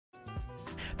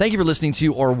Thank you for listening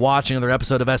to or watching another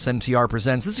episode of SNTR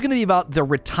Presents. This is going to be about the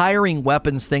retiring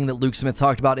weapons thing that Luke Smith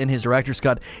talked about in his director's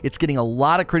cut. It's getting a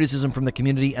lot of criticism from the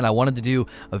community, and I wanted to do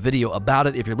a video about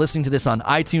it. If you're listening to this on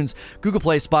iTunes, Google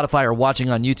Play, Spotify, or watching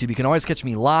on YouTube, you can always catch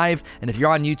me live. And if you're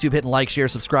on YouTube, hitting like, share,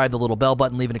 subscribe, the little bell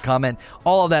button, leaving a comment,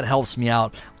 all of that helps me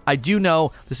out. I do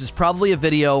know this is probably a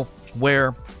video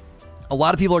where a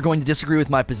lot of people are going to disagree with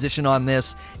my position on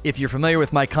this. If you're familiar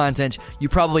with my content, you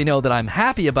probably know that I'm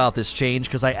happy about this change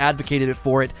because I advocated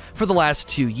for it for the last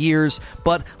 2 years.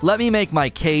 But let me make my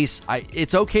case.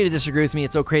 It's okay to disagree with me.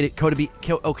 It's okay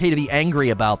to be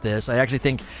angry about this. I actually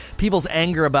think people's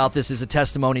anger about this is a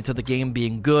testimony to the game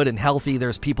being good and healthy.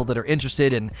 There's people that are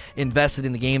interested and invested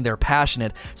in the game. They're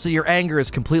passionate. So your anger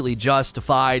is completely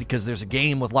justified because there's a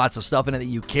game with lots of stuff in it that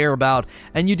you care about,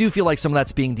 and you do feel like some of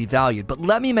that's being devalued. But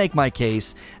let me make my case.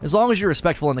 As long as you're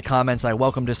respectful in the comments, I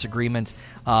welcome disagreement.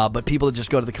 But people that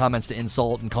just go to the comments to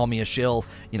insult and call me a shill,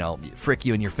 frick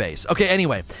you in your face. Okay,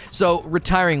 anyway, so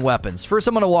retiring weapons. First,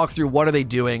 I'm going to walk through what are they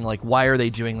doing, like why are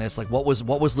they doing this, like what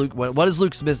has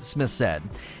Luke Smith said.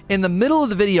 In the middle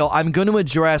of the video, I'm going to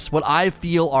address what I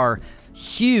feel are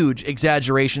huge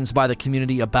exaggerations by the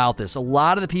community about this. A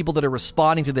lot of the people that are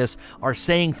responding to this are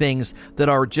saying things that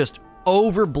are just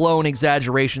overblown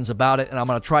exaggerations about it, and I'm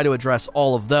going to try to address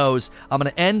all of those. I'm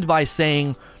going to end by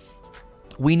saying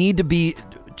we need to be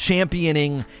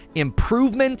championing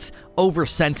improvement over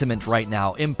sentiment right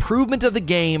now. Improvement of the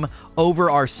game over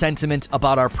our sentiment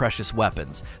about our precious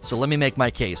weapons. So let me make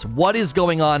my case. What is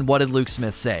going on? What did Luke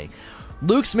Smith say?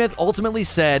 Luke Smith ultimately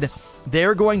said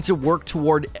they're going to work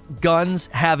toward guns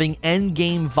having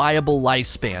endgame viable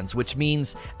lifespans, which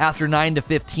means after 9 to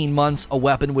 15 months, a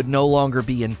weapon would no longer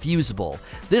be infusible.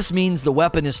 This means the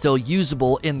weapon is still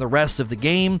usable in the rest of the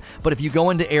game, but if you go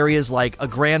into areas like a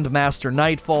Grandmaster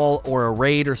Nightfall or a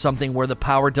raid or something where the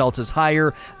power delta is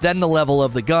higher than the level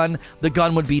of the gun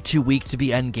would be too weak to be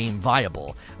endgame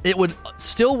viable. It would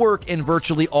still work in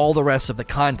virtually all the rest of the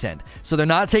content. So they're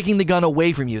not taking the gun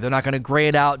away from you. They're not going to gray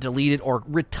it out, delete it, or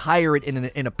retire it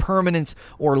in a permanent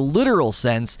or literal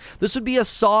sense. This would be a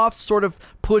soft sort of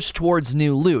push towards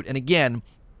new loot. And again,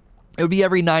 it would be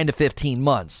every 9 to 15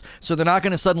 months. So they're not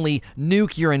going to suddenly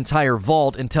nuke your entire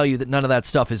vault and tell you that none of that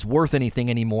stuff is worth anything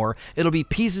anymore. It'll be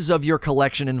pieces of your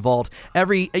collection in vault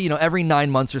every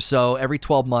 9 months or so, every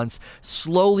 12 months,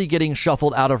 slowly getting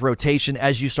shuffled out of rotation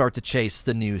as you start to chase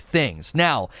the new things.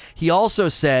 Now, he also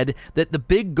said that the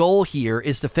big goal here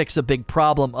is to fix a big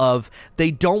problem of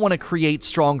they don't want to create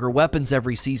stronger weapons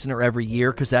every season or every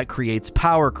year because that creates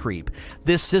power creep.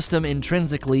 This system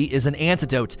intrinsically is an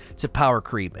antidote to power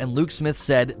creep, and Luke Smith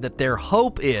said that their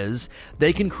hope is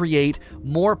they can create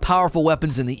more powerful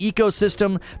weapons in the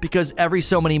ecosystem because every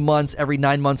so many months, every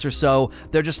 9 months or so,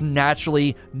 they're just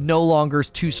naturally no longer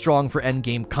too strong for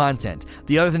endgame content.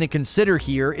 The other thing to consider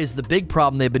here is the big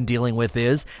problem they've been dealing with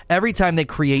is every time they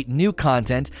create new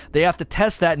content, they have to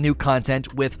test that new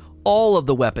content with all of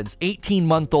the weapons.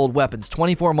 18-month-old weapons,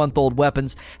 24-month-old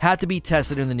weapons had to be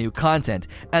tested in the new content.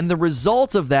 And the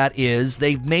result of that is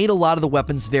they've made a lot of the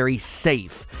weapons very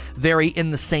safe, very in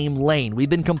the same lane.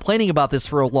 We've been complaining about this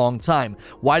for a long time.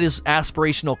 Why does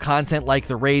aspirational content like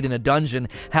the raid in a dungeon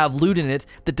have loot in it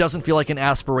that doesn't feel like an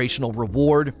aspirational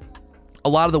reward? A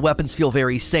lot of the weapons feel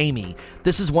very samey.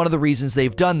 This is one of the reasons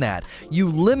they've done that. You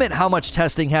limit how much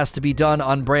testing has to be done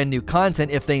on brand new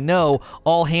content if they know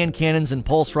all hand cannons and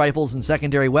pulse rifles and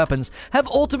secondary weapons have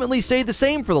ultimately stayed the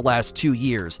same for the last 2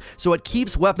 years. So it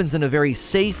keeps weapons in a very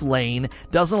safe lane,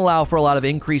 doesn't allow for a lot of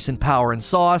increase in power and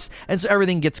sauce, and so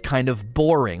everything gets kind of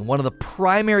boring. One of the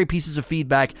primary pieces of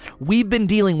feedback we've been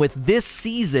dealing with this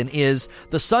season is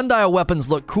the sundial weapons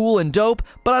look cool and dope,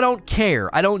 but I don't care.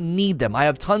 I don't need them. I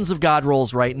have tons of God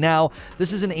rolls right now.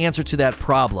 This is an answer to that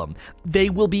problem. They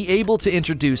will be able to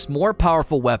introduce more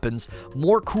powerful weapons,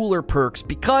 more cooler perks,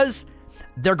 because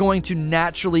they're going to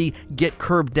naturally get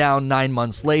curbed down 9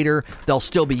 months later. They'll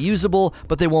still be usable,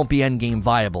 but they won't be endgame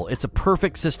viable. It's a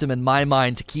perfect system in my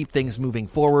mind to keep things moving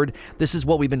forward. This is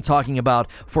what we've been talking about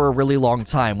for a really long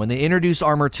time. When they introduced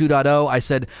Armor 2.0, I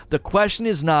said, the question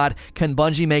is not, can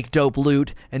Bungie make dope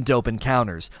loot and dope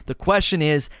encounters? The question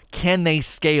is, can they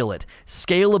scale it?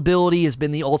 Scalability has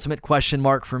been the ultimate question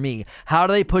mark for me. How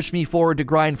do they push me forward to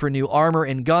grind for new armor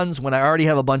and guns when I already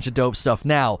have a bunch of dope stuff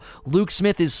now? Luke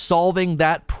Smith is solving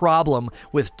that problem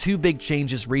with 2 big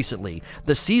changes recently.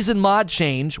 The season mod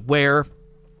change, where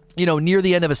near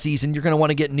the end of a season, you're going to want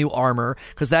to get new armor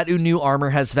because that new armor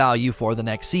has value for the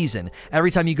next season.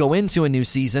 Every time you go into a new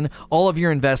season, all of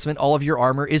your investment, all of your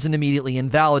armor isn't immediately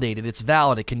invalidated. It's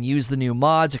valid. It can use the new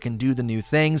mods. It can do the new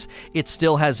things. It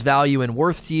still has value and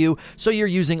worth to you. So you're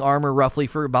using armor roughly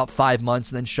for about 5 months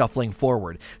and then shuffling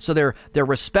forward. So they're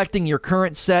respecting your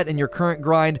current set and your current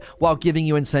grind while giving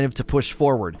you incentive to push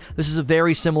forward. This is a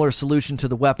very similar solution to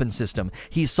the weapon system.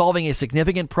 He's solving a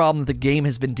significant problem that the game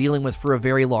has been dealing with for a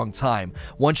very long time.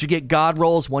 Once you get god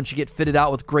rolls, once you get fitted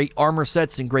out with great armor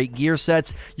sets and great gear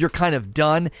sets, you're kind of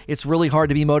done. It's really hard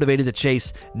to be motivated to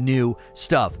chase new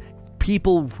stuff.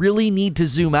 People really need to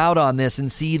zoom out on this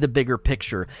and see the bigger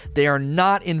picture. They are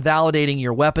not invalidating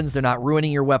your weapons. They're not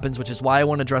ruining your weapons, which is why I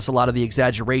want to address a lot of the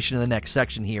exaggeration in the next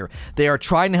section here. They are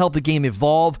trying to help the game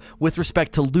evolve with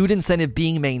respect to loot incentive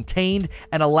being maintained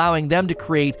and allowing them to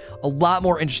create a lot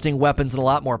more interesting weapons and a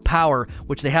lot more power,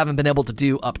 which they haven't been able to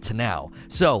do up to now.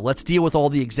 So let's deal with all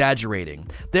the exaggerating.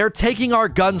 They're taking our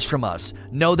guns from us.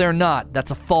 No, they're not. That's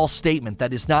a false statement.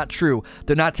 That is not true.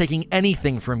 They're not taking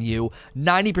anything from you.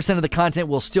 90% of the content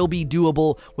will still be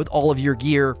doable with all of your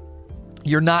gear.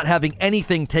 You're not having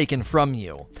anything taken from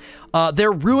you.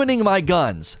 They're ruining my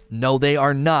guns. No, they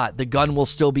are not. The gun will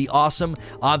still be awesome.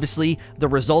 Obviously, the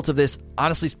result of this,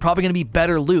 honestly, is probably going to be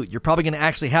better loot. You're probably going to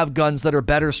actually have guns that are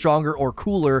better, stronger, or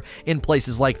cooler in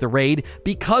places like the raid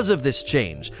because of this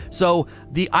change. So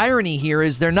the irony here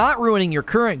is they're not ruining your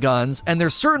current guns, and they're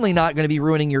certainly not going to be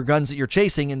ruining your guns that you're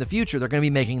chasing in the future. They're going to be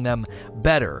making them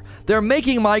better. They're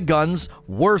making my guns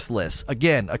worthless.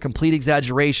 Again, a complete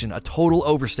exaggeration, a total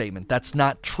overstatement. That's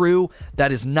not true.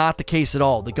 That is not the case at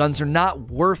all. The guns are not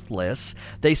worthless.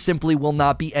 They simply will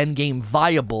not be endgame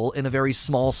viable in a very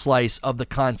small slice of the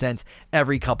content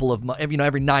every couple of months.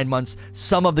 Every 9 months,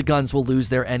 some of the guns will lose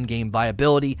their endgame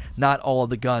viability. Not all of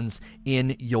the guns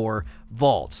in your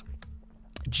vault.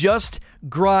 Just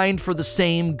grind for the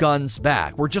same guns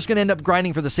back. We're just going to end up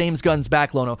grinding for the same guns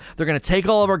back, Lono. They're going to take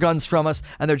all of our guns from us,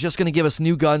 and they're just going to give us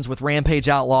new guns with Rampage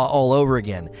Outlaw all over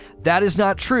again. That is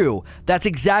not true. That's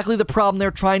exactly the problem they're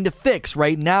trying to fix.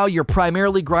 Right now, you're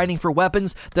primarily grinding for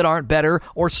weapons that aren't better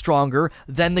or stronger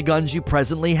than the guns you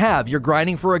presently have. You're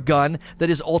grinding for a gun that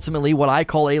is ultimately what I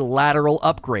call a lateral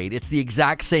upgrade. It's the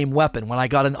exact same weapon. When I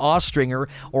got an Austringer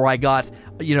or I got,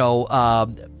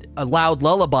 a Loud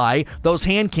Lullaby, those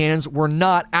hand cannons were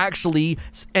not actually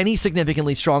any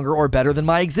significantly stronger or better than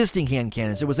my existing hand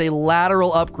cannons. It was a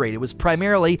lateral upgrade. It was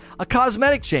primarily a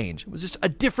cosmetic change. It was just a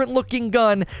different looking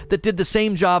gun that did the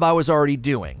same job I was already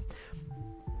doing.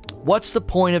 What's the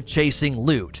point of chasing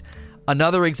loot?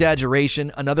 Another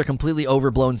exaggeration, another completely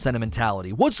overblown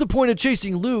sentimentality. What's the point of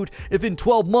chasing loot if in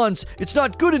 12 months it's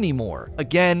not good anymore?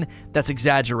 Again, that's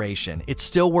exaggeration. It's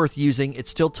still worth using.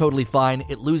 It's still totally fine.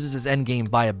 It loses its endgame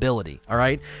viability, all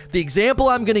right? The example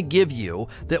I'm going to give you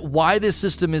that why this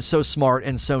system is so smart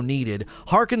and so needed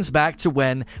harkens back to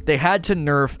when they had to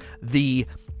nerf the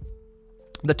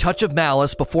Touch of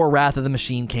Malice before Wrath of the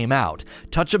Machine came out.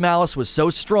 Touch of Malice was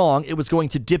so strong, it was going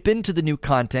to dip into the new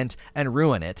content and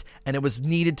ruin it, and it was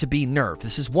needed to be nerfed.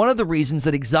 This is one of the reasons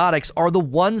that exotics are the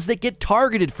ones that get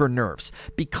targeted for nerfs,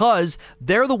 because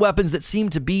they're the weapons that seem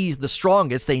to be the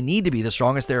strongest. They need to be the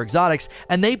strongest. They're exotics,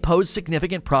 and they pose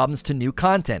significant problems to new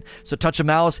content. So Touch of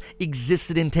Malice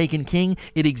existed in Taken King.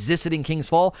 It existed in King's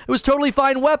Fall. It was a totally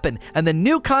fine weapon, and the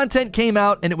new content came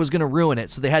out, and it was going to ruin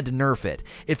it, so they had to nerf it.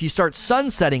 If you start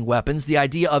sunsetting weapons, the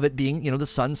idea of it being, the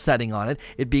sun setting on it,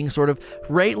 it being sort of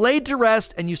laid to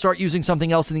rest, and you start using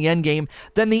something else in the end game,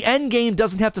 then the end game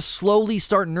doesn't have to slowly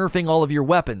start nerfing all of your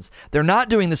weapons. They're not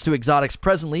doing this to exotics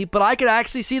presently, but I could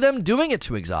actually see them doing it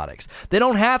to exotics. They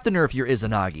don't have to nerf your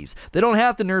Izanagis. They don't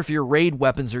have to nerf your raid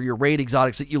weapons or your raid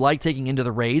exotics that you like taking into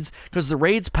the raids, because the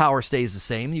raid's power stays the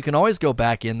same. You can always go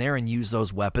back in there and use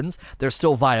those weapons. They're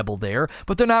still viable there,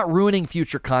 but they're not ruining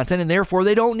future content, and therefore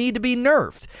they don't need to be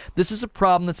nerfed. This is a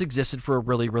problem that's existed for a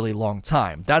really, really long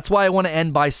time. That's why I want to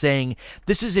end by saying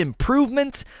this is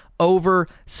improvement over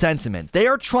sentiment. They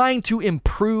are trying to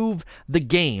improve the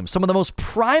game. Some of the most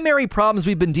primary problems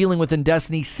we've been dealing with in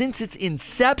Destiny since its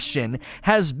inception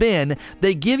has been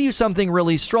they give you something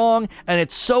really strong, and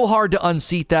it's so hard to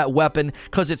unseat that weapon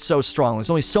because it's so strong. There's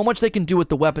only so much they can do with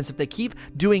the weapons if they keep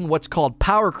doing what's called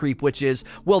power creep, which is,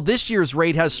 well, this year's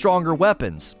raid has stronger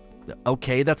weapons.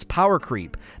 Okay, that's power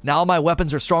creep. Now my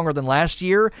weapons are stronger than last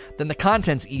year, then the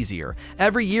content's easier.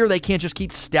 Every year they can't just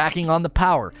keep stacking on the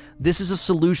power. This is a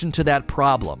solution to that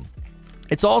problem.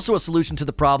 It's also a solution to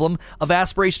the problem of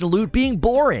aspirational loot being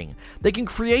boring. They can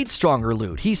create stronger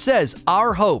loot. He says,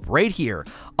 our hope, right here,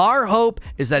 our hope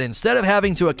is that instead of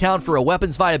having to account for a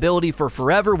weapon's viability for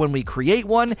forever when we create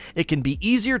one, it can be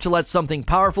easier to let something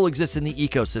powerful exist in the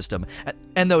ecosystem.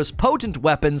 And those potent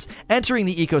weapons entering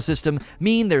the ecosystem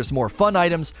mean there's more fun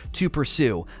items to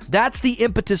pursue. That's the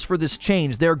impetus for this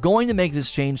change. They're going to make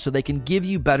this change so they can give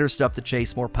you better stuff to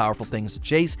chase, more powerful things to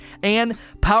chase, and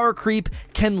power creep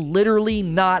can literally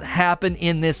not happen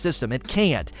in this system. It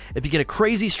can't. If you get a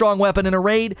crazy strong weapon in a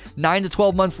raid, 9 to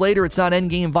 12 months later, it's not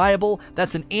endgame viable.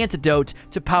 That's an antidote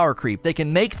to power creep. They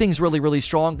can make things really, really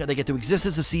strong. They get to exist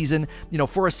as a season,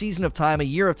 for a season of time, a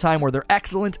year of time where they're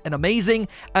excellent and amazing,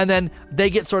 and then they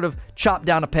get sort of chopped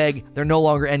down a peg. They're no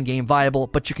longer endgame viable,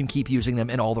 but you can keep using them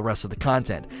in all the rest of the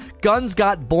content. Guns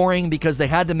got boring because they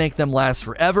had to make them last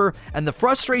forever, and the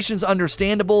frustration's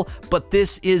understandable, but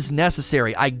this is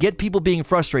necessary. I get people being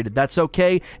frustrated. That's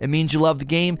okay. It means you love the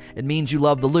game. It means you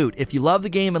love the loot. If you love the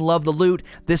game and love the loot,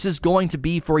 this is going to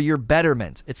be for your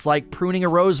betterment. It's like pruning a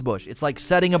rose bush. It's like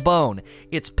setting a bone.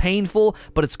 It's painful,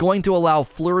 but it's going to allow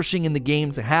flourishing in the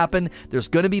game to happen. There's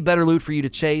going to be better loot for you to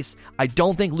chase. I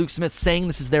don't think Luke Smith's saying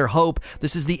this is their hope.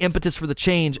 This is the impetus for the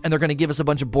change, and they're going to give us a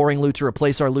bunch of boring loot to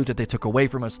replace our loot that they took away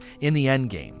from us in the end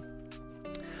game.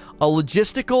 A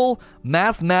logistical,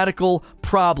 mathematical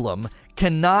problem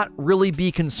cannot really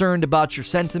be concerned about your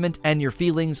sentiment and your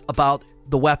feelings about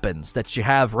the weapons that you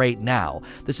have right now.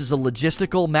 This is a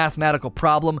logistical, mathematical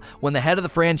problem when the head of the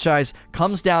franchise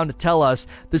comes down to tell us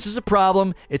this is a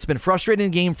problem. It's been frustrating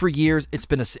the game for years. It's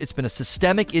been a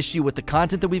systemic issue with the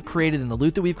content that we've created and the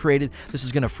loot that we've created. This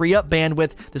is going to free up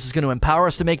bandwidth. This is going to empower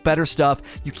us to make better stuff.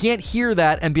 You can't hear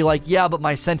that and be like, yeah, but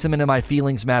my sentiment and my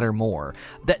feelings matter more.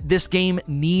 That this game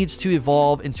needs to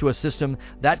evolve into a system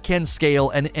that can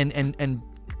scale and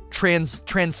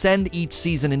transcend each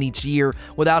season and each year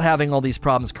without having all these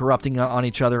problems corrupting on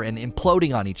each other and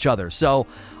imploding on each other. So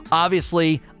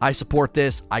obviously I support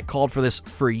this. I called for this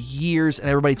for years and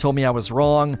everybody told me I was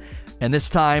wrong, and this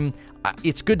time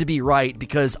it's good to be right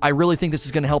because I really think this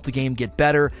is going to help the game get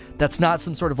better. That's not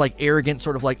some sort of like arrogant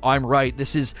sort of like I'm right.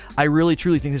 I really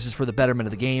truly think this is for the betterment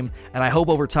of the game, and I hope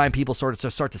over time people start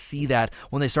to see that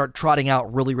when they start trotting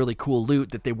out really, really cool loot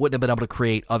that they wouldn't have been able to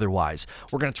create otherwise.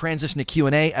 We're going to transition to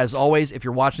Q&A. As always, if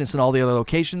you're watching this in all the other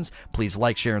locations, please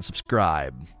like, share, and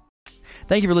subscribe.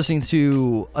 Thank you for listening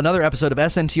to another episode of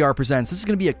SNTR Presents. This is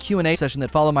going to be a Q&A session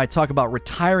that followed my talk about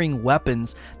retiring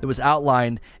weapons that was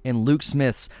outlined in Luke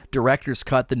Smith's Director's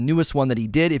Cut, the newest one that he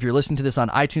did. If you're listening to this on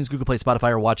iTunes, Google Play, Spotify,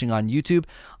 or watching on YouTube,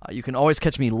 you can always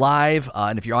catch me live.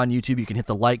 And if you're on YouTube, you can hit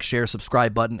the like, share,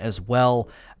 subscribe button as well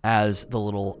as the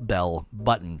little bell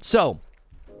button. So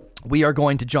we are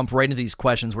going to jump right into these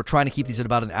questions. We're trying to keep these at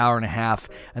about an hour and a half,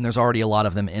 and there's already a lot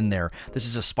of them in there. This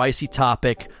is a spicy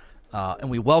topic.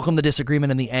 And we welcome the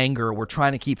disagreement and the anger. We're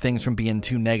trying to keep things from being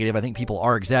too negative. I think people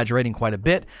are exaggerating quite a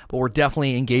bit, but we're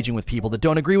definitely engaging with people that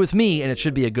don't agree with me, and it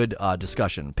should be a good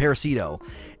discussion. Parasito,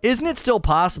 isn't it still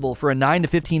possible for a 9 to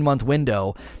 15 month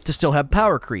window to still have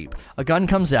power creep? A gun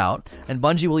comes out, and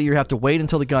Bungie will either have to wait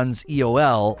until the gun's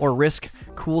EOL or risk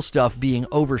cool stuff being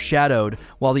overshadowed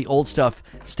while the old stuff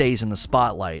stays in the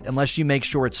spotlight, unless you make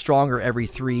sure it's stronger every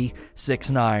 3, 6,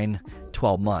 9,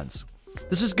 12 months.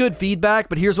 This is good feedback,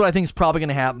 but here's what I think is probably going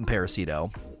to happen,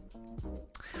 Parasito.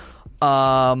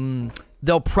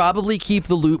 They'll probably keep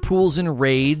the loot pools and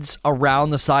raids around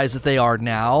the size that they are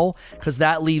now, because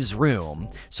that leaves room.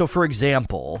 So, for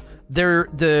example,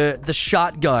 the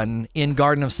shotgun in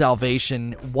Garden of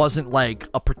Salvation wasn't like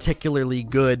a particularly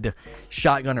good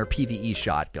shotgun or PvE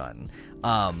shotgun.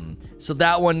 So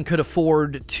that one could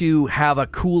afford to have a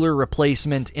cooler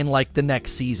replacement in like the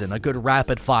next season. A good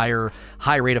rapid fire,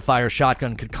 high rate of fire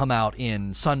shotgun could come out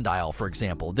in Sundial, for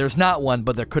example. There's not one,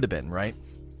 but there could have been, right?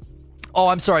 Oh,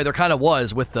 I'm sorry, there kind of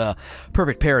was with the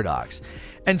Perfect Paradox.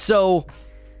 And so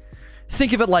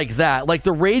think of it like that. Like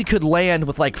the raid could land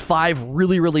with like 5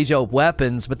 really, really dope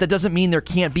weapons, but that doesn't mean there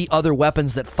can't be other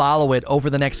weapons that follow it over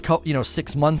the next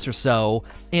 6 months or so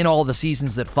in all the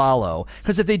seasons that follow.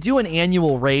 Because if they do an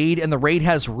annual raid and the raid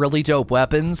has really dope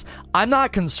weapons, I'm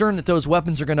not concerned that those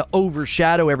weapons are going to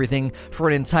overshadow everything for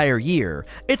an entire year.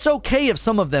 It's okay if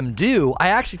some of them do. I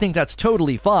actually think that's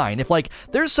totally fine. If like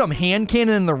there's some hand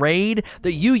cannon in the raid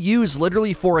that you use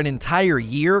literally for an entire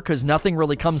year because nothing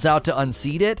really comes out to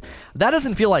unseat it, that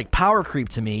doesn't feel like power creep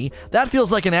to me. That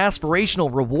feels like an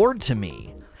aspirational reward to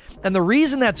me. And the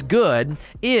reason that's good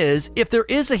is if there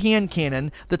is a hand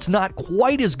cannon that's not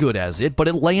quite as good as it, but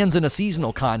it lands in a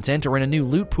seasonal content or in a new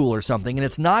loot pool or something, and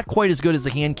it's not quite as good as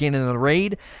the hand cannon in the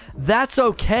raid, that's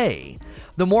okay.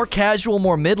 The more casual,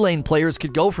 more mid-lane players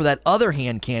could go for that other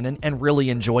hand cannon and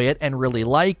really enjoy it and really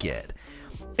like it.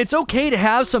 It's okay to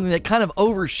have something that kind of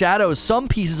overshadows some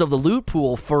pieces of the loot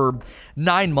pool for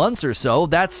 9 months or so.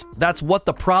 That's what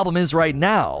the problem is right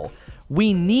now.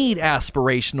 We need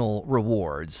aspirational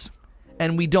rewards,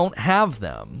 and we don't have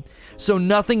them. So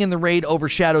nothing in the raid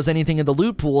overshadows anything in the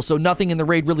loot pool, so nothing in the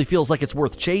raid really feels like it's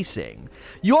worth chasing.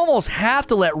 You almost have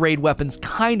to let raid weapons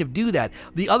kind of do that.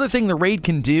 The other thing the raid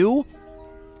can do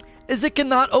is it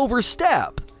cannot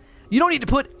overstep. You don't need to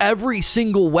put every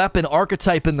single weapon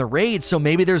archetype in the raid, so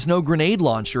maybe there's no grenade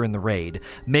launcher in the raid.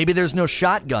 Maybe there's no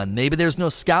shotgun. Maybe there's no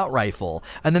scout rifle.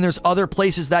 And then there's other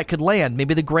places that could land.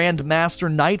 Maybe the Grand Master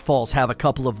Nightfalls have a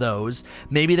couple of those.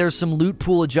 Maybe there's some loot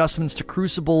pool adjustments to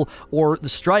Crucible or the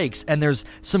Strikes, and there's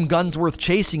some guns worth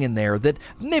chasing in there that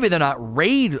maybe they're not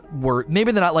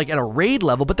maybe they're not like at a raid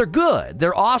level, but they're good.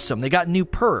 They're awesome. They got new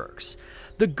perks.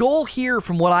 The goal here,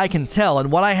 from what I can tell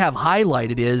and what I have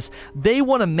highlighted, is they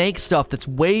want to make stuff that's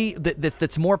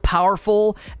that's more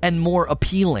powerful and more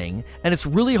appealing, and it's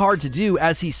really hard to do,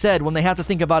 as he said, when they have to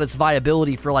think about its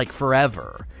viability for like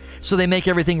forever. So they make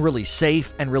everything really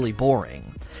safe and really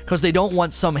boring, because they don't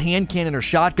want some hand cannon or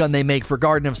shotgun they make for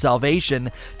Garden of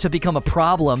Salvation to become a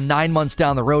problem 9 months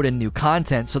down the road in new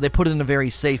content, so they put it in a very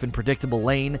safe and predictable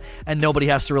lane, and nobody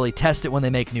has to really test it when they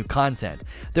make new content.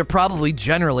 They're probably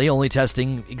generally only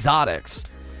testing exotics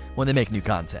when they make new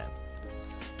content.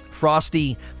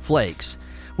 Frosty Flakes.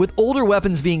 With older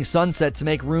weapons being sunset to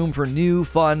make room for new,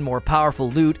 fun, more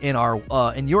powerful loot,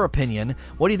 in your opinion,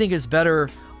 what do you think is better,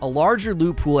 a larger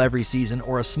loot pool every season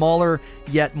or a smaller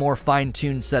yet more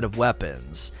fine-tuned set of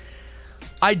weapons?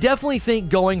 I definitely think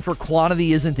going for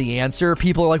quantity isn't the answer.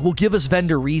 People are like, well, give us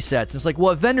vendor resets. It's like,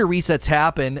 well, if vendor resets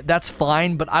happen, that's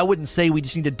fine, but I wouldn't say we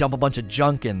just need to dump a bunch of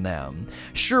junk in them.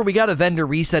 Sure, we got a vendor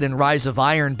reset in Rise of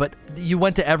Iron, but you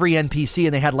went to every NPC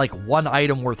and they had like one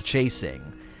item worth chasing.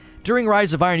 During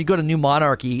Rise of Iron, you go to New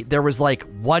Monarchy, there was like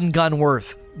one gun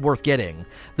worth getting.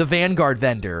 The Vanguard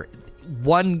vendor,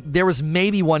 there was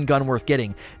maybe one gun worth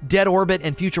getting. Dead Orbit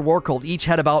and Future War Cult each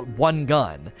had about one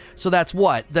gun. So that's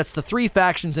what? That's the 3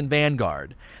 factions in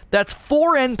Vanguard. That's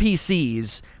 4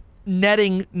 NPCs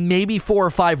netting maybe 4 or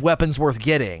 5 weapons worth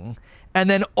getting. And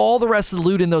then all the rest of the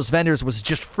loot in those vendors was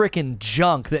just frickin'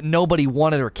 junk that nobody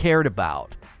wanted or cared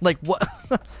about. Like, what?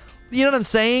 You know what I'm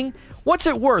saying? What's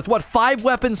it worth? What, 5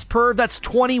 weapons per? That's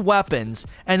 20 weapons,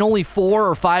 and only 4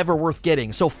 or 5 are worth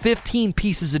getting. So 15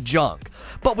 pieces of junk.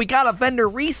 But we got a vendor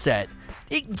reset.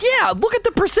 Yeah, look at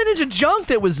the percentage of junk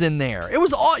that was in there. It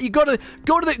was all, you go to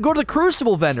the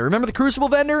Crucible vendor. Remember the Crucible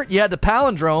vendor? You had the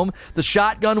Palindrome. The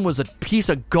shotgun was a piece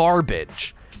of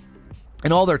garbage.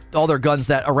 And all their guns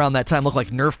that around that time looked like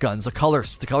Nerf guns. The color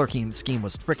scheme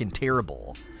was freaking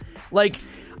terrible. Like,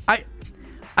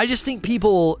 I just think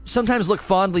people sometimes look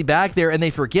fondly back there and they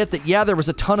forget that, yeah, there was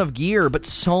a ton of gear, but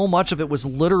so much of it was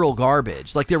literal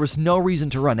garbage. Like, there was no reason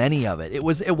to run any of it. It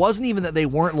wasn't even that they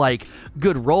weren't, like,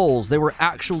 good rolls. They were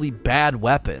actually bad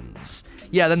weapons.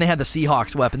 Yeah, then they had the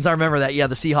Seahawks weapons. I remember that. Yeah,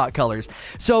 the Seahawk colors.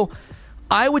 So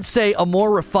I would say a more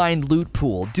refined loot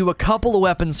pool. Do a couple of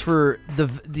weapons for the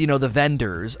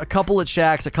vendors, a couple at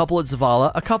Shaxx, a couple at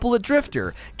Zavala, a couple at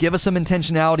Drifter. Give us some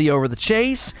intentionality over the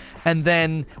chase, and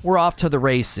then we're off to the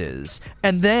races.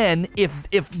 And then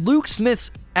if Luke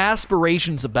Smith's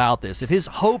aspirations about this, if his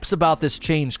hopes about this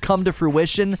change come to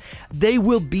fruition, they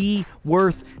will be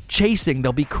worth chasing.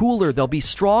 They'll be cooler, they'll be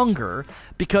stronger,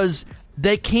 because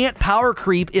they can't power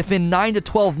creep if in 9 to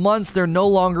 12 months they're no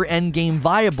longer endgame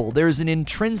viable. There's an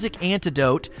intrinsic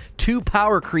antidote to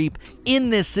power creep in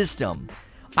this system.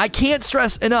 I can't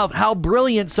stress enough how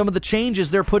brilliant some of the changes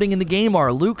they're putting in the game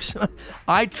are. Luke's,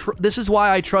 this is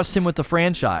why I trust him with the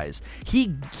franchise.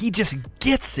 He just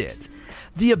gets it.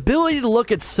 The ability to look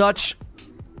at such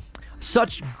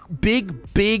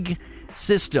big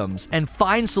systems and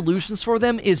find solutions for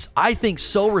them is, I think,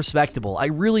 so respectable. I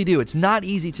really do. It's not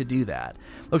easy to do that.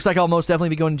 Looks like I'll most definitely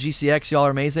be going to GCX. Y'all are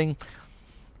amazing.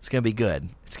 It's going to be good.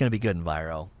 It's going to be good,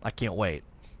 Enviro. I can't wait.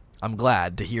 I'm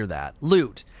glad to hear that.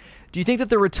 Loot. Do you think that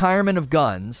the retirement of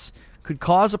guns could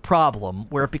cause a problem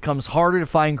where it becomes harder to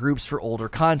find groups for older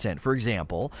content? For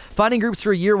example, finding groups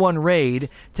for a year 1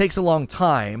 raid takes a long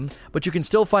time, but you can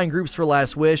still find groups for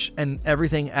Last Wish and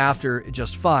everything after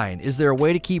just fine. Is there a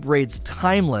way to keep raids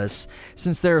timeless,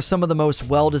 since they are some of the most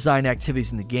well-designed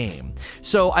activities in the game?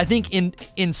 So I think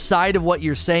inside of what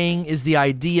you're saying is the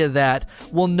idea that,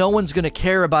 well, no one's going to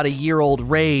care about a year-old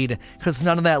raid because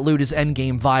none of that loot is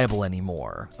endgame viable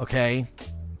anymore, okay?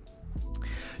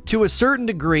 To a certain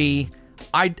degree,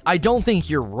 I don't think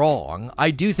you're wrong. I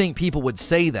do think people would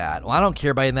say that. Well, I don't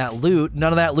care about that loot.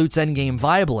 None of that loot's endgame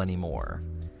viable anymore.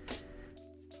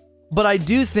 But I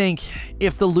do think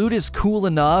if the loot is cool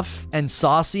enough and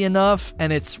saucy enough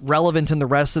and it's relevant in the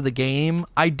rest of the game,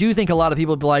 I do think a lot of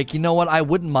people would be like, you know what, I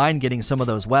wouldn't mind getting some of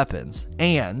those weapons.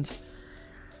 And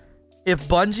if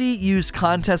Bungie used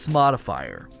contest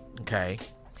modifier, okay,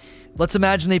 let's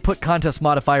imagine they put contest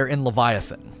modifier in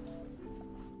Leviathan.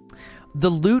 The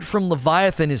loot from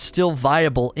Leviathan is still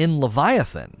viable in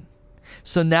Leviathan.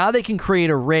 So now they can create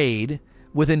a raid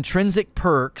with intrinsic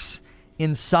perks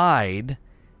inside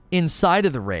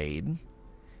of the raid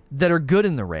that are good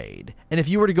in the raid. And if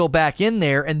you were to go back in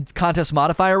there and contest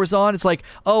modifier was on, it's like,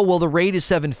 oh, well, the raid is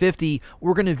 750.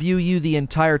 We're going to view you the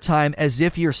entire time as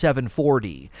if you're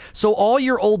 740. So all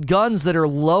your old guns that are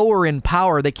lower in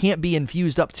power, they can't be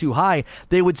infused up too high,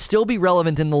 they would still be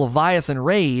relevant in the Leviathan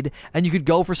raid, and you could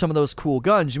go for some of those cool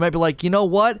guns. You might be like, you know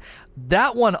what?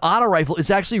 That one auto rifle is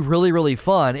actually really, really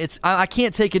fun. I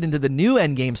can't take it into the new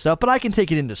endgame stuff, but I can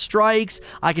take it into strikes.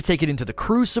 I could take it into the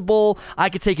Crucible. I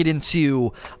could take it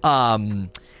into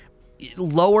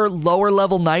lower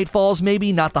level Nightfalls,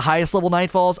 maybe not the highest level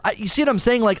Nightfalls. You see what I'm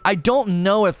saying? Like, I don't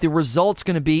know if the result's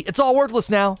going to be. It's all worthless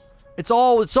now. It's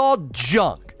all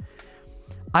junk.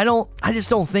 I just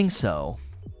don't think so.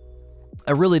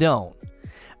 I really don't.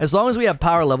 As long as we have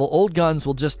power level, old guns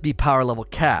will just be power level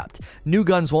capped. New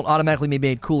guns won't automatically be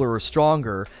made cooler or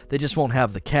stronger. They just won't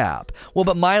have the cap. Well,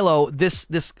 but Milo, this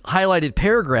highlighted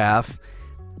paragraph,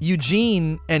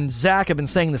 Eugene and Zach have been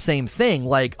saying the same thing.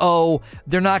 Like, oh,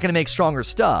 they're not going to make stronger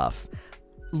stuff.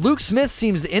 Luke Smith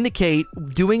seems to indicate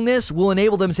doing this will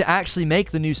enable them to actually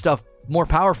make the new stuff more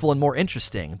powerful and more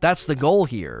interesting. That's the goal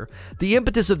here. The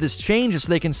impetus of this change is so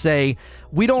they can say,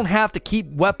 we don't have to keep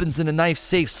weapons in a nice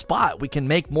safe spot. We can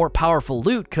make more powerful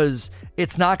loot because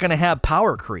it's not going to have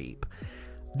power creep.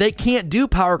 They can't do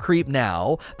power creep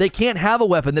now. They can't have a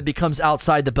weapon that becomes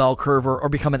outside the bell curve or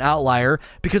become an outlier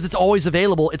because it's always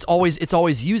available. It's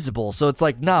always usable. So it's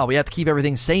like, no, we have to keep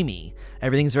everything samey.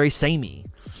 Everything's very samey.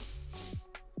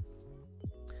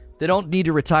 They don't need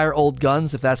to retire old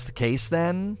guns if that's the case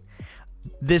then.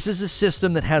 This is a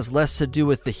system that has less to do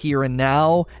with the here and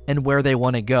now and where they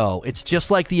want to go. It's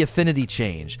just like the affinity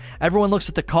change. Everyone looks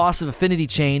at the cost of affinity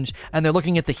change and they're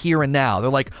looking at the here and now. They're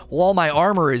like, well, all my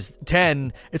armor is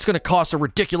 10. It's going to cost a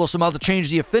ridiculous amount to change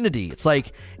the affinity. It's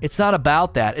like, it's not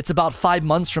about that. It's about 5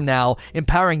 months from now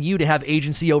empowering you to have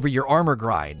agency over your armor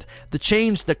grind.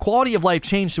 The quality of life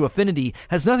change to affinity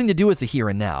has nothing to do with the here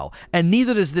and now, and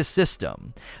neither does this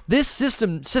system. This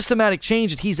systematic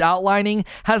change that he's outlining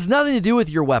has nothing to do with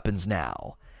your weapons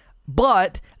now.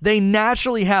 But they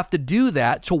naturally have to do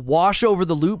that to wash over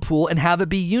the loot pool and have it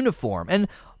be uniform. And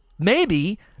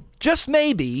maybe, just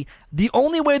maybe, the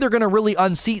only way they're going to really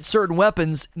unseat certain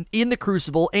weapons in the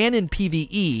Crucible and in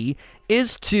PvE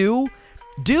is to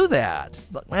do that.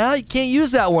 Well, you can't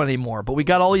use that one anymore, but we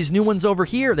got all these new ones over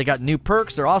here. They got new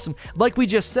perks. They're awesome. Like we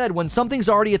just said, when something's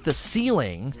already at the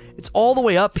ceiling, it's all the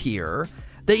way up here.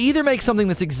 They either make something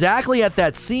that's exactly at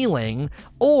that ceiling,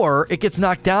 or it gets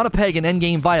knocked down a peg in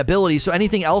endgame viability, so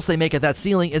anything else they make at that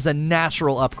ceiling is a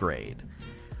natural upgrade.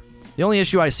 The only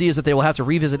issue I see is that they will have to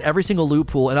revisit every single loot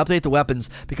pool and update the weapons,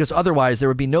 because otherwise there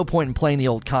would be no point in playing the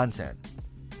old content.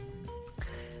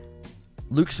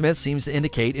 Luke Smith seems to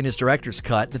indicate in his director's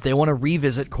cut that they want to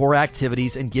revisit core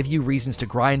activities and give you reasons to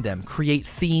grind them, create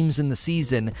themes in the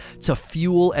season to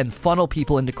fuel and funnel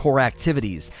people into core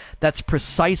activities. That's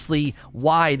precisely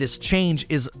why this change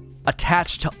is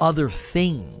attached to other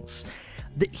things.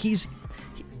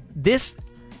 This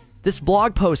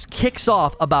blog post kicks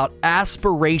off about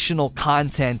aspirational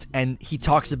content, and he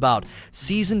talks about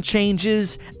season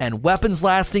changes and weapons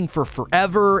lasting for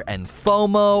forever and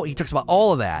FOMO. He talks about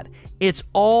all of that. It's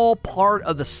all part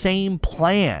of the same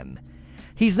plan.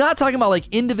 He's not talking about like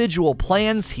individual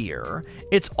plans here.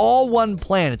 It's all one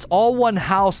plan. It's all one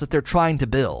house that they're trying to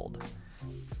build.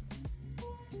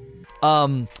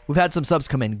 We've had some subs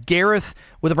come in. Gareth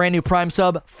with a brand new Prime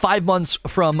sub, 5 months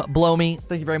from Blow Me.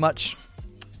 Thank you very much.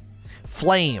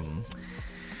 Flame.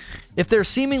 If they're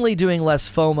seemingly doing less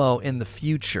FOMO in the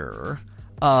future,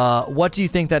 what do you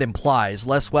think that implies?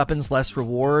 Less weapons, less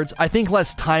rewards? I think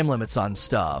less time limits on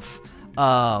stuff.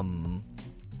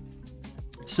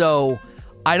 So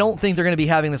I don't think they're going to be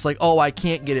having this like, oh, I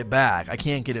can't get it back. I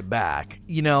can't get it back.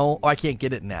 You know, I can't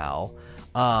get it now.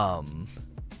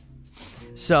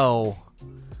 So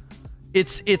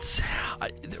it's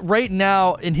right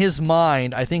now in his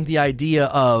mind, I think the idea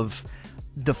of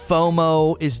the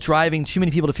FOMO is driving too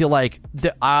many people to feel like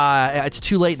it's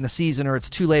too late in the season or it's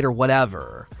too late or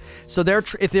whatever. So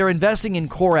if they're investing in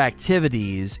core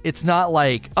activities, it's not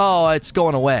like, oh, it's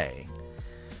going away.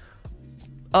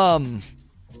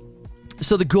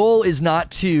 So the goal is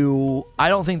not to, I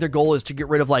don't think their goal is to get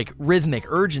rid of like rhythmic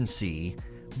urgency,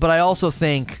 but I also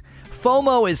think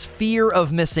FOMO is fear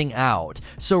of missing out.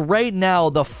 So right now,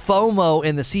 the FOMO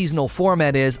in the seasonal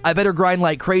format is, I better grind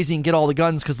like crazy and get all the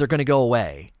guns because they're going to go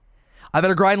away. I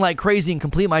better grind like crazy and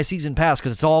complete my season pass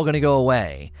because it's all going to go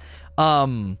away.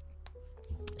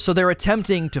 So they're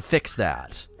attempting to fix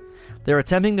that. They're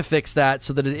attempting to fix that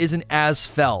so that it isn't as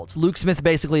felt. Luke Smith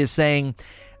basically is saying,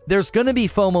 there's going to be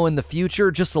FOMO in the future,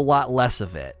 just a lot less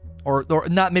of it. Or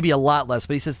not maybe a lot less,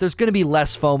 but he says there's going to be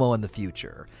less FOMO in the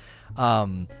future.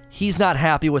 He's not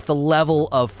happy with the level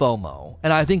of FOMO.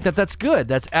 And I think that that's good.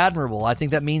 That's admirable. I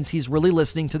think that means he's really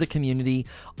listening to the community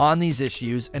on these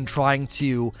issues and trying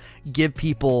to give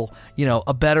people,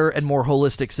 a better and more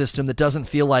holistic system that doesn't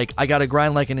feel like I got to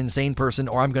grind like an insane person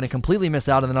or I'm going to completely miss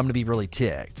out and then I'm going to be really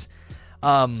ticked.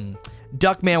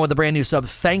 Duckman with a brand new sub,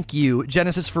 thank you.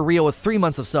 Genesis for Real with 3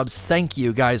 months of subs, thank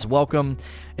you guys, welcome.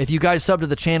 If you guys sub to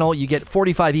the channel, you get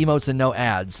 45 emotes and no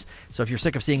ads. So if you're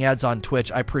sick of seeing ads on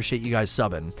Twitch, I appreciate you guys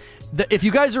subbing. If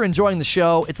you guys are enjoying the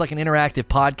show, it's like an interactive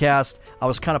podcast. I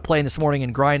was kind of playing this morning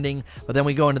and grinding, but then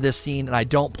we go into this scene and I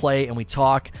don't play and we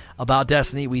talk about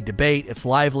Destiny. We debate. It's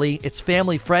lively. It's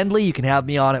family friendly. You can have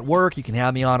me on at work. You can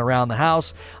have me on around the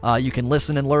house. You can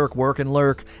listen and lurk, work and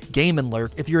lurk, game and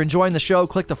lurk. If you're enjoying the show,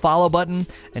 click the follow button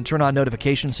and turn on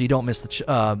notifications so you don't miss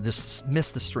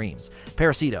the streams.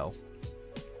 Parasito.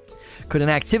 Could an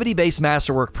activity-based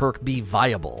masterwork perk be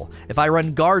viable? If I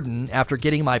run Garden after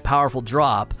getting my powerful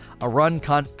drop, a run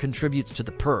contributes to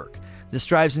the perk. This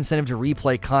drives incentive to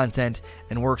replay content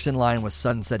and works in line with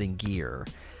sunsetting gear.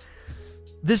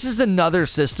 This is another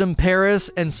system, Paris,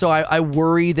 and so I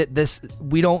worry that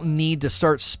we don't need to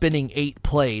start spinning 8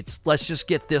 plates. Let's just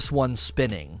get this one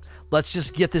spinning. Let's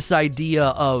just get this idea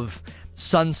of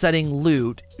sunsetting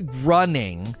loot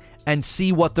running and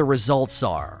see what the results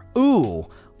are. Ooh,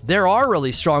 there are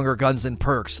really stronger guns and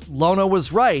perks. Lono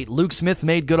was right. Luke Smith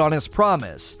made good on his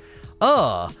promise.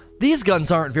 These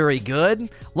guns aren't very good.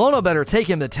 Lono better take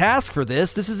him to task for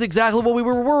this. This is exactly what we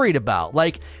were worried about.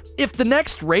 Like, if the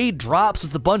next raid drops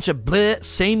with a bunch of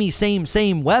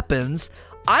same weapons,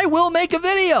 I will make a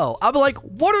video. I'll be like,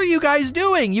 what are you guys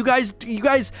doing? You guys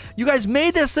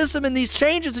made this system and these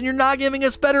changes and you're not giving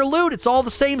us better loot. It's all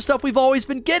the same stuff we've always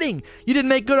been getting. You didn't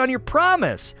make good on your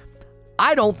promise.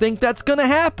 I don't think that's going to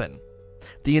happen.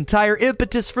 The entire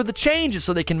impetus for the change is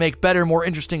so they can make better, more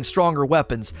interesting, stronger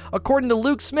weapons. According to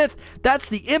Luke Smith, that's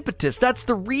the impetus. That's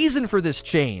the reason for this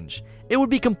change. It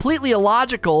would be completely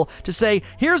illogical to say,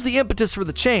 here's the impetus for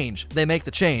the change. They make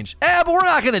the change. But we're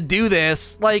not going to do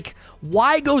this. Like,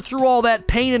 why go through all that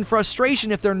pain and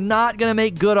frustration if they're not going to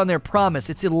make good on their promise?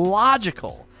 It's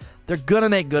illogical. They're going to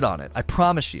make good on it. I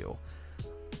promise you.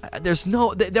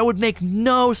 That would make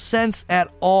no sense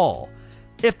at all.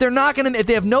 If they're not going to, if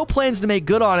they have no plans to make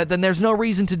good on it, then there's no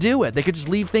reason to do it. They could just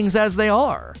leave things as they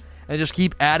are and just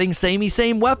keep adding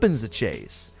same weapons to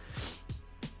chase.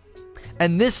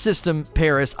 And this system,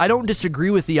 Paris, I don't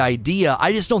disagree with the idea.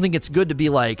 I just don't think it's good to be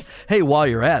like, hey, while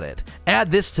you're at it,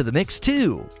 add this to the mix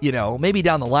too. Maybe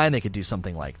down the line they could do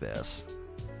something like this.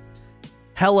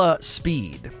 Hella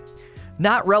Speed.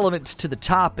 Not relevant to the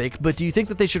topic, but do you think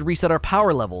that they should reset our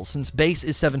power levels? Since base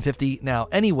is 750 now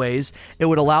anyways, it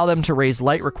would allow them to raise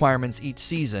light requirements each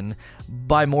season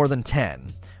by more than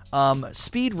 10.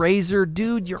 Speed Razor,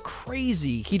 dude, you're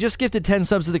crazy. He just gifted 10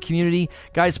 subs to the community.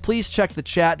 Guys, please check the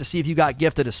chat to see if you got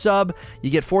gifted a sub. You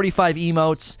get 45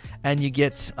 emotes, and you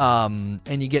get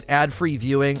ad-free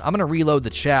viewing. I'm gonna reload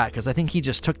the chat because I think he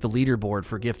just took the leaderboard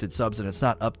for gifted subs and it's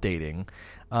not updating.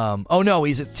 Oh no,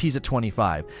 he's at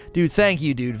 25. Dude, thank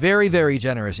you, dude. Very, very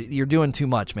generous. You're doing too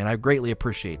much, man. I greatly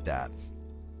appreciate that.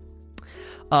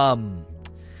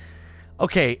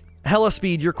 Okay, Hella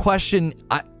Speed, your question,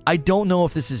 I don't know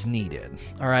if this is needed,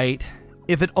 all right?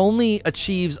 If it only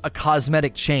achieves a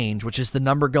cosmetic change, which is the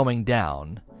number going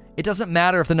down, it doesn't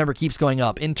matter if the number keeps going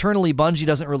up. Internally, Bungie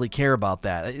doesn't really care about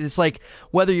that. It's like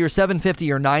whether you're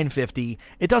 750 or 950,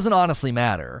 it doesn't honestly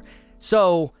matter.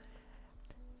 So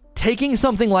taking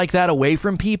something like that away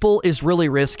from people is really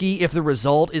risky if the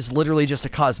result is literally just a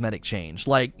cosmetic change.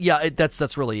 Like, yeah,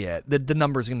 that's really it. The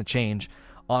number's going to change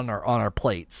on our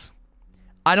plates.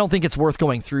 I don't think it's worth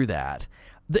going through that.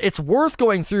 It's worth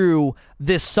going through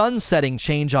this sunsetting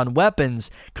change on weapons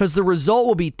because the result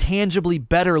will be tangibly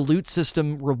better loot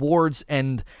system rewards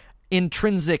and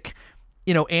intrinsic,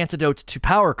 antidotes to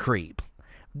power creep.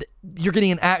 You're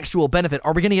getting an actual benefit.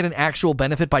 Are we going to get an actual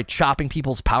benefit by chopping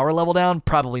people's power level down?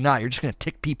 Probably not. You're just going to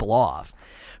tick people off.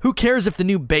 Who cares if the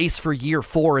new base for year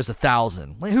 4 is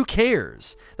 1,000? Like, who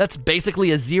cares? That's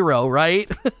basically a 0,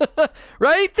 right?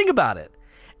 Right? Think about it.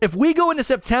 If we go into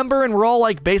September and we're all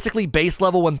like basically base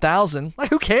level 1000, like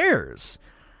who cares?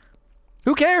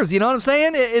 Who cares? You know what I'm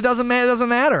saying? It doesn't matter. It doesn't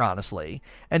matter, honestly.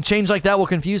 And change like that will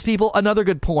confuse people. Another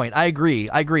good point. I agree.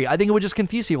 I think it would just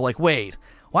confuse people. Like, wait,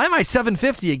 why am I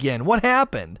 750 again? What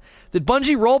happened? Did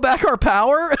Bungie roll back our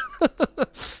power?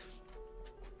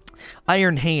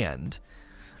 Iron Hand.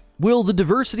 Will the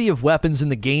diversity of weapons in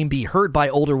the game be hurt by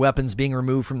older weapons being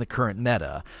removed from the current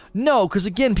meta? No, because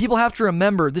again, people have to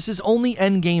remember this is only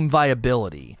endgame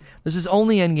viability.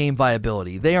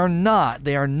 They are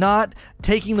not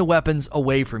taking the weapons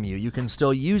away from you. You can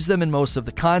still use them in most of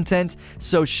the content.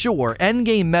 So sure,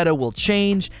 endgame meta will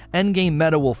change, endgame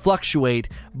meta will fluctuate,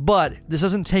 but this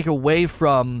doesn't take away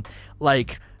from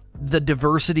like the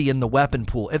diversity in the weapon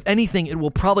pool. If anything, it will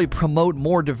probably promote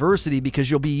more diversity because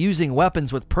you'll be using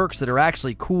weapons with perks that are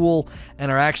actually cool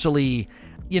and are actually,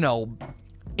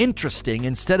 interesting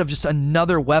instead of just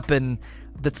another weapon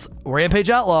that's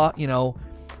Rampage Outlaw,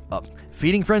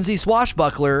 Feeding Frenzy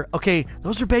Swashbuckler. Okay,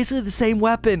 those are basically the same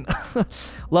weapon.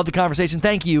 Love the conversation.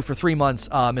 Thank you for 3 months,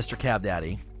 Mr. Cab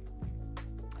Daddy.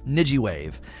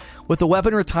 Nijiwave. With the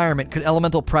weapon retirement, could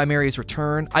elemental primaries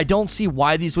return? I don't see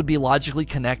why these would be logically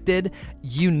connected.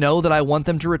 You know that I want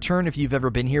them to return. If you've ever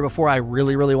been here before, I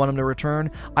really, really want them to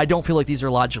return. I don't feel like these are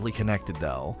logically connected,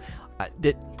 though.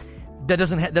 That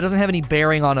doesn't have any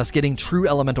bearing on us getting true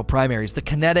elemental primaries. The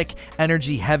kinetic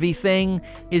energy heavy thing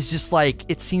is just like,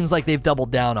 it seems like they've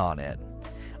doubled down on it.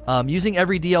 Using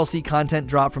every DLC content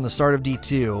drop from the start of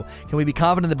D2, can we be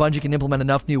confident that Bungie can implement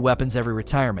enough new weapons every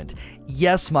retirement?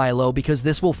 Yes, Milo, because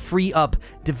this will free up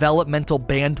developmental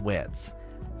bandwidth.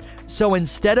 So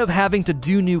instead of having to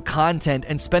do new content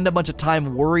and spend a bunch of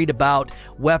time worried about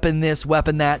weapon this,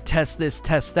 weapon that, test this,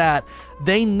 test that,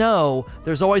 they know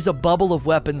there's always a bubble of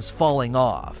weapons falling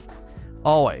off.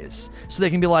 Always. So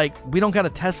they can be like, we don't got to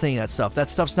test any of that stuff. That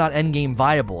stuff's not endgame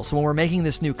viable. So when we're making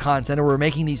this new content or we're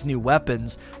making these new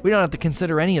weapons, we don't have to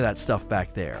consider any of that stuff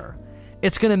back there.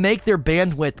 It's going to make their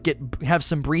bandwidth have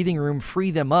some breathing room,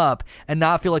 free them up, and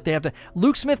not feel like they have to.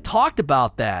 Luke Smith talked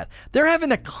about that. They're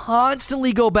having to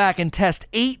constantly go back and test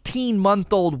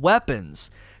 18-month-old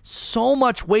weapons. So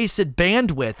much wasted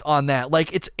bandwidth on that.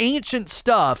 Like, it's ancient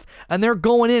stuff, and they're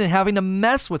going in and having to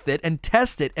mess with it and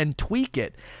test it and tweak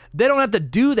it. They don't have to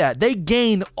do that. They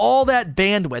gain all that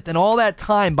bandwidth and all that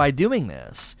time by doing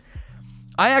this.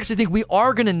 I actually think we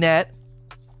are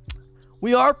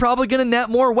probably going to net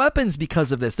more weapons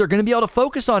because of this. They're going to be able to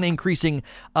focus on increasing,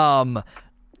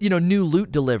 new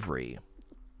loot delivery.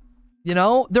 They're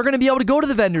going to be able to go to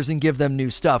the vendors and give them new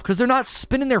stuff because they're not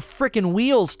spinning their freaking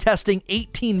wheels testing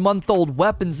 18-month-old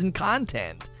weapons and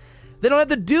content. They don't have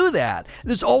to do that.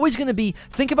 There's always going to be,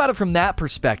 think about it from that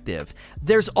perspective.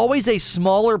 There's always a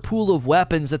smaller pool of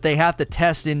weapons that they have to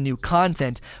test in new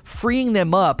content, freeing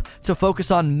them up to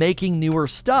focus on making newer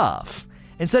stuff.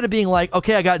 Instead of being like,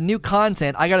 okay, I got new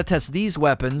content, I got to test these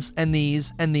weapons and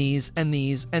these and these and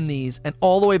these and these and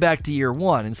all the way back to year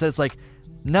one. Instead, it's like,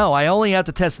 no, I only have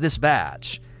to test this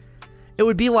batch. It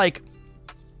would be like,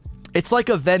 it's like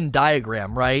a Venn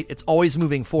diagram, right? It's always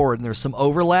moving forward and there's some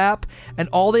overlap, and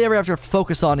all they ever have to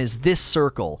focus on is this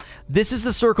circle. This is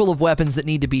the circle of weapons that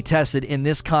need to be tested in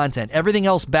this content. Everything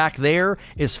else back there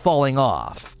is falling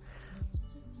off.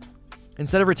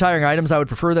 Instead of retiring items, I would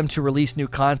prefer them to release new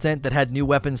content that had new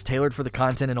weapons tailored for the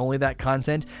content and only that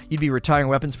content. You'd be retiring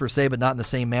weapons per se, but not in the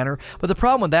same manner. But the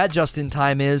problem with that, just in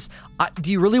time, is do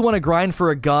you really want to grind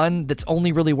for a gun that's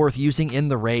only really worth using in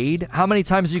the raid? How many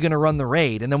times are you going to run the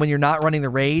raid? And then when you're not running the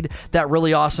raid, that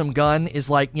really awesome gun is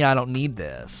like, yeah, I don't need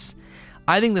this.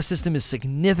 I think the system is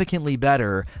significantly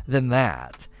better than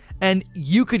that. And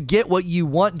you could get what you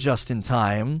want just in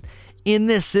time. In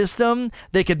this system,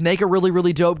 they could make a really,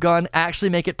 really dope gun, actually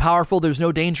make it powerful, there's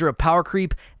no danger of power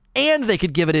creep, and they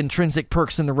could give it intrinsic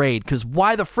perks in the raid, because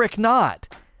why the frick not?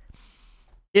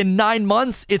 In 9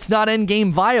 months, it's not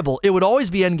endgame viable. It would always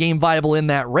be endgame viable in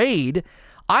that raid.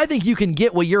 I think you can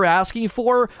get what you're asking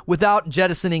for without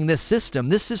jettisoning this system.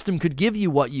 This system could give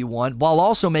you what you want, while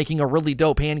also making a really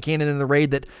dope hand cannon in the raid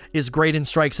that is great in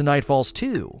Strikes and Nightfalls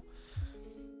too.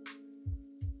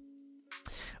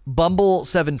 Bumble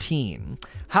 17.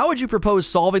 How would you propose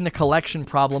solving the collection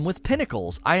problem with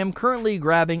pinnacles? I am currently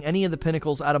grabbing any of the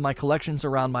pinnacles out of my collections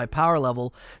around my power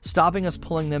level. Stopping us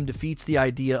pulling them defeats the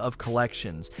idea of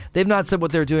collections. They've not said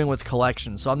what they're doing with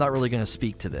collections, so I'm not really going to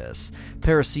speak to this.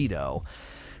 Parasito.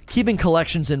 Keeping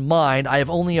collections in mind, I have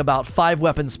only about 5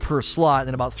 weapons per slot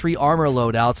and about 3 armor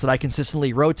loadouts that I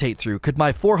consistently rotate through. Could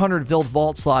my 400 Vild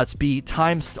Vault slots be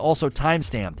also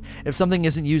time-stamped? If something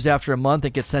isn't used after a month, it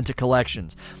gets sent to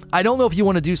collections. I don't know if you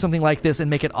want to do something like this and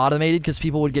make it automated because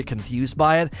people would get confused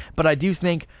by it, but I do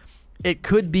think it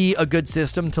could be a good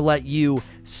system to let you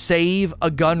save a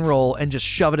gun roll and just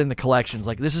shove it in the collections.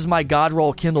 Like, this is my God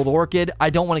roll Kindled Orchid. I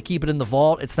don't want to keep it in the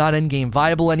vault. It's not endgame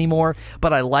viable anymore,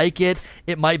 but I like it.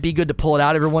 It might be good to pull it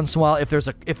out every once in a while if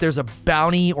there's a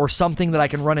bounty or something that I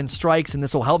can run in strikes, and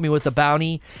this will help me with the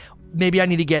bounty. Maybe I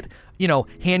need to get,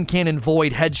 hand cannon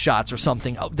void headshots or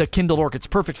something. The Kindled Orchid's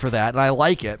perfect for that, and I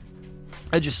like it.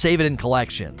 I just save it in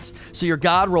collections. So your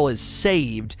God roll is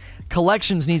saved.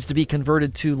 Collections needs to be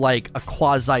converted to like a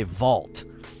quasi vault.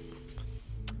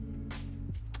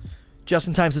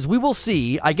 Justin Time says, we will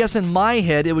see. I guess in my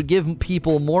head, it would give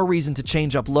people more reason to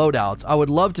change up loadouts. I would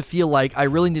love to feel like I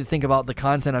really need to think about the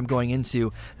content I'm going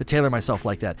into to tailor myself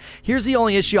like that. Here's the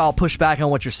only issue. I'll push back on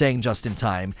what you're saying, Justin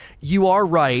Time. You are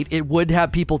right. It would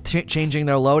have people changing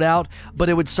their loadout, but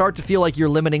it would start to feel like you're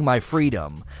limiting my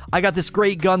freedom. I got this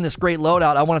great gun, this great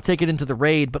loadout. I want to take it into the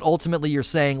raid, but ultimately you're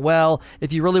saying, well,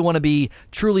 if you really want to be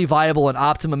truly viable and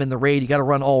optimum in the raid, you got to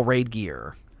run all raid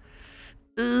gear.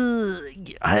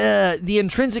 The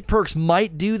intrinsic perks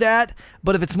might do that,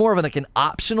 but if it's more of like an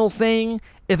optional thing,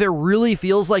 if it really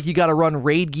feels like you got to run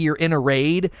raid gear in a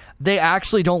raid, they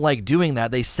actually don't like doing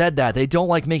that. They said that. They don't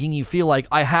like making you feel like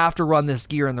I have to run this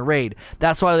gear in the raid.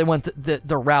 That's why they went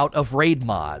the route of raid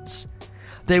mods.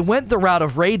 They went the route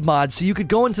of raid mods so you could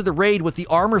go into the raid with the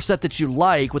armor set that you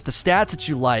like, with the stats that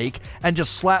you like, and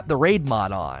just slap the raid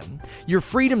mod on. Your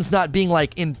freedom's not being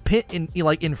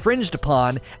infringed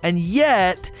upon, and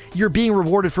yet you're being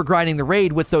rewarded for grinding the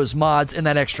raid with those mods and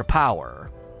that extra power.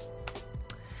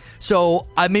 So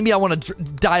maybe I want to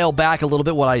dial back a little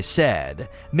bit what I said.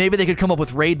 Maybe they could come up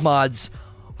with raid mods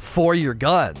for your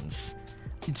guns.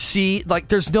 See, like,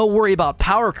 there's no worry about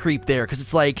power creep there, because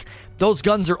it's like, those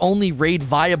guns are only raid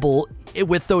viable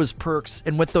with those perks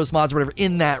and with those mods or whatever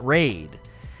in that raid.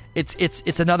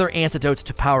 It's another antidote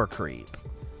to power creep.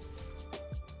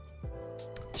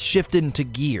 Shift into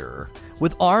gear.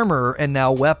 With armor and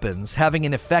now weapons having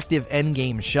an effective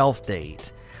endgame shelf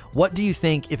date, what do you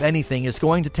think, if anything, is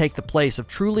going to take the place of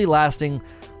truly lasting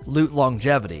loot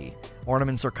longevity?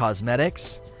 Ornaments or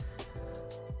cosmetics?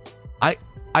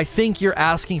 I think you're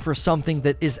asking for something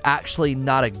that is actually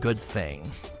not a good thing.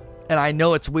 And I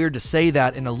know it's weird to say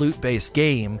that in a loot-based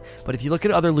game, but if you look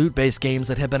at other loot-based games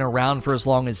that have been around for as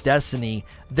long as Destiny,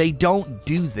 they don't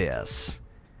do this.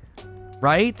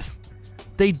 Right?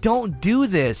 They don't do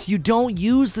this. You don't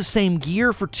use the same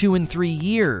gear for 2 and 3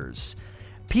 years.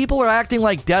 People are acting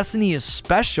like Destiny is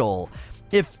special.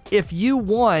 If you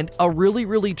want a really,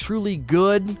 really, truly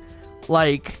good,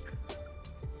 like,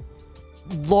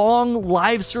 long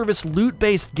live service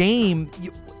loot-based game,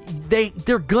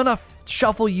 they're gonna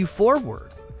shuffle you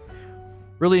forward.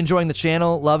 Really enjoying the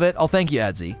channel. Love it. Oh, thank you,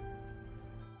 Adzi.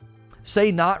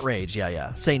 Say not rage.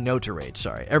 Yeah. Say no to rage.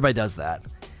 Sorry. Everybody does that.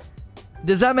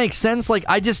 Does that make sense? Like,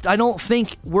 I don't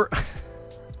think we're...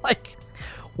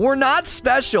 we're not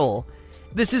special.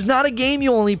 This is not a game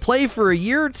you only play for a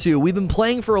year or two. We've been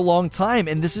playing for a long time,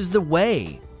 and this is the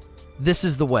way. This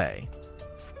is the way.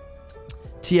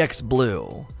 TX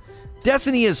Blue.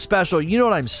 Destiny is special. You know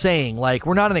what I'm saying. Like,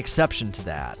 we're not an exception to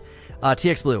that.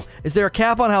 TX Blue. Is there a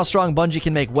cap on how strong Bungie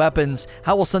can make weapons?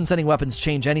 How will sunsetting weapons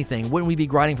change anything? Wouldn't we be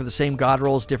grinding for the same god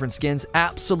rolls, different skins?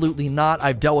 Absolutely not.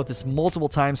 I've dealt with this multiple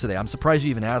times today. I'm surprised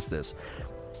you even asked this.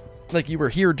 Like, you were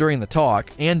here during the talk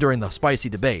and during the spicy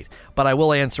debate, but I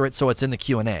will answer it so it's in the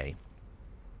Q&A.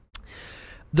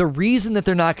 The reason that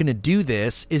they're not going to do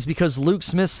this is because Luke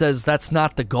Smith says that's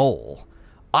not the goal.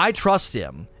 I trust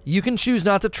him. You can choose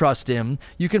not to trust him.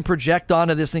 You can project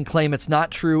onto this and claim it's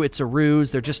not true, it's a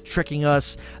ruse, they're just tricking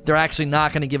us, they're actually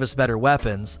not going to give us better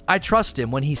weapons. I trust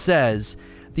him when he says,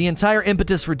 the entire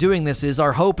impetus for doing this is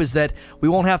our hope is that we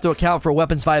won't have to account for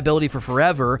weapons viability for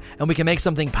forever, and we can make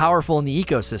something powerful in the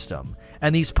ecosystem.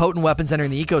 And these potent weapons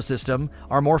entering the ecosystem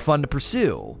are more fun to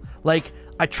pursue. Like,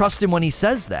 I trust him when he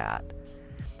says that.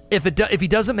 If he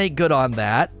doesn't make good on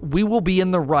that, we will be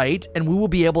in the right, and we will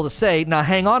be able to say, now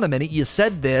hang on a minute, you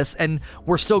said this, and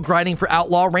we're still grinding for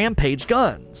outlaw rampage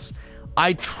guns.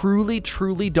 I truly,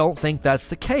 truly don't think that's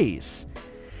the case.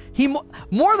 He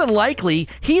more than likely,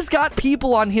 he's got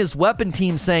people on his weapon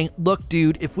team saying, look,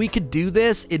 dude, if we could do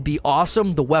this, it'd be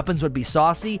awesome. The weapons would be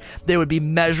saucy. They would be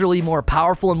measurably more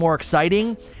powerful and more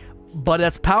exciting, but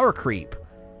that's power creep.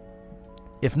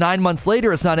 If 9 months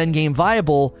later it's not endgame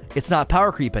viable, it's not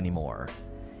power creep anymore.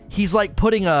 He's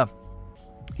putting a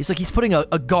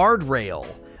guardrail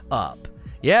up.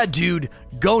 Yeah, dude,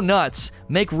 go nuts.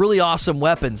 Make really awesome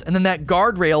weapons. And then that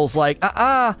guardrail's like,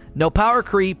 no power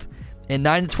creep. In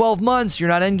 9 to 12 months, you're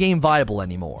not endgame viable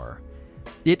anymore.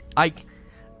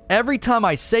 every time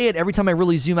I say it, every time I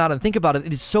really zoom out and think about it,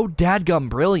 it is so dadgum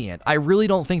brilliant. I really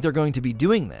don't think they're going to be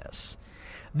doing this.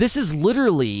 This is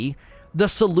literally the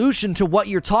solution to what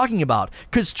you're talking about.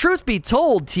 Because truth be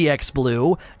told, TX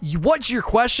Blue, what your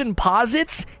question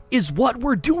posits is what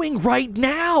we're doing right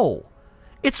now.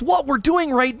 It's what we're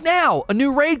doing right now. A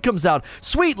new raid comes out.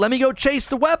 Sweet, let me go chase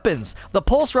the weapons. The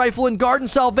pulse rifle in Garden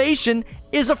Salvation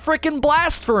is a frickin'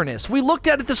 blast furnace. We looked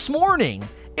at it this morning.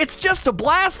 It's just a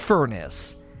blast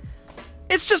furnace.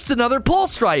 It's just another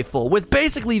pulse rifle with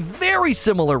basically very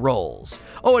similar rolls.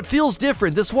 Oh, it feels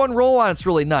different. This one roll on it's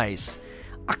really nice.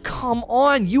 Come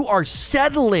on, you are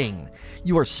settling.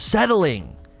 You are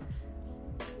settling.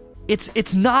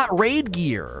 It's not raid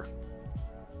gear.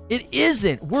 It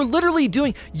isn't. We're literally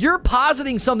doing... You're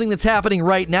positing something that's happening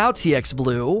right now, TX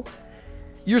Blue.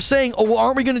 You're saying, oh, well,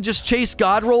 aren't we going to just chase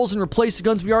God rolls and replace the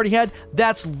guns we already had?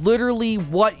 That's literally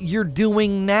what you're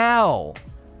doing now.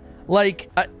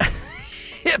 Like,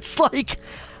 it's like,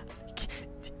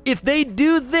 if they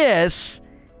do this...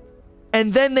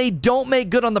 and then they don't make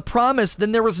good on the promise,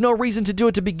 then there was no reason to do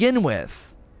it to begin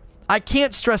with. I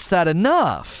can't stress that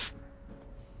enough.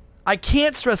 I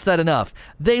can't stress that enough.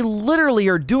 They literally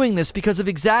are doing this because of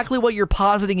exactly what you're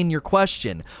positing in your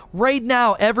question. Right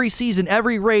now, every season,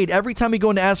 every raid, every time we go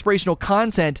into aspirational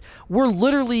content, we're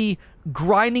literally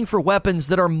grinding for weapons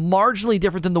that are marginally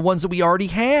different than the ones that we already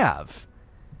have.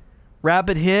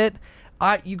 Rapid hit...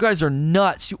 you guys are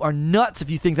nuts. You are nuts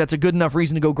if you think that's a good enough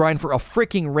reason to go grind for a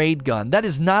freaking raid gun. That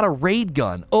is not a raid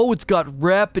gun. Oh, it's got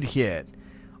rapid hit.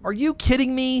 Are you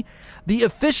kidding me? The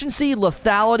efficiency,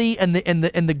 lethality, and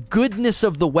the goodness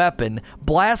of the weapon,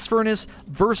 blast furnace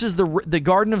versus the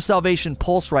Garden of Salvation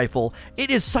pulse rifle,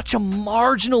 it is such a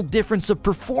marginal difference of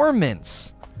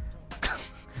performance.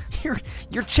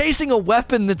 You're chasing a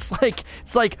weapon that's like,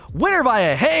 it's like winner by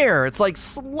a hair. It's like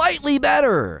slightly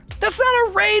better. That's not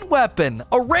a raid weapon.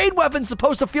 A raid weapon's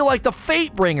supposed to feel like the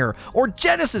Fatebringer or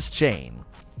Genesis Chain.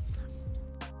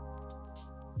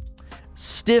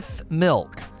 Stiff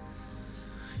Milk.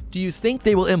 Do you think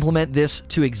they will implement this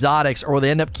to exotics, or will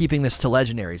they end up keeping this to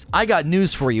legendaries? I got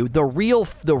news for you. The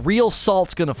real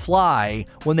salt's gonna fly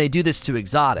when they do this to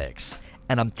exotics.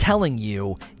 And I'm telling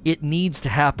you, it needs to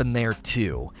happen there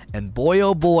too. And boy,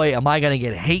 oh boy, am I going to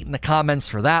get hate in the comments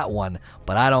for that one,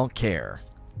 but I don't care.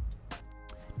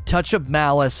 Touch of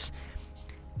Malice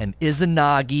and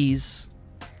Izanagi's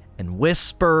and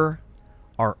Whisper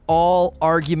are all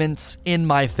arguments in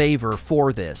my favor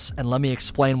for this. And let me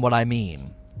explain what I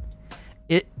mean.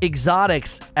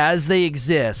 Exotics, as they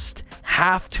exist,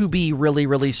 have to be really,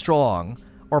 really strong,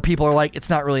 or people are like, it's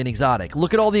not really an exotic.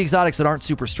 Look at all the exotics that aren't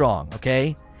super strong,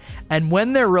 okay? And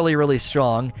when they're really, really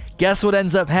strong, guess what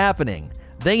ends up happening?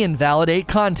 They invalidate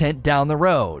content down the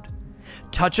road.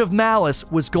 Touch of Malice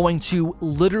was going to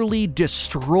literally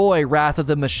destroy Wrath of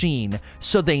the Machine,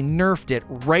 so they nerfed it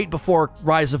right before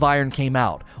Rise of Iron came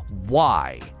out.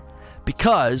 Why?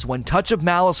 Because when Touch of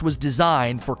Malice was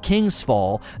designed for King's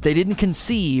Fall, they didn't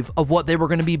conceive of what they were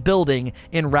going to be building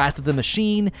in Wrath of the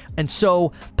Machine, and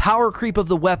so power creep of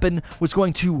the weapon was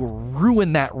going to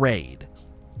ruin that raid.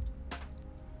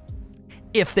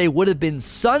 If they would have been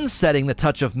sunsetting the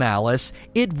Touch of Malice,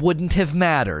 it wouldn't have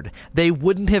mattered. They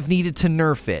wouldn't have needed to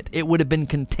nerf it. It would have been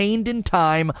contained in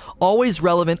time, always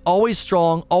relevant, always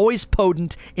strong, always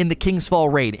potent in the King's Fall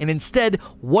raid. And instead,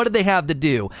 what did they have to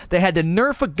do? They had to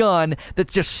nerf a gun that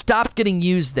just stopped getting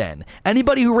used then.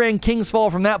 Anybody who ran King's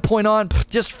Fall from that point on,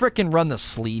 just frickin' run the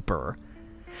sleeper.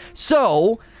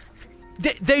 So,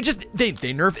 they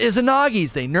nerf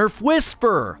Izanagi's, they nerf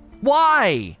Whisper.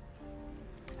 Why?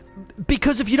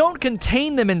 Because if you don't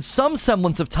contain them in some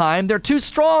semblance of time, they're too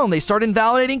strong. They start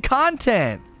invalidating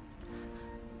content.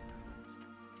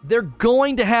 They're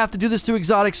going to have to do this to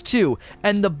exotics too.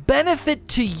 And the benefit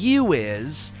to you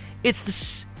is, it's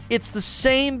the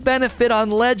same benefit on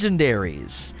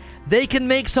legendaries. They can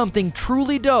make something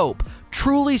truly dope,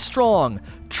 truly strong,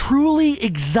 truly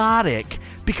exotic,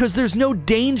 because there's no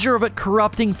danger of it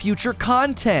corrupting future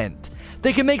content.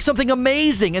 They can make something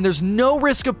amazing, and there's no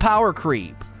risk of power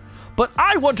creep. But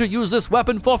I want to use this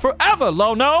weapon for forever,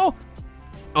 Lono!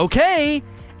 Okay,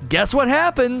 guess what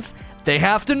happens? They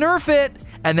have to nerf it,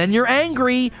 and then you're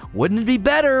angry. Wouldn't it be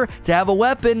better to have a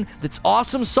weapon that's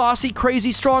awesome, saucy,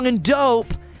 crazy, strong, and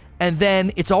dope, and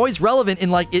then it's always relevant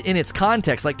in its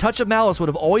context? Like Touch of Malice would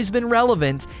have always been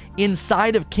relevant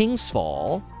inside of King's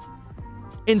Fall.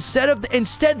 Instead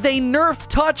they nerfed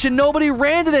Touch and nobody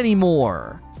ran it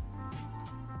anymore.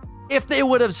 If they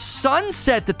would have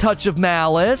sunset the Touch of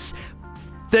Malice,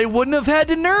 they wouldn't have had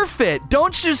to nerf it.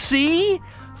 Don't you see?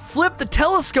 Flip the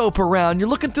telescope around. You're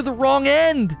looking through the wrong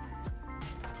end.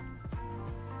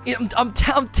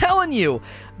 I'm telling you,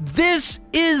 this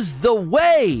is the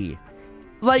way.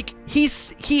 Like, he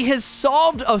has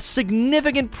solved a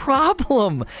significant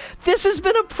problem. This has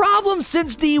been a problem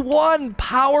since D1.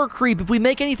 Power creep. If we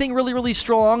make anything really, really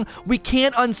strong, we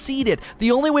can't unseat it.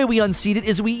 The only way we unseat it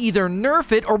is we either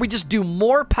nerf it or we just do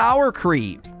more power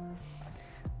creep.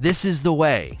 This is the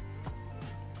way.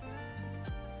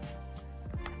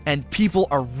 And people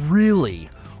are really,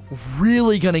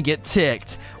 really going to get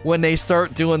ticked when they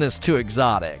start doing this to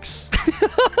exotics.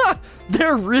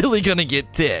 They're really going to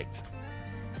get ticked.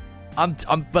 I'm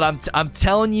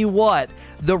telling you what,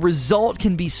 the result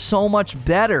can be so much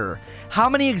better. How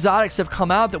many exotics have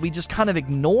come out that we just kind of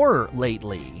ignore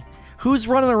lately? Who's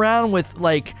running around with,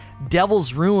 like,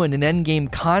 Devil's Ruin and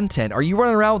endgame content? Are you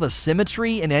running around with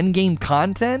Asymmetry and endgame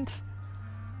content?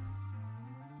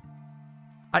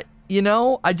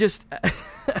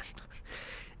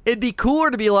 It'd be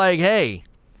cooler to be like, hey,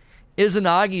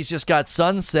 Izanagi's just got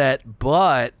Sunset,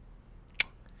 but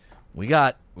we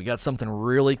got something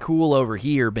really cool over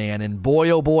here, man, and boy,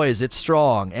 oh boy, is it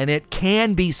strong. And it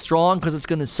can be strong because it's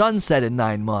going to sunset in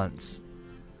 9 months.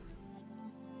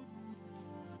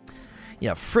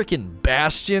 Yeah, freaking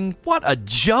Bastion. What a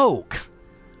joke.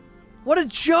 What a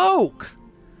joke.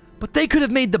 But they could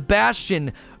have made the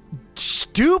Bastion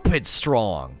stupid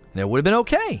strong. And it would have been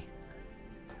okay.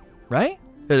 Right?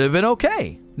 It would have been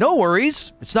okay. No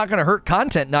worries. It's not going to hurt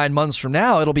content 9 months from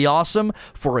now. It'll be awesome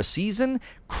for a season.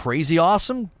 Crazy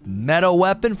awesome. Meta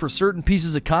weapon for certain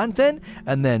pieces of content.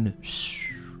 And then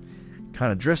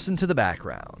kind of drifts into the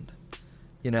background.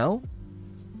 You know?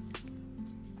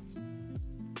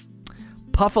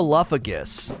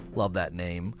 Puffaluffagus. Love that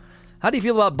name. How do you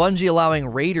feel about Bungie allowing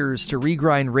raiders to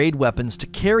regrind raid weapons to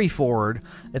carry forward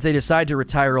if they decide to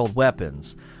retire old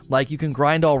weapons? Like, you can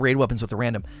grind all raid weapons with a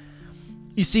random.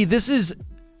 You see, this is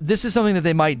something that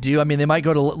they might do. I mean, they might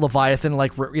go to Leviathan,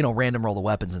 like, random roll the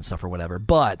weapons and stuff or whatever.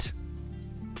 But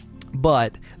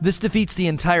this defeats the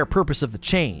entire purpose of the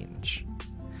change.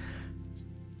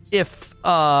 If,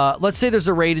 let's say there's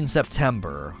a raid in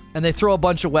September, and they throw a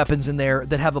bunch of weapons in there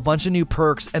that have a bunch of new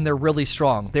perks, and they're really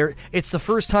strong. It's the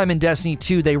first time in Destiny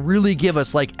 2 they really give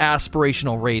us, like,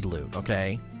 aspirational raid loot,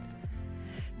 okay?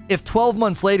 If 12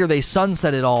 months later they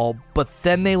sunset it all, but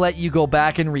then they let you go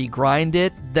back and regrind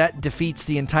it, that defeats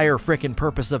the entire frickin'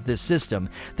 purpose of this system.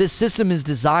 This system is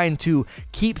designed to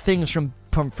keep things from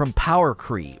power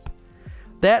creep.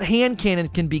 That hand cannon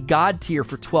can be god tier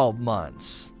for 12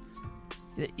 months.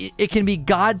 It can be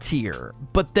god tier,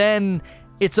 but then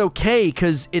it's okay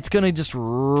because it's going to just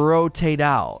rotate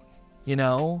out, you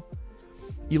know?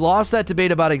 You lost that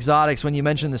debate about exotics when you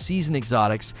mentioned the season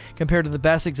exotics compared to the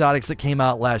best exotics that came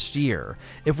out last year.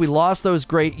 If we lost those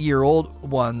great year-old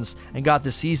ones and got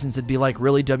the seasons, it'd be like,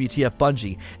 really, WTF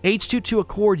Bungie? H22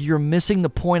 Accord, you're missing the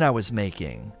point I was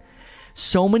making.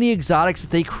 So many exotics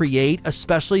that they create,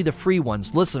 especially the free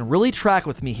ones. Listen, really track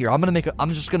with me here.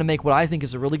 I'm just going to make what I think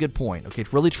is a really good point. Okay,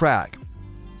 really track.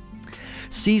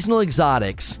 Seasonal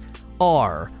exotics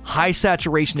are high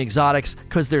saturation exotics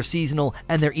because they're seasonal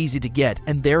and they're easy to get,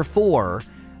 and therefore,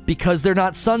 because they're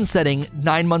not sunsetting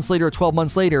 9 months later or 12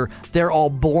 months later, they're all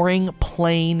boring,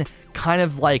 plain, kind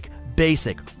of like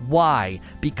basic. Why?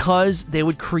 Because they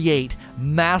would create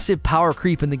massive power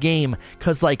creep in the game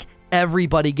because, like,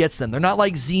 everybody gets them. They're not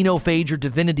like Xenophage or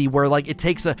Divinity where, like, it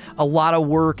takes a lot of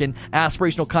work and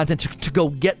aspirational content to go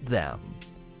get them.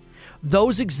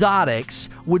 Those exotics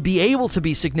would be able to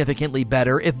be significantly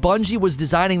better if Bungie was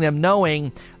designing them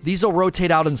knowing these will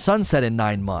rotate out and sunset in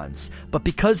 9 months. But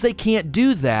because they can't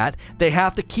do that, they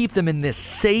have to keep them in this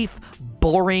safe,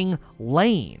 boring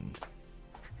lane.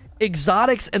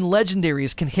 Exotics and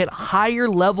legendaries can hit higher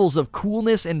levels of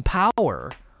coolness and power.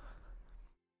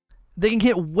 They can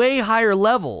hit way higher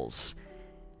levels.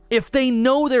 If they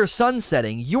know they're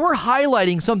sunsetting, you're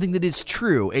highlighting something that is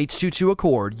true, H22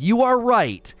 Accord. You are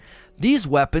right. These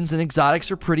weapons and exotics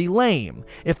are pretty lame.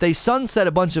 If they sunset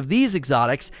a bunch of these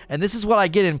exotics, and this is what I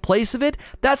get in place of it,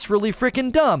 that's really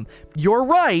freaking dumb. You're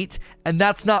right, and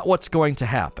that's not what's going to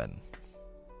happen.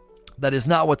 That is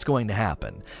not what's going to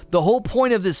happen. The whole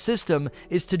point of this system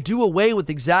is to do away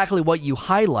with exactly what you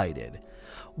highlighted.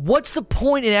 What's the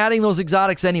point in adding those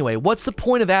exotics anyway? What's the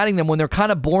point of adding them when they're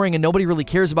kind of boring and nobody really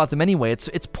cares about them anyway?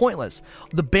 It's pointless.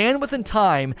 The bandwidth and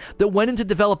time that went into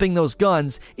developing those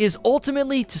guns is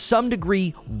ultimately, to some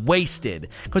degree, wasted.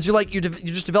 Because you're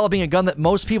just developing a gun that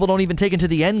most people don't even take into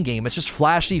the end game. It's just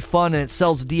flashy fun and it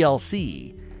sells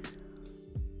DLC.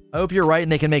 I hope you're right and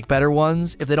they can make better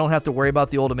ones if they don't have to worry about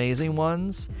the old amazing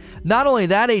ones. Not only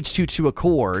that, H22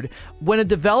 Accord, when a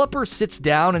developer sits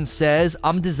down and says,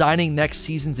 I'm designing next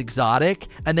season's exotic,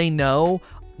 and they know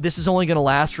this is only going to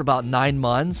last for about 9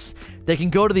 months, they can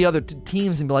go to the other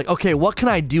teams and be like, okay, what can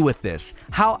I do with this?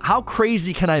 How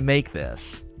crazy can I make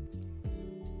this?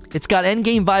 It's got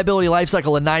endgame viability life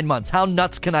cycle in 9 months. How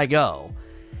nuts can I go?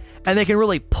 And they can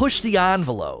really push the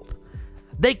envelope.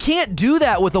 They can't do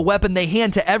that with a weapon they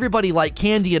hand to everybody like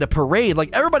candy at a parade. Like,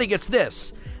 everybody gets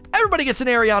this. Everybody gets an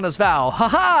Ariana's Vow.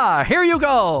 Ha-ha! Here you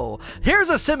go. Here's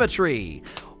a symmetry.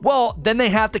 Well, then they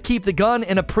have to keep the gun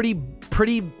in a pretty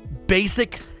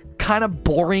basic, kind of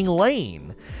boring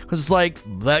lane. Because it's like,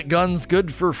 that gun's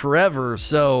good for forever,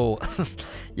 so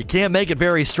you can't make it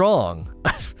very strong.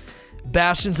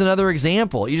 Bastion's another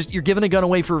example. You're giving a gun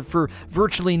away for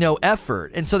virtually no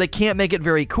effort. And so they can't make it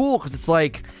very cool because it's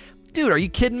like, dude, are you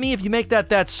kidding me? If you make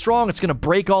that strong, it's going to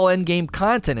break all endgame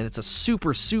content, and it's a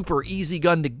super, super easy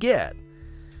gun to get.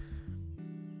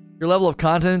 Your level of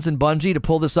confidence in Bungie to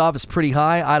pull this off is pretty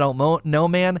high. I don't know,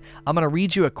 man. I'm going to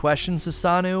read you a question,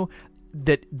 Sasanu,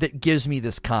 that gives me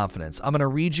this confidence. I'm going to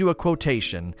read you a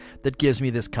quotation that gives me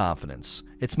this confidence.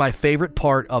 It's my favorite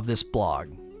part of this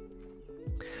blog.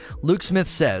 Luke Smith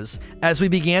says, as we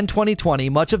began 2020,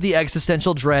 much of the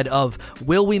existential dread of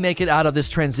will we make it out of this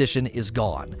transition is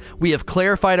gone. We have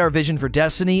clarified our vision for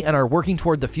Destiny and are working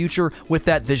toward the future with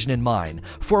that vision in mind.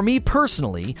 For me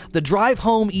personally, the drive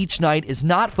home each night is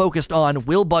not focused on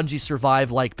will Bungie survive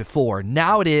like before.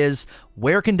 Now it is,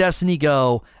 where can Destiny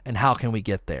go and how can we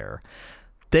get there?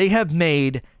 They have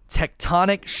made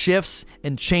tectonic shifts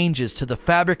and changes to the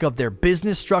fabric of their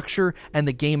business structure and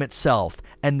the game itself,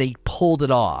 and they pulled it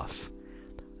off.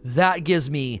 That gives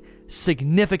me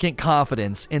significant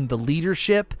confidence in the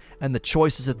leadership and the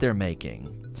choices that they're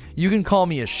making. You can call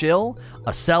me a shill,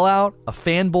 a sellout, a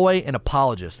fanboy, an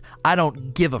apologist. I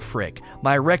don't give a frick.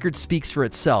 My record speaks for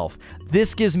itself.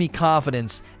 This gives me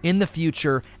confidence in the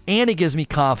future, and it gives me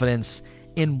confidence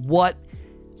in what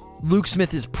Luke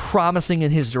Smith is promising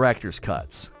in his director's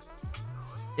cuts.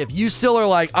 If you still are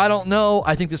like, I don't know,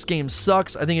 I think this game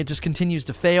sucks, I think it just continues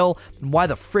to fail, then why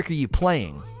the frick are you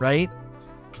playing, right?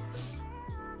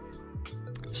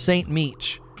 Saint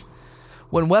Meech.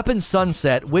 When weapons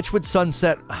sunset, which would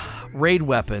sunset raid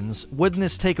weapons? Wouldn't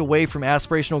this take away from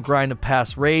aspirational grind of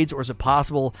past raids, or is it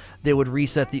possible they would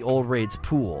reset the old raids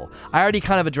pool? I already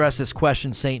kind of addressed this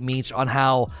question, Saint Meech, on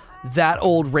how that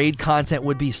old raid content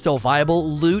would be still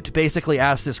viable. Loot basically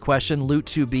asked this question. Loot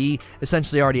 2B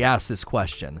essentially already asked this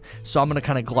question. So I'm going to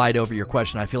kind of glide over your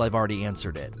question. I feel I've already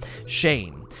answered it.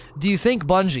 Shane, do you think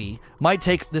Bungie might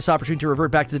take this opportunity to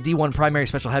revert back to the D1 primary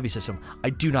special heavy system?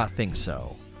 I do not think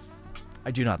so.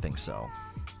 I do not think so.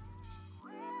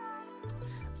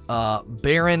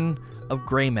 Baron of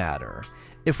Gray Matter.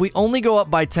 If we only go up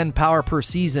by 10 power per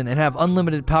season and have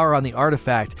unlimited power on the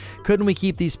artifact, couldn't we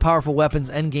keep these powerful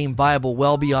weapons endgame viable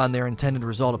well beyond their intended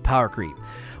result of power creep?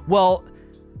 Well,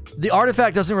 the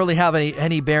artifact doesn't really have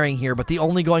any bearing here, but the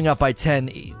only going up by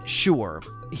 10, sure.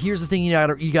 Here's the thing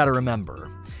you gotta remember.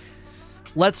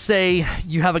 Let's say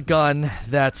you have a gun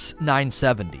that's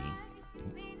 970,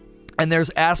 and there's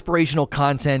aspirational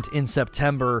content in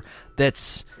September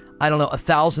that's, I don't know,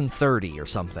 1030 or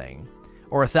something,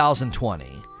 or 1020,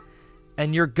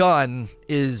 and your gun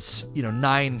is,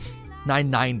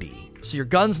 990. So your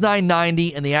gun's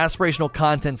 990 and the aspirational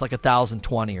content's like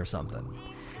 1020 or something.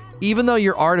 Even though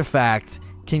your artifact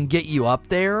can get you up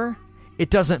there, it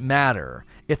doesn't matter.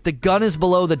 If the gun is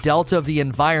below the delta of the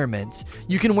environment,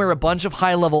 you can wear a bunch of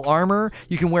high-level armor,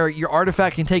 your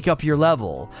artifact can take up your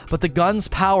level, but the gun's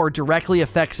power directly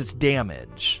affects its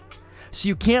damage. So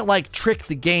you can't, trick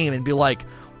the game and be like,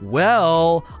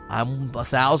 well, I'm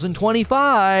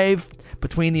 1025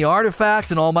 between the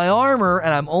artifact and all my armor,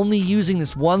 and I'm only using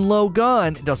this one low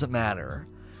gun. It doesn't matter.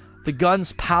 The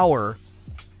gun's power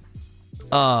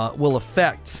will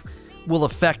affect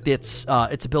its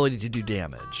ability to do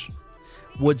damage.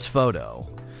 Woods Photo.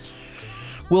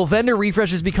 Will vendor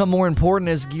refreshes become more important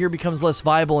as gear becomes less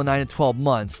viable in 9 to 12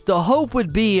 months? The hope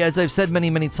would be, as I've said many,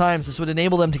 many times, this would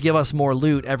enable them to give us more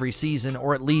loot every season,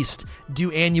 or at least do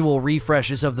annual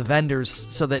refreshes of the vendors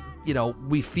so that,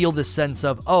 we feel this sense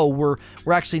of, oh, we're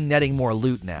actually netting more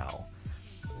loot now.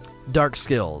 Dark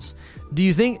Skills. Do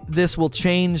you think this will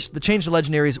change to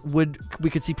legendaries? We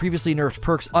could see previously nerfed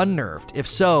perks unnerved? If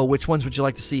so, which ones would you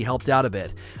like to see helped out a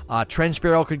bit? Trench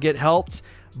Barrel could get helped.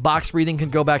 Box Breathing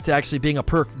could go back to actually being a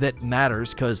perk that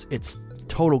matters because it's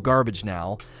total garbage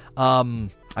now. I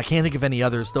can't think of any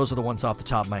others. Those are the ones off the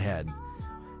top of my head.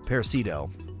 Parasito.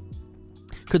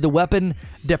 Could the weapon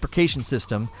deprecation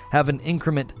system have an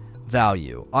increment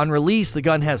value. On release, the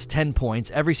gun has 10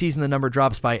 points. Every season, the number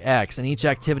drops by X, and each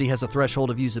activity has a threshold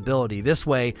of usability. This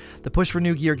way, the push for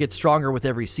new gear gets stronger with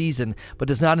every season, but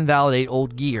does not invalidate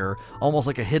old gear, almost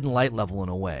like a hidden light level in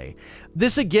a way.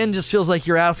 This, again, just feels like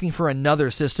you're asking for another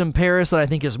system, Paris, that I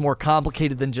think is more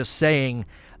complicated than just saying,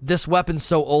 this weapon's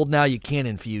so old now you can't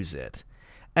infuse it.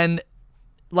 And,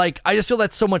 like, I just feel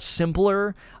that's so much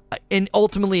simpler in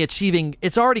ultimately achieving,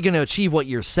 it's already going to achieve what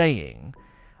you're saying.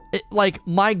 Like,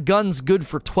 my gun's good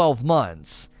for 12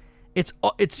 months.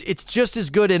 It's just as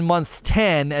good in month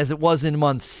 10 as it was in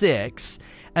month 6,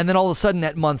 and then all of a sudden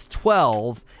at month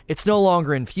 12, it's no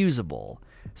longer infusable.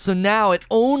 So now it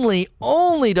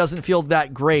only doesn't feel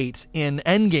that great in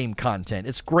endgame content.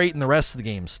 It's great in the rest of the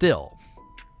game still.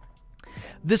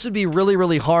 This would be really,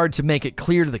 really hard to make it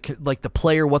clear to the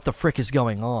player what the frick is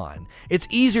going on. It's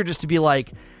easier just to be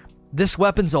like, this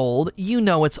weapon's old, you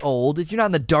know it's old, you're not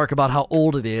in the dark about how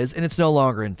old it is, and it's no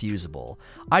longer infusible.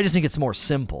 I just think it's more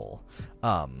simple.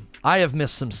 I have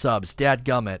missed some subs,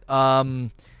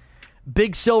 dadgummit.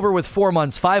 Big Silver with 4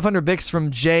 months, 500 bits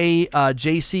from JC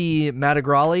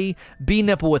Madagrali. B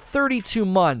Nipple with 32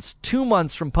 months, 2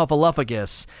 months from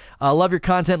Puffaluffagus. Love your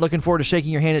content, looking forward to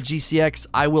shaking your hand at GCX.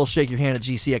 I will shake your hand at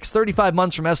GCX. 35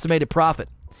 months from Estimated Profit.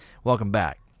 Welcome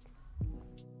back.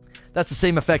 That's the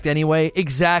same effect anyway.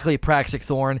 Exactly, Praxic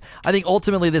Thorn. I think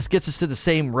ultimately this gets us to the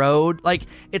same road. Like,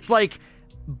 it's like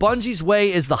Bungie's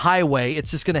way is the highway.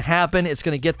 It's just going to happen. It's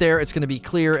going to get there. It's going to be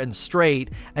clear and straight.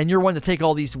 And you're one to take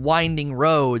all these winding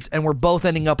roads. And we're both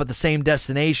ending up at the same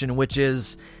destination, which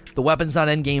is the weapon's not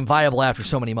endgame viable after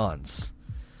so many months.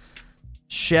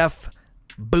 Chef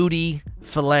Booty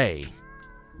Filet.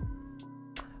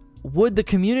 Would the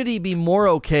community be more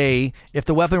okay if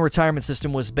the weapon retirement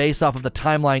system was based off of the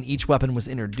timeline each weapon was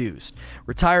introduced?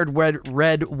 Retired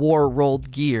Red War rolled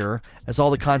gear as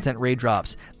all the content raid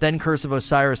drops, then Curse of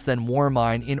Osiris, then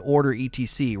Warmind in order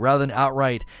etc, rather than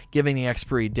outright giving the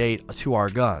expiry date to our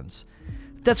guns.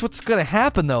 That's what's going to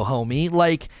happen though, homie.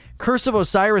 Like, Curse of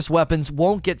Osiris weapons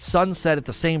won't get sunset at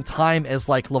the same time as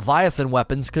like Leviathan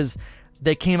weapons because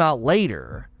they came out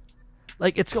later.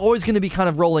 Like, it's always going to be kind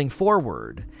of rolling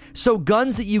forward. So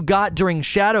guns that you got during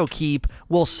Shadowkeep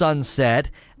will sunset,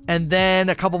 and then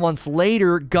a couple months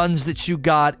later, guns that you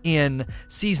got in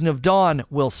Season of Dawn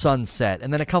will sunset.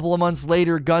 And then a couple of months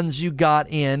later, guns you got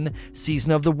in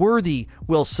Season of the Worthy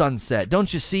will sunset.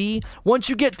 Don't you see? Once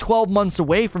you get 12 months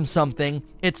away from something,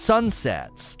 it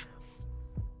sunsets.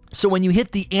 So when you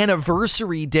hit the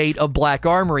anniversary date of Black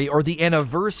Armory or the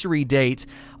anniversary date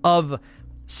of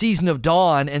Season of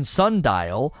Dawn and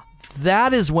Sundial,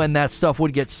 that is when that stuff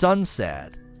would get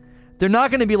sunset. They're not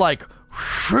going to be like,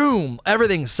 shroom,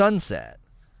 everything's sunset.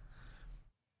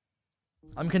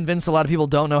 I'm convinced a lot of people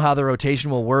don't know how the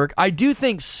rotation will work. I do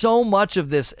think so much of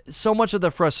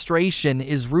the frustration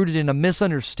is rooted in a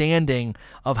misunderstanding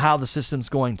of how the system's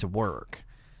going to work.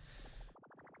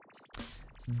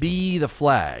 Be the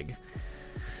flag.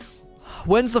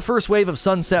 When's the first wave of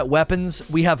sunset weapons?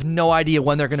 We have no idea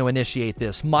when they're going to initiate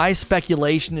this. My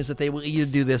speculation is that they will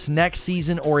either do this next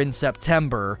season or in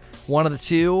September, one of the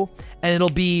two, and it'll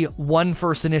be one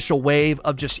first initial wave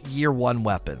of just year one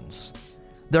weapons.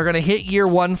 They're going to hit year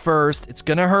one first, it's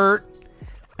going to hurt,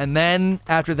 and then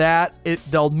after that,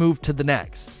 they'll move to the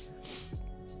next.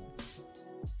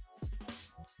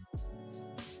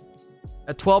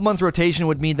 A 12-month rotation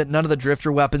would mean that none of the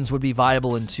Drifter weapons would be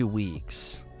viable in 2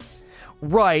 weeks.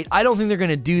 Right, I don't think they're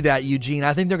going to do that, Eugene.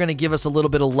 I think they're going to give us a little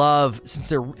bit of love since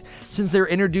they're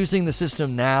introducing the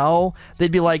system now.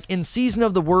 They'd be like, in Season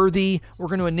of the Worthy, we're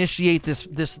going to initiate this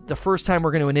the first time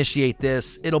we're going to initiate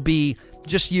this, it'll be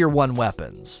just year one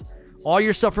weapons. All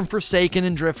your stuff from Forsaken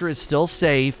and Drifter is still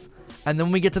safe, and then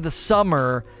when we get to the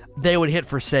summer, they would hit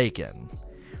Forsaken.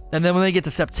 And then when they get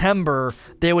to September,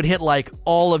 they would hit like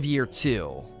all of year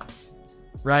 2.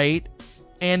 Right?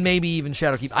 And maybe even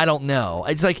Shadowkeep. I don't know.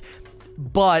 It's like,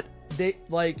 but they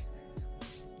like,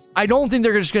 I don't think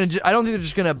they're just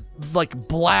gonna like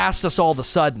blast us all of a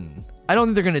sudden. I don't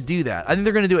think they're gonna do that. I think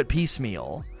they're gonna do it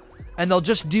piecemeal, and they'll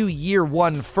just do year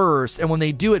one first. And when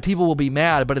they do it, people will be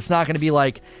mad. But it's not gonna be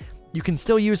like, you can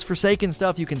still use Forsaken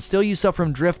stuff. You can still use stuff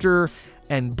from Drifter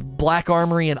and Black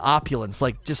Armory and Opulence.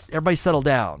 Like, just everybody settle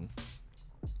down.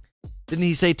 Didn't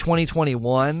he say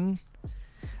 2021?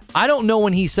 I don't know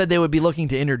when he said they would be looking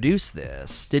to introduce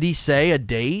this. Did he say a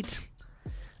date?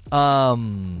 I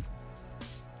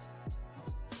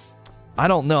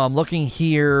don't know. I'm looking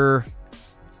here.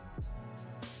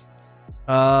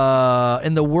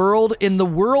 In the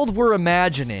world we're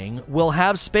imagining, we'll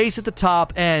have space at the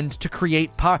top end to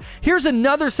create power. Here's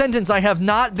another sentence I have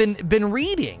not been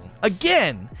reading.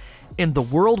 Again, in the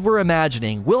world we're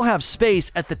imagining, we'll have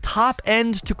space at the top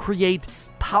end to create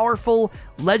powerful,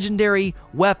 legendary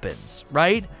weapons,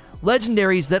 right?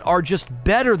 Legendaries that are just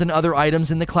better than other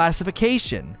items in the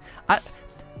classification.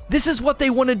 This is what they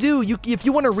want to do. If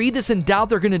you want to read this and doubt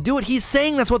they're going to do it, he's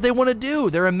saying that's what they want to do.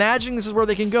 They're imagining this is where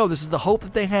they can go. This is the hope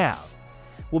that they have.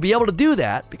 We'll be able to do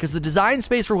that because the design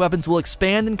space for weapons will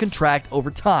expand and contract over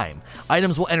time.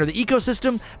 Items will enter the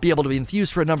ecosystem, be able to be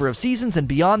infused for a number of seasons, and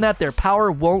beyond that, their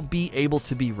power won't be able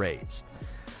to be raised.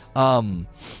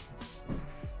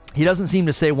 He doesn't seem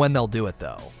to say when they'll do it,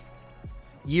 though.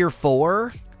 Year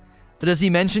 4? Does he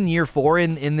mention year 4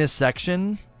 in this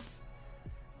section?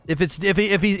 If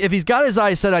he's got his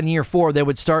eyes set on year 4, they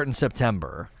would start in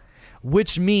September.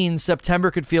 Which means September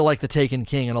could feel like the Taken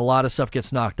King and a lot of stuff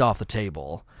gets knocked off the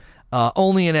table.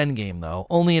 Only in Endgame, though.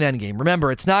 Only in Endgame.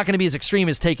 Remember, it's not going to be as extreme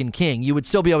as Taken King. You would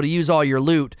still be able to use all your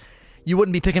loot. You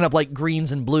wouldn't be picking up like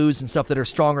greens and blues and stuff that are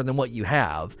stronger than what you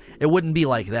have. It wouldn't be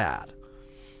like that.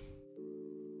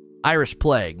 Irish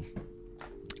Plague.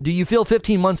 Do you feel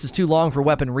 15 months is too long for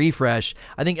weapon refresh?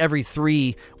 I think every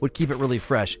 3 would keep it really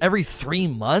fresh. Every 3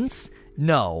 months?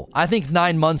 No. I think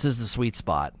 9 months is the sweet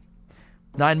spot.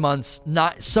 9 months,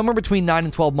 somewhere between 9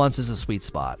 and 12 months is a sweet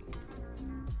spot.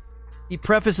 He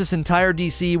prefaced this entire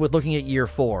DC with looking at year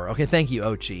 4. Okay, thank you,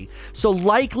 Ochi. So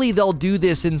likely they'll do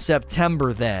this in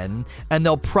September then, and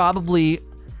they'll probably...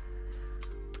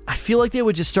 I feel like they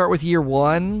would just start with year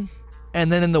 1,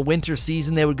 and then in the winter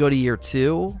season they would go to year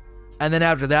 2, and then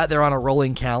after that they're on a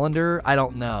rolling calendar. I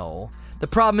don't know. The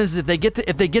problem is if they get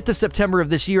to September of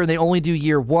this year and they only do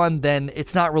year 1, then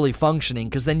it's not really functioning,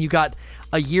 because then you got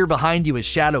a year behind you as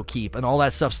Shadowkeep and all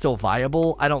that stuff's still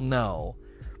viable. I don't know.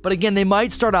 But again, they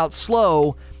might start out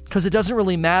slow because it doesn't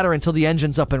really matter until the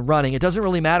engine's up and running. It doesn't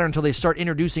really matter until they start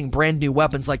introducing brand new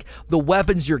weapons. Like the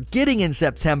weapons you're getting in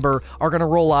September are going to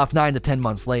roll off 9 to 10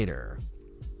 months later.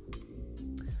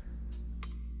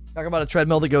 Talking about a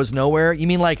treadmill that goes nowhere? You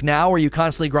mean like now where you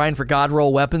constantly grind for god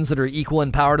roll weapons that are equal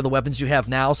in power to the weapons you have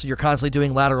now, so you're constantly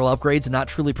doing lateral upgrades and not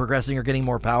truly progressing or getting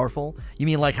more powerful? You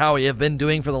mean like how we have been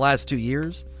doing for the last 2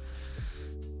 years?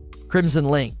 Crimson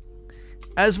Link.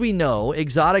 As we know,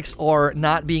 exotics are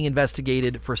not being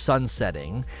investigated for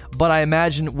sunsetting, but I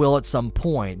imagine will at some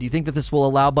point. Do you think that this will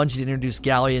allow Bungie to introduce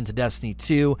Gallia into Destiny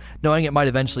 2, knowing it might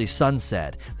eventually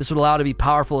sunset? This would allow it to be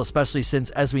powerful, especially since,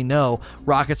 as we know,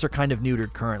 rockets are kind of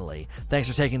neutered currently. Thanks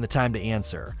for taking the time to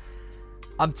answer.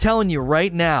 I'm telling you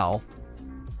right now,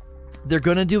 they're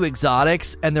going to do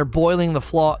exotics, and they're boiling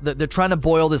they're trying to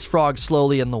boil this frog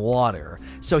slowly in the water.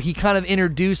 So he kind of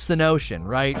introduced the notion,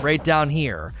 right down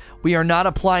here. We are not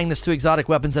applying this to exotic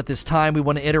weapons at this time. We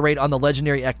want to iterate on the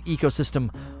legendary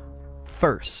ecosystem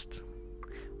first.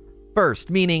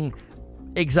 First, meaning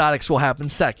exotics will happen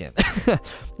second.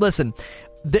 Listen,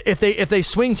 if they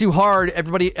swing too hard,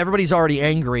 everybody's already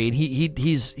angry, and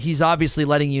he's obviously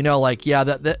letting you know, like, yeah,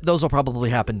 that those will probably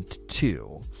happen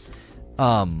too.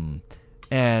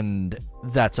 And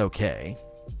that's okay.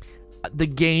 The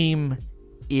game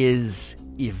is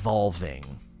evolving.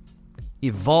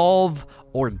 Evolve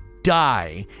or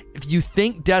die. If you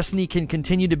think Destiny can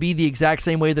continue to be the exact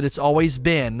same way that it's always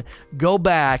been, go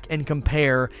back and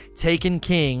compare Taken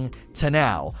King to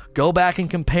now. Go back and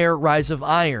compare Rise of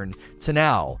Iron to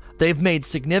now. They've made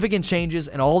significant changes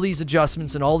and all these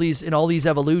adjustments and all these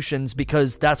evolutions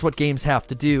because that's what games have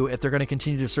to do if they're going to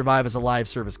continue to survive as a live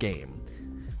service game.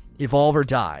 Evolve or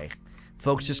die.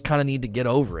 Folks just kind of need to get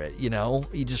over it, you know?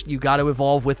 You got to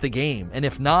evolve with the game. And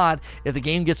if not, if the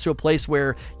game gets to a place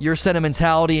where your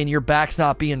sentimentality and your back's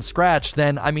not being scratched,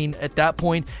 then, I mean, at that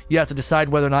point, you have to decide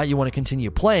whether or not you want to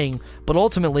continue playing. But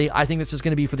ultimately, I think this is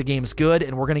going to be for the game's good,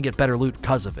 and we're going to get better loot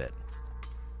because of it.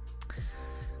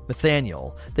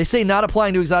 Nathaniel. They say not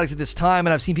applying to exotics at this time,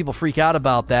 and I've seen people freak out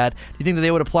about that. Do you think that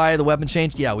they would apply the weapon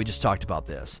change? Yeah, we just talked about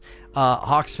this.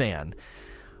 Hawks fan.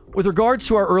 With regards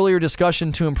to our earlier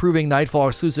discussion to improving Nightfall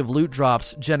exclusive loot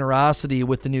drops generosity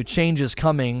with the new changes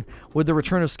coming, would the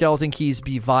return of skeleton keys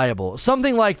be viable?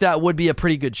 Something like that would be a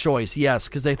pretty good choice, yes,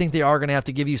 because they think they are going to have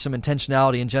to give you some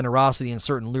intentionality and generosity in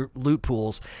certain loot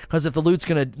pools, because if the loot's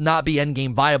going to not be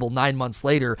endgame viable 9 months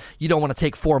later, you don't want to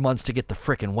take 4 months to get the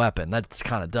frickin' weapon. That's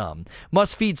kind of dumb.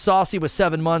 Must feed Saucy with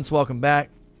 7 months. Welcome back.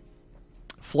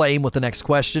 Flame with the next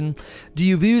question. Do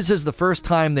you view this as the first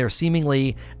time they're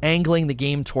seemingly angling the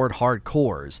game toward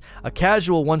hardcores? A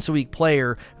casual once-a-week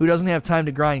player who doesn't have time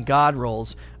to grind god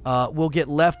rolls will get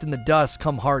left in the dust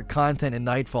come hard content and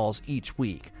Nightfalls each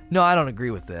week. No, I don't agree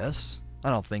with this.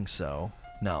 I don't think so.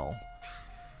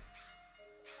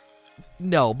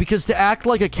 No, because to act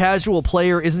like a casual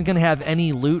player isn't going to have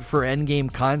any loot for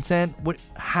endgame content,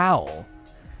 how?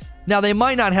 Now, they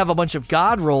might not have a bunch of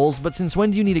god rolls, but since when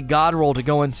do you need a god roll to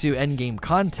go into endgame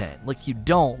content? Like, you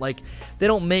don't. Like, they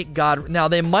don't make god... Now,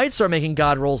 they might start making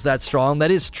god rolls that strong.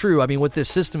 That is true. I mean, with this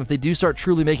system, if they do start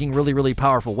truly making really, really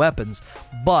powerful weapons.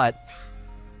 But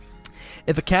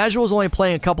if a casual is only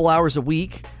playing a couple hours a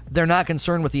week, they're not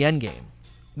concerned with the endgame.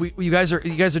 You guys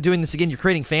are doing this again. You're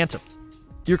creating phantoms.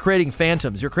 You're creating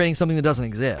phantoms. You're creating something that doesn't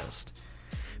exist.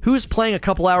 Who's playing a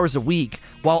couple hours a week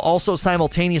while also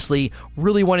simultaneously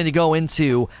really wanting to go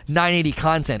into 980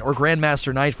 content or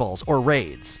Grandmaster Nightfalls or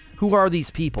raids? Who are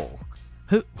these people?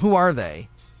 Who are they?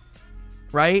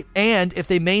 Right? And if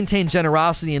they maintain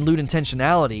generosity and loot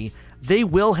intentionality, they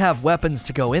will have weapons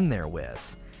to go in there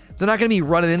with. They're not going to be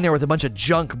running in there with a bunch of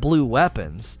junk blue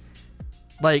weapons.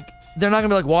 Like, they're not going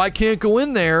to be like, well, I can't go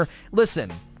in there.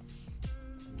 Listen,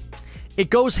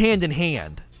 it goes hand in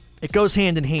hand. It goes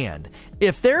hand in hand.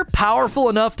 If they're powerful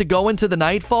enough to go into the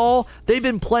Nightfall, they've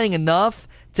been playing enough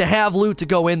to have loot to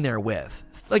go in there with.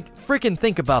 Like, freaking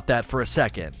think about that for a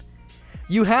second.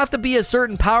 You have to be a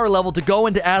certain power level to go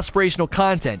into aspirational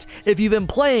content. If you've been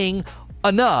playing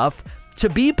enough to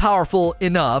be powerful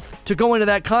enough to go into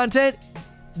that content,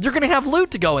 you're going to have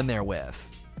loot to go in there with.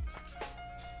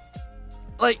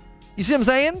 Like, you see what I'm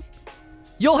saying?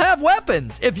 You'll have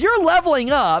weapons. If you're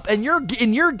leveling up and you're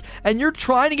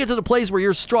trying to get to the place where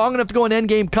you're strong enough to go in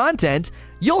endgame content,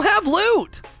 you'll have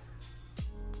loot.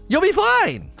 You'll be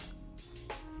fine.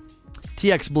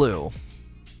 TX Blue.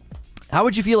 How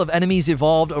would you feel if enemies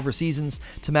evolved over seasons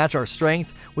to match our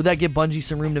strength? Would that give Bungie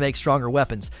some room to make stronger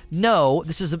weapons? No,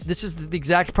 this is the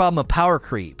exact problem of power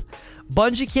creep.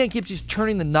 Bungie can't keep just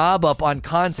turning the knob up on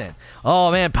content.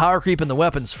 Oh man, power creep in the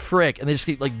weapons, frick, and they just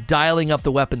keep like dialing up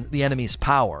the enemy's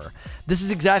power. This is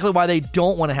exactly why they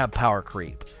don't want to have power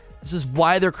creep. This is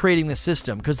why they're creating this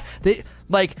system, because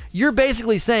you're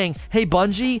basically saying, hey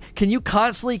Bungie, can you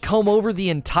constantly comb over the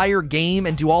entire game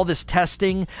and do all this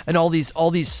testing and all these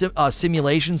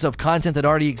simulations of content that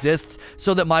already exists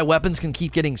so that my weapons can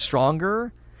keep getting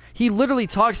stronger? He literally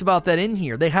talks about that in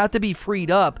here. They have to be freed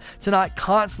up to not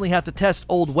constantly have to test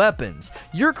old weapons.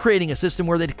 You're creating a system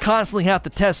where they constantly have to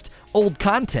test old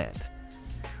content.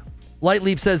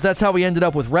 Lightleap says that's how we ended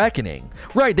up with Reckoning.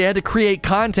 Right, they had to create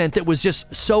content that was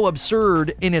just so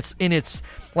absurd in its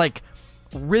like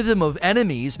rhythm of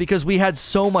enemies because we had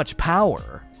so much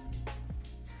power.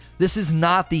 This is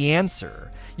not the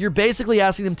answer. You're basically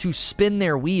asking them to spin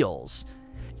their wheels.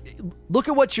 Look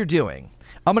at what you're doing.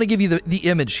 I'm going to give you the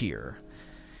image here.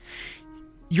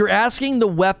 You're asking the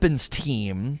weapons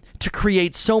team to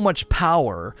create so much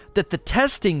power that the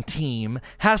testing team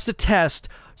has to test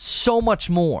so much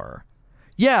more.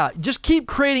 Yeah, just keep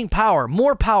creating power,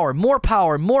 more power, more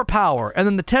power, more power. And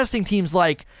then the testing team's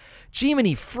like,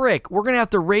 Jiminy frick, we're going to have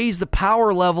to raise the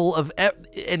power level of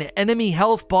enemy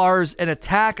health bars and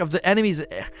attack of the enemies.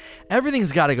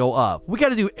 Everything's got to go up. We got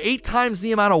to do 8 times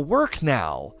the amount of work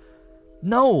now.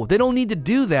 No, they don't need to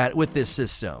do that with this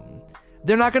system.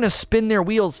 They're not going to spin their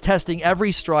wheels testing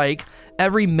every strike,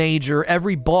 every major,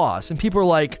 every boss. And people are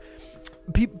like,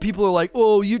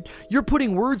 oh, you're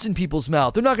putting words in people's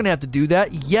mouth. They're not going to have to do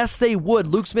that. Yes, they would.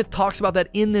 Luke Smith talks about that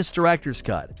in this director's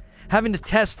cut. Having to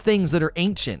test things that are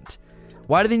ancient.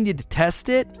 Why do they need to test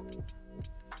it?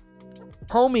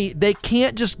 Homie, they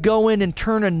can't just go in and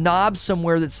turn a knob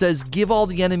somewhere that says give all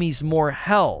the enemies more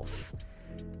health.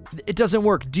 It doesn't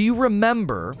work. Do you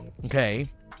remember,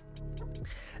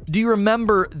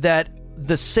 that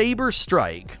the Saber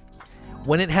Strike,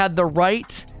 when it had the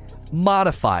right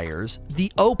modifiers, the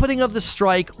opening of the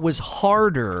strike was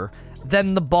harder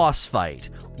than the boss fight?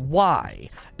 Why?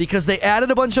 Because they added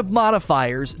a bunch of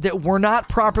modifiers that were not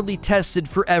properly tested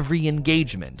for every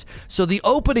engagement. So the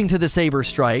opening to the Saber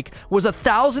Strike was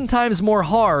 1,000 times more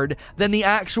hard than the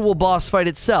actual boss fight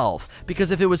itself.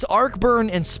 Because if it was Arc Burn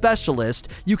and Specialist,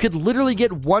 you could literally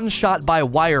get one-shot by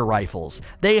wire rifles.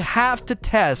 They have to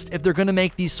test if they're going to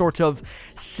make these sort of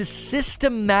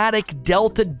systematic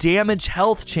delta damage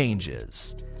health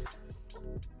changes.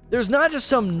 There's not just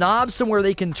some knob somewhere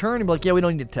they can turn and be like, yeah, we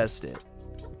don't need to test it.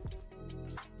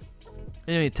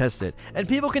 You need to test it. And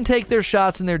people can take their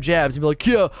shots and their jabs and be like,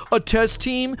 yeah, a test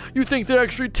team? You think they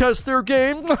actually test their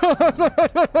game?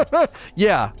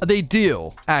 Yeah, they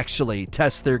do actually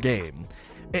test their game.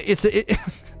 It's a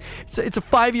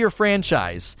 5-year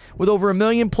franchise with over 1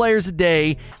 million players a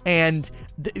day and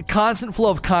constant flow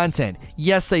of content.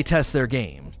 Yes, they test their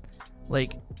game.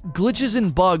 Like, glitches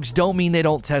and bugs don't mean they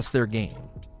don't test their game.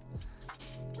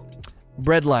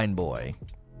 Breadline Boy.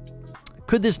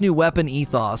 Could this new weapon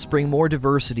ethos bring more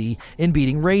diversity in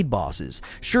beating raid bosses?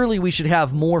 Surely we should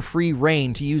have more free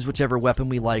reign to use whichever weapon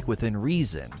we like within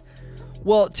reason.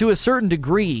 Well, to a certain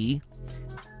degree,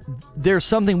 there's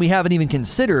something we haven't even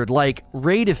considered, like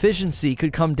raid efficiency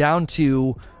could come down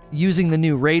to using the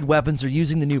new raid weapons or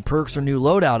using the new perks or new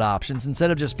loadout options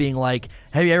instead of just being like,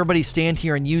 hey, everybody stand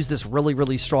here and use this really,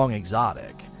 really strong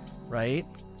exotic, right?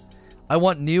 I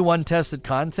want new untested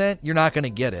content. You're not going to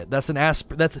get it. That's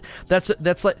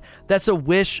a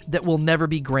wish that will never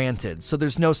be granted. So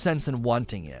there's no sense in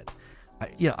wanting it.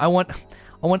 I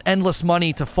want endless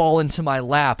money to fall into my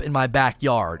lap in my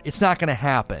backyard. It's not going to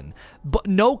happen. But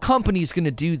no company's going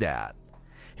to do that.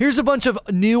 Here's a bunch of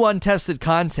new untested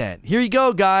content. Here you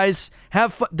go, guys.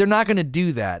 Have fun. They're not going to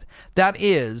do that. That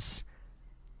is,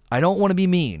 I don't want to be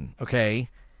mean, okay?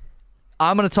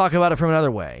 I'm going to talk about it from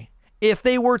another way. If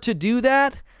they were to do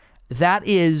that, that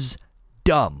is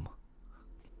dumb.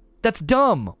 That's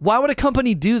dumb. Why would a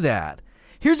company do that?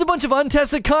 Here's a bunch of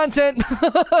untested content.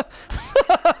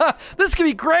 This could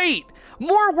be great.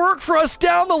 More work for us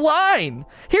down the line.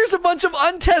 Here's a bunch of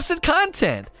untested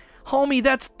content. Homie,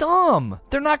 that's dumb.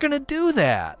 They're not going to do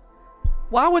that.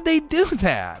 Why would they do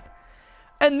that?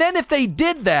 And then if they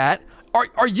did that,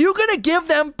 are you going to give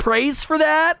them praise for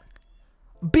that?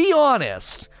 Be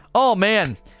honest. Oh,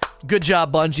 man. Good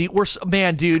job, Bungie.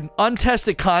 Man, dude,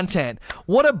 untested content.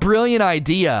 What a brilliant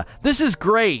idea. This is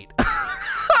great.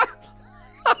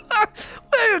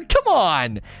 Come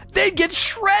on. They'd get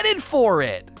shredded for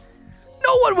it.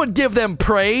 No one would give them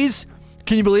praise.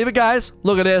 Can you believe it, guys?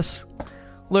 Look at this.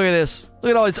 Look at this.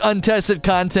 Look at all this untested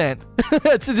content.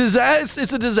 It's a disaster.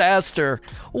 It's a disaster.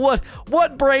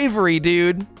 What bravery,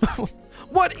 dude.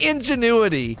 What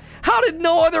ingenuity. How did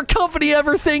no other company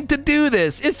ever think to do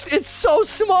this? It's so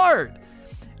smart.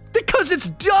 Because it's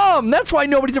dumb. That's why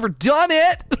nobody's ever done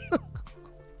it.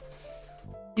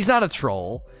 He's not a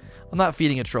troll. I'm not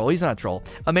feeding a troll. He's not a troll.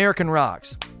 American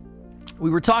Rocks. We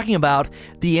were talking about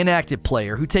the inactive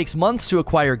player who takes months to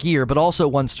acquire gear but also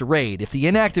wants to raid. If the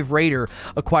inactive raider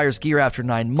acquires gear after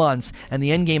 9 months and the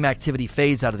endgame activity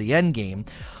fades out of the endgame,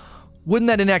 wouldn't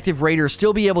that inactive raider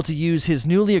still be able to use his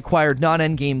newly acquired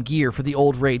non-endgame gear for the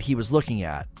old raid he was looking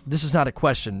at? This is not a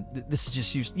question. This is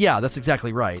just used. Yeah, that's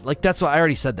exactly right. Like, that's why I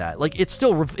already said that. Like, it's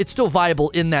still viable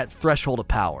in that threshold of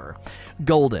power.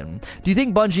 Golden. Do you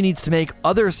think Bungie needs to make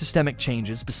other systemic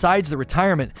changes besides the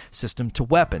retirement system to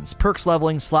weapons, perks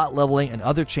leveling, slot leveling, and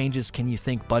other changes can you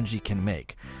think Bungie can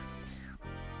make?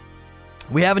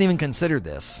 We haven't even considered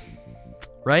this,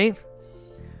 right?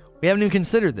 We haven't even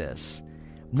considered this.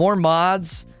 More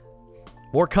mods,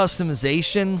 more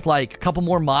customization, like a couple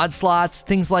more mod slots,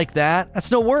 things like that. That's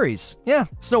no worries. Yeah,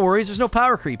 it's no worries. There's no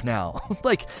power creep now.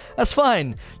 Like, that's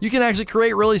fine. You can actually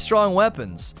create really strong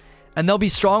weapons. And they'll be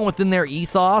strong within their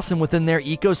ethos and within their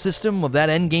ecosystem of that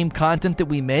endgame content that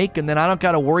we make. And then I don't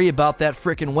got to worry about that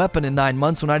freaking weapon in 9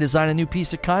 months when I design a new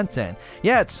piece of content.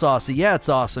 Yeah, it's saucy. Yeah, it's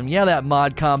awesome. Yeah, that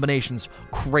mod combination's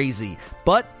crazy.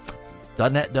 But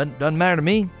doesn't matter to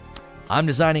me. I'm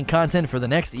designing content for the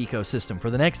next ecosystem, for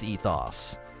the next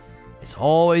ethos. It's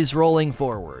always rolling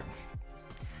forward.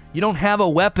 You don't have a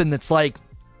weapon that's like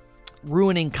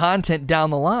ruining content down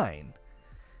the line.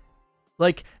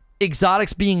 Like,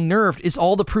 exotics being nerfed is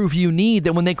all the proof you need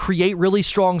that when they create really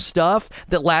strong stuff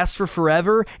that lasts for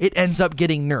forever, it ends up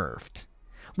getting nerfed.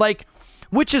 Like,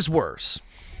 which is worse?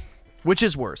 Which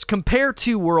is worse? Compare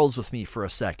two worlds with me for a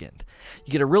second.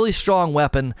 You get a really strong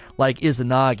weapon like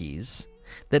Izanagi's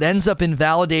that ends up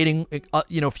invalidating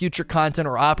future content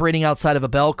or operating outside of a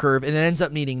bell curve, and it ends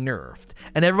up needing nerfed.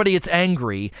 And everybody gets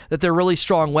angry that their really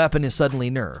strong weapon is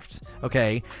suddenly nerfed.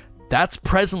 Okay? That's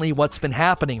presently what's been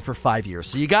happening for 5 years.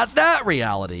 So you got that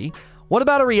reality. What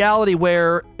about a reality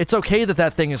where it's okay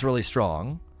that thing is really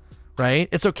strong, right?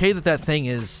 It's okay that thing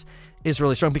is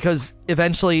really strong because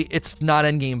eventually it's not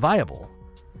endgame viable.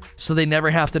 So they never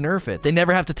have to nerf it. They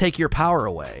never have to take your power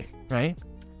away, right?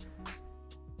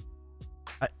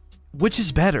 Which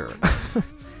is better?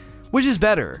 Which is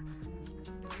better?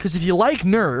 Because if you like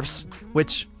nerfs,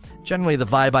 which generally the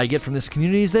vibe I get from this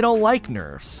community is they don't like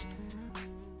nerfs.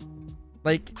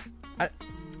 Like, it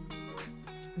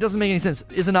doesn't make any sense.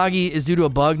 Izanagi is due to a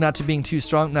bug, not to being too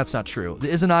strong. That's not true. The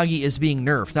Izanagi is being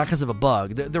nerfed, not because of a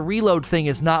bug. The reload thing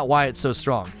is not why it's so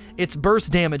strong. Its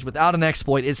burst damage without an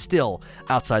exploit is still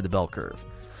outside the bell curve.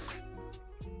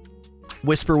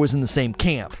 Whisper was in the same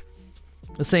camp.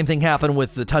 The same thing happened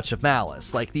with the Touch of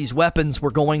Malice. Like, these weapons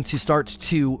were going to start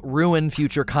to ruin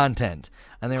future content.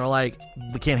 And they were like,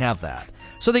 we can't have that.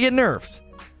 So they get nerfed.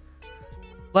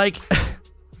 Like,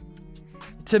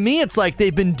 to me, it's like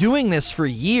they've been doing this for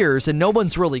years and no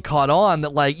one's really caught on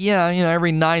that, like,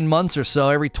 every 9 months or so,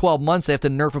 every 12 months, they have to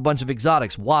nerf a bunch of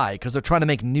exotics. Why? Because they're trying to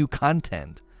make new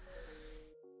content.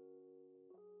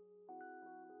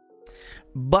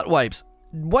 Butt wipes.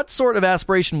 What sort of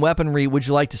aspiration weaponry would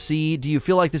you like to see? Do you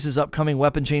feel like this is upcoming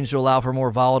weapon change to allow for more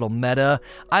volatile meta?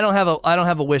 I don't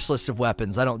have a wish list of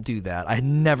weapons. I don't do that. I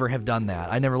never have done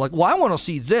that. I never well, I want to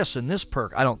see this and this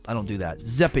perk. I don't do that.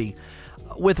 Zippy.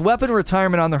 With weapon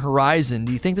retirement on the horizon,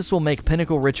 do you think this will make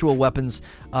pinnacle ritual weapons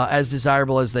as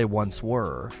desirable as they once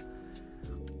were?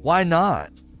 Why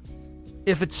not?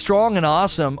 If it's strong and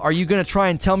awesome, are you going to try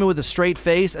and tell me with a straight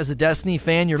face as a Destiny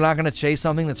fan you're not going to chase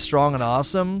something that's strong and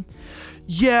awesome?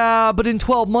 Yeah, but in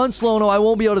 12 months, Lono, I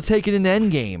won't be able to take it into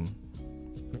endgame.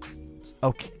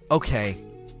 Okay.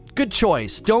 Good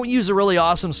choice. Don't use a really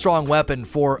awesome, strong weapon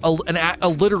for a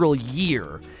literal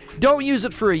year. Don't use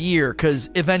it for a year, because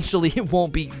eventually it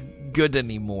won't be good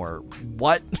anymore.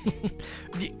 What?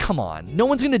 Come on. No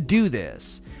one's going to do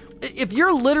this. If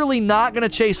you're literally not going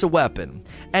to chase a weapon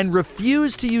and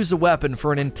refuse to use a weapon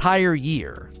for an entire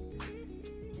year,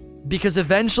 because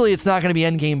eventually it's not going to be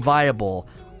endgame viable,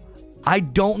 I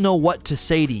don't know what to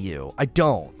say to you. I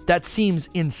don't. That seems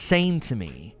insane to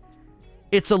me.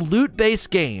 It's a loot-based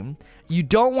game. You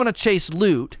don't want to chase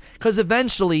loot, because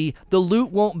eventually the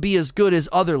loot won't be as good as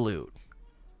other loot.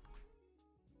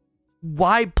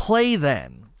 Why play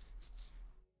then?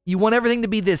 You want everything to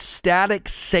be this static,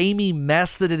 samey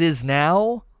mess that it is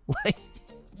now? Like,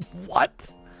 what?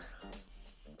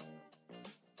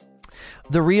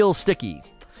 The real Sticky.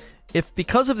 If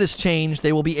because of this change,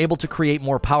 they will be able to create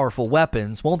more powerful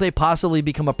weapons, won't they possibly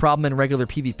become a problem in regular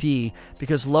PvP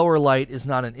because lower light is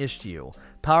not an issue?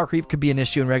 Power creep could be an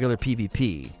issue in regular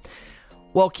PvP.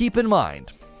 Well, keep in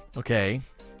mind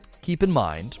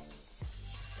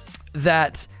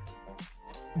that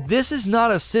this is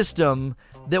not a system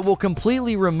that will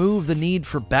completely remove the need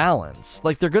for balance.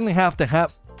 Like, they're going to have to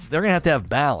have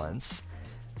balance.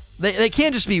 They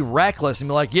can't just be reckless and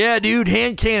be like, yeah, dude,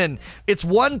 hand cannon. It's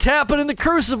one tapping in the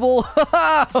Crucible.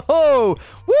 Oh,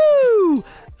 woo!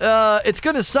 It's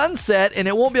going to sunset, and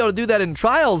it won't be able to do that in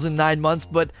Trials in 9 months,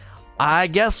 but I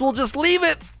guess we'll just leave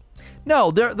it. No,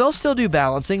 they'll still do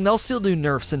balancing. They'll still do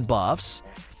nerfs and buffs.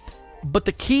 But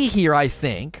the key here, I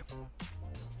think,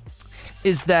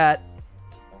 is that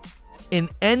in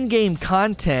endgame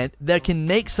content that can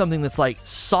make something that's like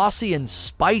saucy and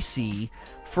spicy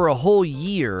for a whole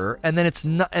year, and then it's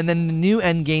not, and then the new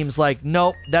end game's like,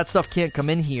 nope, that stuff can't come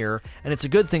in here, and it's a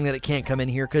good thing that it can't come in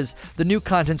here because the new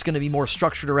content's going to be more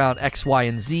structured around X, Y,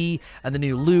 and Z, and the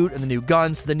new loot, and the new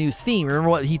guns, the new theme. Remember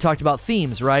what he talked about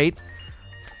themes, right?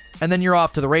 And then you're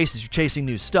off to the races, you're chasing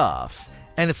new stuff,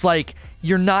 and it's like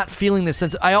you're not feeling this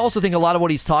sense. I also think a lot of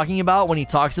what he's talking about when he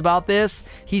talks about this,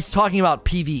 he's talking about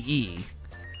PvE,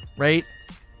 right?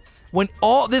 When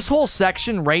all this whole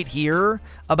section right here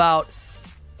about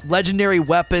legendary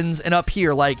weapons, and up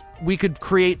here, like, we could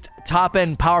create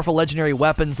top-end powerful legendary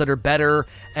weapons that are better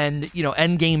and, you know,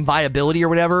 end-game viability or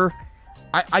whatever.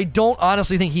 I don't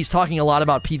honestly think he's talking a lot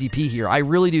about PvP here. I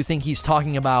really do think he's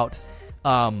talking about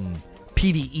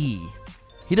PvE.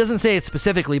 He doesn't say it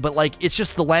specifically, but, like, it's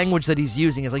just the language that he's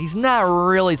using. It's like he's not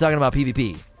really talking about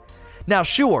PvP. Now,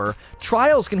 sure,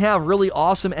 Trials can have really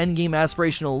awesome endgame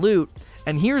aspirational loot,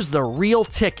 and here's the real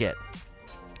ticket.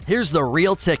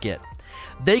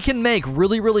 They can make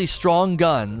really, really strong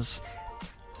guns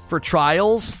for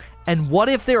Trials, and what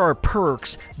if there are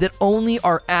perks that only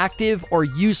are active or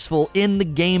useful in the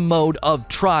game mode of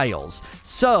Trials?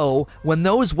 So, when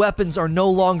those weapons are no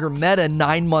longer meta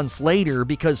 9 months later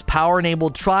because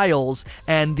power-enabled Trials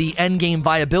and the endgame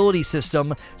viability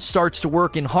system starts to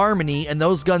work in harmony and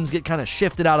those guns get kind of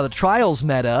shifted out of the Trials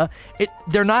meta,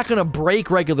 they're not going to break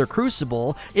regular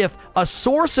Crucible if a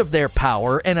source of their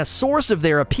power and a source of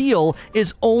their appeal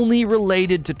is only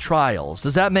related to Trials.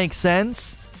 Does that make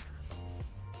sense?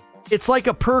 It's like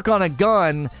a perk on a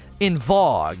gun in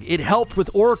VoG. It helped with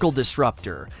Oracle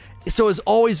Disruptor. So it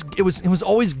was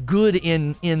always good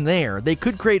in there. They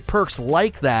could create perks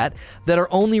like that are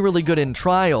only really good in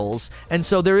Trials. And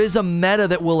so there is a meta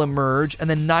that will emerge, and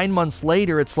then 9 months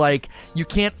later it's like you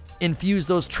can't infuse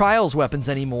those Trials weapons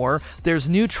anymore. There's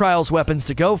new Trials weapons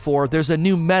to go for. There's a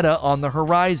new meta on the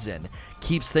horizon.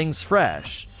 Keeps things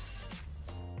fresh.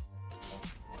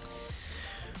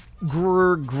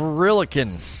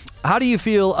 Grillican. How do you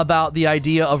feel about the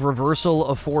idea of reversal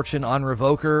of fortune on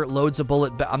Revoker? Loads of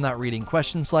bullet... I'm not reading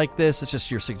questions like this. It's just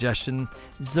your suggestion.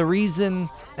 Is the reason...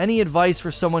 Any advice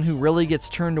for someone who really gets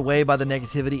turned away by the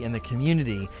negativity in the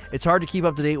community? It's hard to keep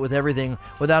up to date with everything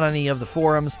without any of the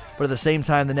forums, but at the same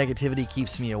time, the negativity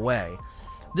keeps me away.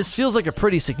 This feels like a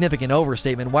pretty significant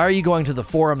overstatement. Why are you going to the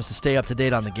forums to stay up to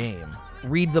date on the game?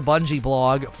 Read the Bungie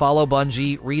blog, follow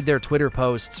Bungie, read their Twitter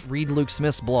posts, read Luke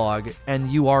Smith's blog,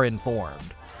 and you are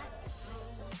informed.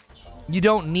 You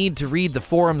don't need to read the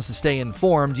forums to stay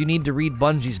informed. You need to read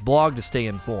Bungie's blog to stay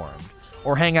informed,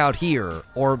 or hang out here,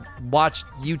 or watch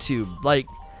YouTube. Like,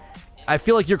 I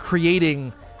feel like you're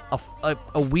creating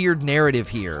a weird narrative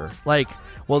here. Like,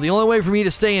 well, the only way for me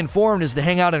to stay informed is to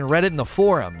hang out in Reddit and the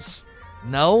forums.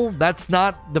 No, that's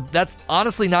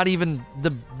honestly not even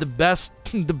the best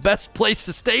the best place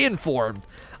to stay informed.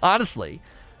 Honestly,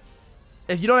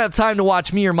 if you don't have time to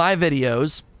watch me or my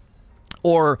videos,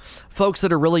 or folks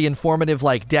that are really informative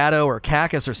like Datto or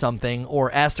Cacus or something, or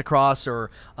Astacross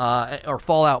or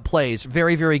Fallout Plays,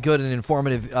 very, very good and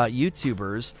informative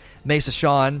YouTubers, Mesa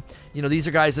Sean, these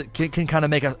are guys that can kind of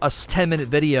make a 10-minute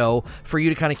video for you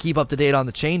to kind of keep up to date on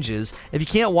the changes. If you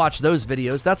can't watch those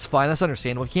videos, that's fine, that's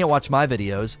understandable. If you can't watch my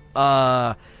videos,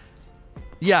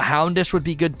 yeah, Houndish would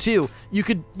be good too. You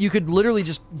could literally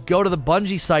just go to the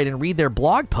Bungie site and read their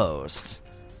blog posts.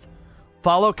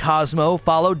 Follow Cosmo,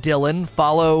 follow Dylan,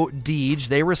 follow Deej.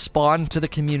 They respond to the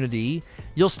community.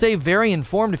 You'll stay very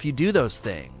informed if you do those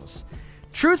things.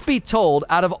 Truth be told,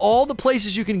 out of all the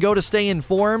places you can go to stay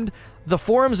informed, the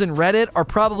forums and Reddit are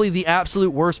probably the absolute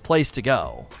worst place to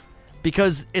go.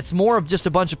 Because it's more of just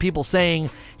a bunch of people saying,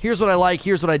 here's what I like,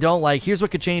 here's what I don't like, here's what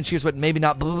could change, here's what maybe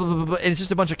not, blah, blah, blah, blah, and it's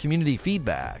just a bunch of community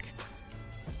feedback.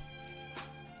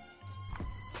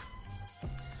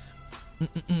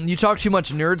 You talk too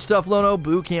much nerd stuff, Lono.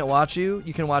 Boo can't watch you.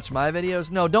 You can watch my videos.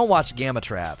 No, don't watch Gamma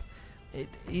Trap.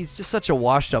 He's just such a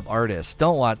washed-up artist.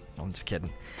 Don't watch... I'm just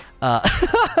kidding.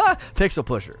 Pixel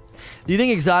Pusher. Do you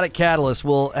think Exotic Catalyst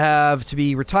will have to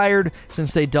be retired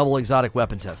since they double exotic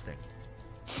weapon testing?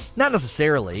 Not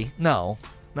necessarily. No,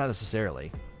 not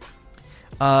necessarily.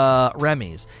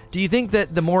 Remy's. Do you think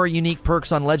that the more unique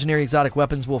perks on legendary exotic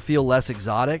weapons will feel less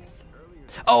exotic?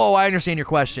 Oh, I understand your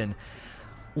question.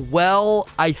 Well,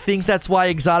 I think that's why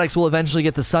exotics will eventually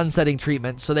get the sunsetting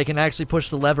treatment, so they can actually push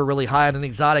the lever really high on an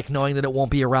exotic knowing that it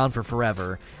won't be around for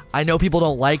forever. I know people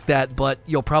don't like that, but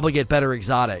you'll probably get better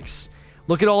exotics.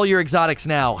 Look at all your exotics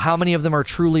now. How many of them are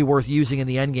truly worth using in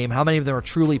the endgame? How many of them are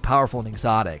truly powerful and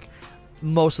exotic?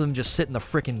 Most of them just sit in the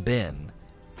frickin' bin.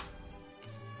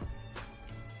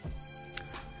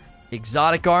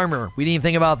 Exotic armor. We didn't even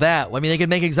think about that. I mean, they could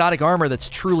make exotic armor that's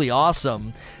truly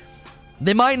awesome.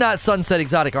 They might not sunset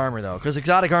exotic armor, though, because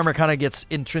exotic armor kind of gets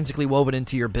intrinsically woven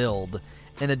into your build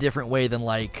in a different way than,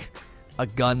 like, a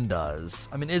gun does.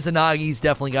 I mean, Izanagi's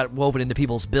definitely got woven into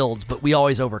people's builds, but we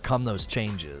always overcome those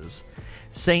changes.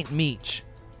 Saint Meech.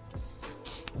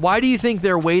 Why do you think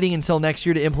they're waiting until next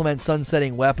year to implement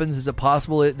sunsetting weapons? Is it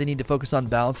possible that they need to focus on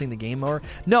balancing the game more?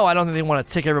 No, I don't think they want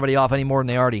to tick everybody off any more than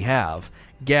they already have.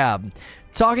 Gab.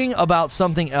 Talking about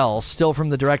something else, still from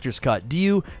the director's cut, do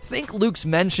you think Luke's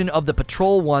mention of the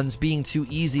patrol ones being too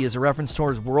easy is a reference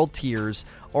towards world tiers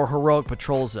or heroic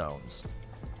patrol zones?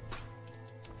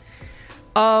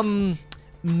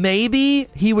 Maybe.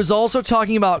 He was also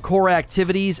talking about core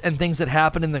activities and things that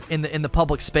happen in the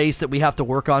public space that we have to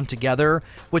work on together,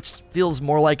 which feels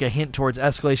more like a hint towards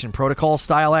escalation protocol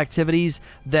style activities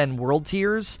than world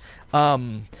tiers.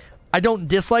 I don't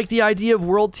dislike the idea of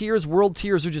world tiers. World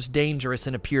tiers are just dangerous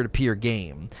in a peer-to-peer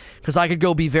game. Because I could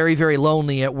go be very, very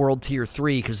lonely at World Tier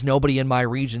 3 because nobody in my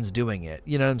region's doing it.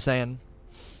 You know what I'm saying?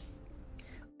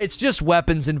 It's just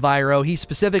weapons in Vyro. He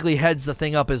specifically heads the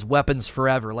thing up as weapons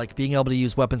forever. Like, being able to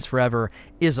use weapons forever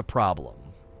is a problem.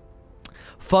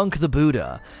 Funk the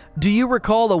Buddha. Do you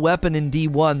recall a weapon in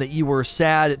D1 that you were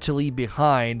sad to leave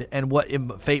behind, and what in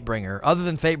Fatebringer? Other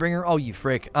than Fatebringer? Oh, you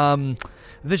frick.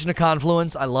 Vision of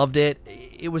Confluence, I loved it.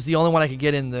 It was the only one I could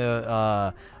get in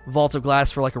the Vault of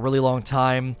Glass for like a really long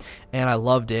time, and I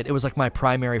loved it. It was like my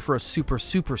primary for a super,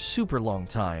 super, super long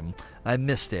time. I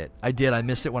missed it. I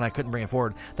missed it when I couldn't bring it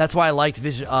forward. That's why I liked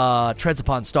Treads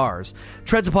Upon Stars.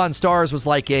 Treads Upon Stars was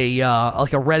like a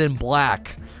red and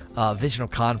black Vision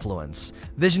of Confluence.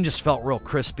 Vision just felt real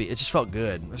crispy. It just felt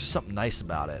good. There's just something nice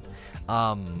about it.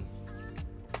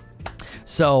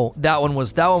 So that one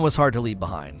was hard to leave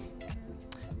behind.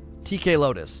 TK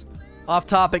Lotus. Off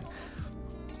topic,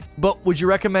 but would you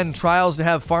recommend Trials to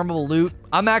have farmable loot?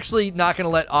 I'm actually not going to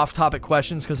let off-topic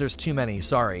questions because there's too many.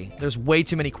 Sorry. There's way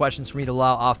too many questions for me to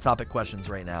allow off-topic questions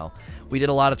right now. We did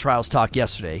a lot of Trials talk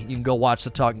yesterday. You can go watch the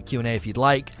talk and Q&A if you'd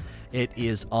like. It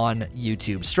is on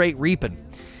YouTube. Straight Reapin'.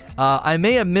 I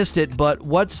may have missed it, but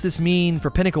what's this mean for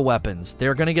Pinnacle weapons?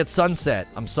 They're going to get sunset.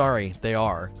 I'm sorry. They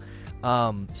are.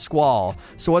 Squall.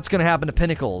 So what's going to happen to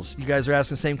Pinnacles? You guys are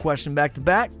asking the same question back to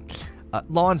back.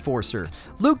 Law Enforcer.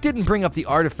 Luke didn't bring up the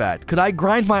artifact. Could I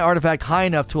grind my artifact high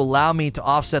enough to allow me to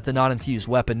offset the non-infused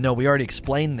weapon? No, we already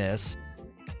explained this.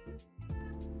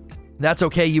 That's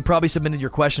okay. You probably submitted your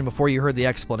question before you heard the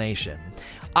explanation.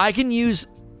 I can use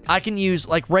I can use,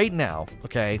 like right now,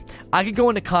 okay, I could go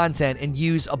into content and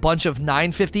use a bunch of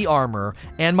 950 armor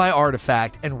and my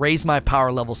artifact and raise my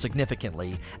power level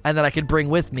significantly, and then I could bring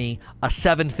with me a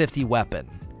 750 weapon.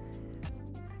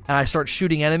 And I start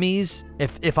shooting enemies.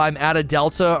 If I'm at a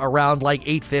delta around like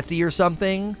 850 or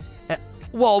something,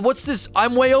 well, what's this?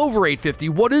 I'm way over 850.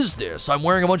 What is this? I'm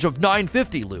wearing a bunch of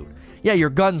 950 loot. Yeah, your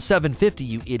gun's 750,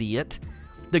 you idiot.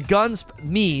 The gun's,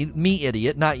 me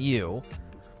idiot, not you.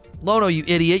 Lono, you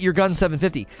idiot, your gun's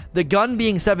 750. The gun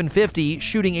being 750,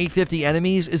 shooting 850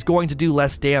 enemies is going to do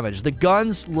less damage. The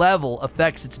gun's level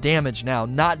affects its damage now,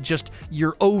 not just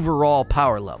your overall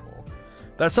power level.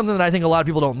 That's something that I think a lot of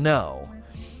people don't know.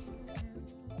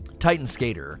 Titan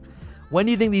Skater. When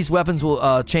do you think these weapons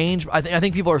will change? I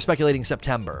think people are speculating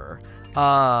September.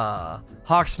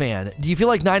 Hawksfan, do you feel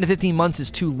like 9 to 15 months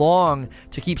is too long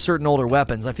to keep certain older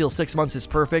weapons? I feel 6 months is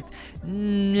perfect.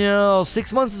 No,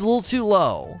 6 months is a little too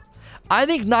low. I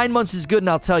think 9 months is good, and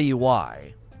I'll tell you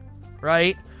why.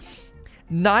 Right?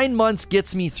 9 months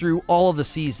gets me through all of the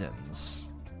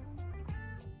seasons.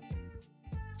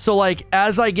 So, like,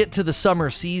 as I get to the summer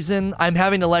season, I'm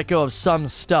having to let go of some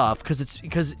stuff,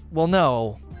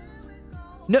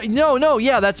 no,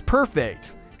 yeah, that's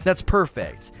perfect. That's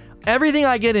perfect. Everything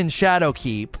I get in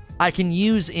Shadowkeep, I can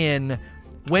use in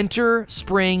winter,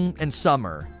 spring, and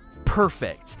summer.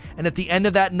 Perfect. And at the end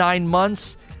of that 9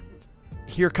 months,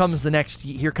 here comes the next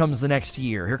year. Here comes the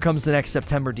next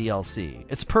September DLC.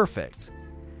 It's perfect.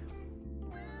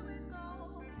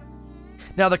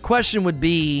 Now the question would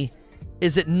be,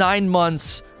 is it 9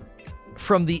 months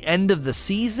from the end of the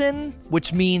season,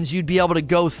 which means you'd be able to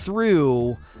go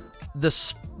through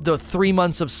the 3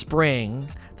 months of spring,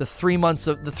 the 3 months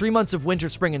of winter,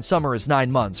 spring, and summer is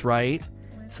 9 months, right?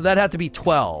 So that'd have to be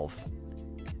 12.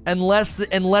 Unless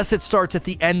it starts at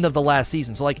the end of the last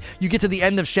season. So, like, you get to the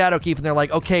end of Shadowkeep and they're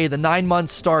like, okay, the 9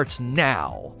 months starts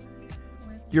now.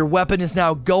 Your weapon is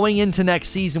now going into next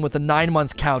season with a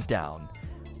 9-month countdown.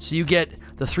 So you get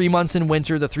the 3 months in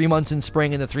winter, the 3 months in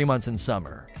spring, and the 3 months in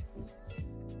summer.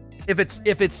 If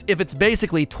it's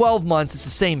basically 12 months, it's the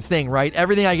same thing, right?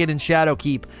 Everything I get in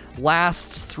Shadowkeep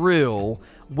lasts through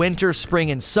winter,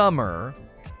 spring, and summer.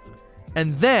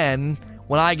 And then,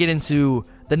 when I get into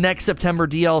the next September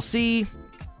DLC,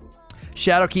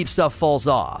 Shadowkeep stuff falls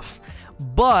off.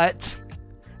 But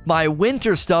my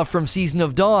winter stuff from Season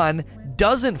of Dawn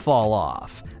doesn't fall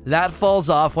off. That falls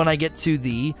off when I get to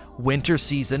the winter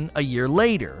season a year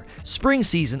later. Spring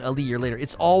season a year later.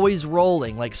 It's always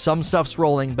rolling, like some stuff's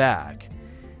rolling back.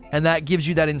 And that gives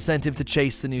you that incentive to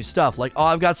chase the new stuff. Like, oh,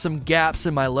 I've got some gaps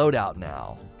in my loadout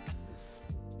now.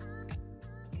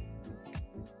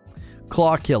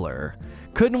 Claw Killer.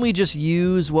 Couldn't we just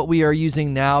use what we are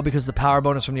using now because the power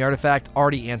bonus from the artifact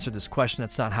already answered this question?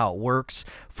 That's not how it works.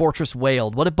 Fortress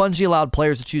wailed. What if Bungie allowed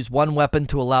players to choose one weapon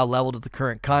to allow level to the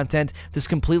current content? This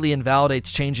completely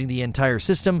invalidates changing the entire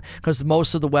system because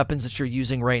most of the weapons that you're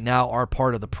using right now are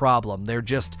part of the problem. They're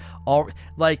just all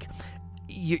like...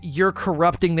 You're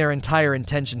corrupting their entire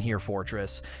intention here,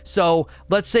 Fortress. So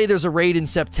let's say there's a raid in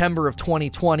September of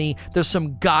 2020. There's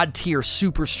some god tier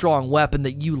super strong weapon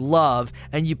that you love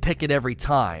and you pick it every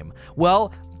time.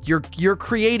 Well, you're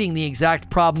creating the exact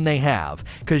problem they have,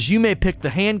 because you may pick the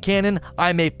hand cannon,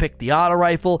 I may pick the auto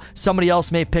rifle, somebody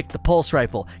else may pick the pulse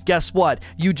rifle. Guess what?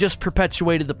 You just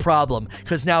perpetuated the problem,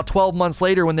 because now 12 months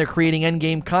later when they're creating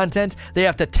endgame content, they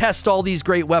have to test all these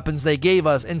great weapons they gave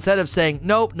us instead of saying,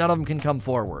 nope, none of them can come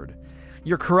forward.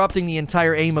 You're corrupting the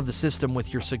entire aim of the system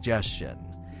with your suggestion.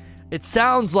 It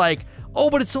sounds like, oh,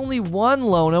 but it's only one,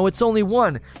 Lono. It's only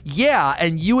one. Yeah,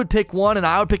 and you would pick one, and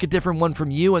I would pick a different one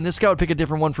from you, and this guy would pick a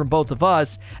different one from both of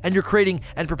us, and you're creating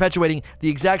and perpetuating the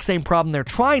exact same problem they're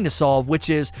trying to solve, which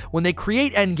is when they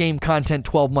create endgame content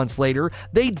 12 months later,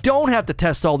 they don't have to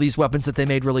test all these weapons that they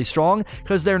made really strong,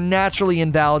 because they're naturally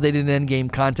invalidated in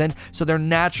endgame content, so they're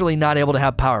naturally not able to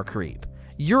have power creep.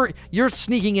 You're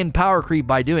sneaking in power creep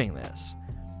by doing this.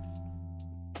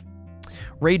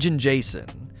 Ragin' Jason.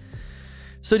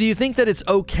 So do you think that it's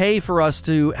okay for us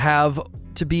to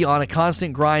be on a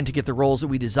constant grind to get the roles that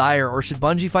we desire, or should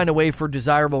Bungie find a way for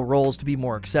desirable roles to be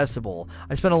more accessible?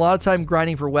 I spend a lot of time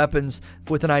grinding for weapons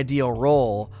with an ideal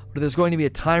role, but if there's going to be a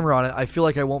timer on it, I feel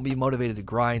like I won't be motivated to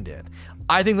grind it.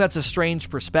 I think that's a strange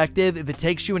perspective. If it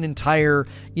takes you an entire,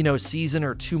 season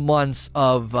or 2 months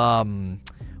of,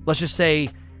 let's just say,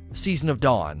 Season of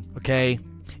Dawn, okay?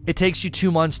 It takes you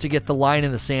 2 months to get the line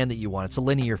in the sand that you want. It's a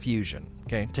linear fusion.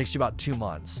 Okay, it takes you about 2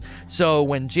 months. So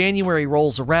when January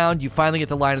rolls around, you finally get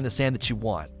the line in the sand that you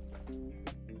want.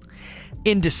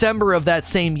 In December of that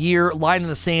same year, line in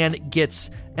the sand gets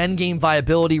Endgame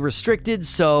viability restricted,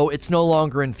 so it's no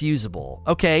longer infusable.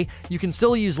 Okay, you can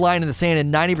still use line in the sand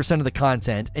in 90% of the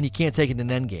content, and you can't take it in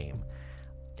endgame.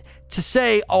 To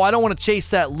say, oh, I don't want to chase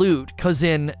that loot because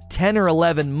in 10 or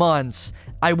 11 months,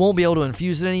 I won't be able to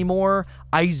infuse it anymore.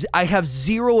 I have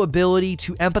zero ability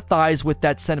to empathize with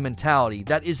that sentimentality.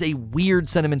 That is a weird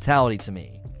sentimentality to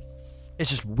me. It's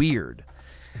just weird.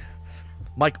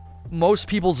 Like, most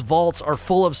people's vaults are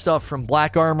full of stuff from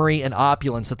Black Armory and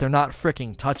Opulence that they're not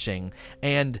freaking touching.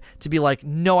 And to be like,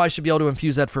 no, I should be able to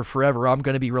infuse that for forever. I'm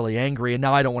going to be really angry, and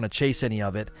now I don't want to chase any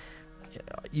of it.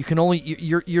 You can only...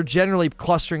 You're generally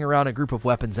clustering around a group of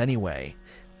weapons anyway,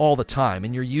 all the time,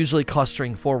 and you're usually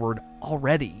clustering forward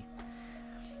already.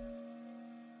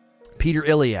 Peter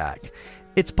Iliak.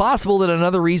 It's possible that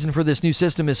another reason for this new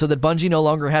system is so that Bungie no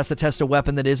longer has to test a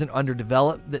weapon that isn't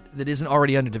that isn't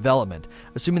already under development,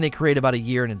 assuming they create about a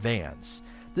year in advance.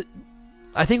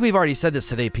 I think we've already said this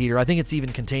today, Peter. I think it's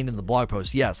even contained in the blog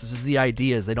post. Yes, this is the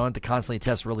idea, is they don't have to constantly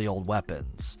test really old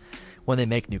weapons when they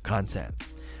make new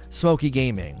content. Smoky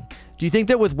Gaming. Do you think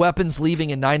that with weapons leaving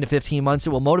in 9 to 15 months,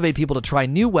 it will motivate people to try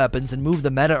new weapons and move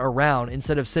the meta around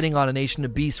instead of sitting on a Nation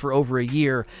of Beasts for over a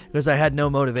year because I had no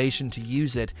motivation to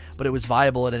use it, but it was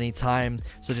viable at any time,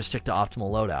 so just stick to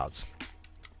optimal loadouts?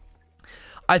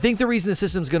 I think the reason the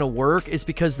system's going to work is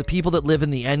because the people that live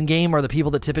in the end game are the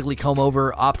people that typically come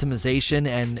over optimization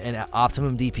and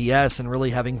optimum DPS and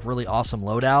really having really awesome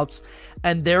loadouts.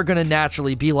 And they're going to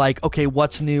naturally be like, okay,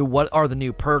 what's new? What are the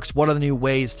new perks? What are the new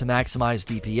ways to maximize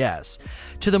DPS?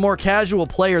 To the more casual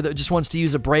player that just wants to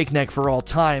use a breakneck for all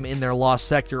time in their Lost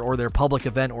Sector or their public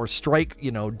event or strike,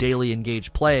 daily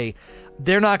engaged play,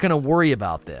 they're not going to worry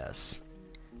about this.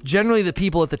 Generally, the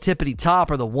people at the tippity top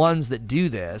are the ones that do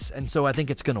this, and so I think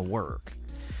it's going to work.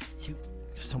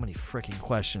 So many freaking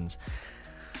questions.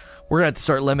 We're going to have to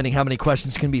start limiting how many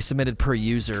questions can be submitted per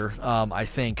user, I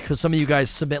think, because some of you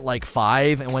guys submit like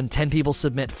 5, and when 10 people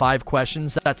submit 5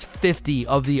 questions, that's 50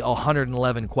 of the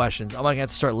 111 questions. I'm going to have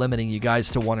to start limiting you guys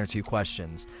to 1 or 2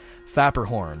 questions.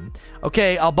 Fapperhorn.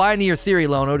 Okay, I'll buy into your theory,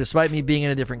 Lono, despite me being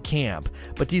in a different camp,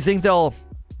 but do you think they'll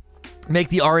make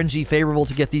the RNG favorable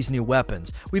to get these new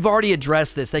weapons? We've already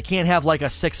addressed this. They can't have like a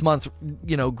 6-month,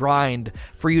 grind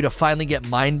for you to finally get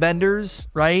Mindbenders,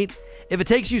 right? If it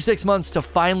takes you 6 months to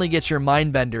finally get your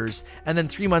Mindbenders, and then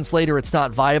 3 months later it's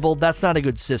not viable, that's not a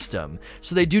good system.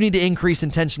 So they do need to increase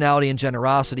intentionality and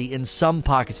generosity in some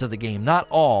pockets of the game. Not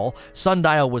all.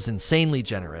 Sundial was insanely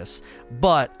generous,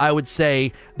 but I would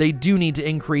say they do need to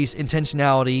increase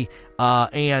intentionality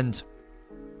and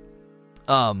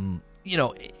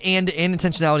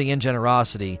intentionality and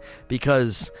generosity,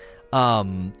 because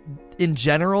in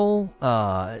general,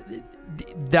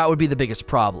 that would be the biggest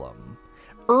problem.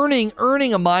 Earning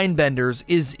a Mindbenders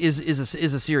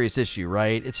is a serious issue,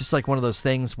 right? It's just like one of those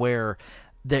things where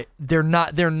they're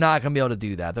not going to be able to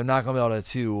do that. They're not going to be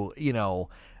able to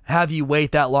have you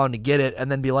wait that long to get it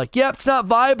and then be like, yep, it's not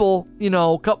viable,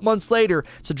 a couple months later.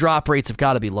 So drop rates have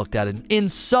got to be looked at in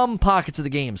some pockets of the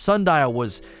game. Sundial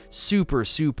was super,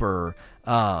 super,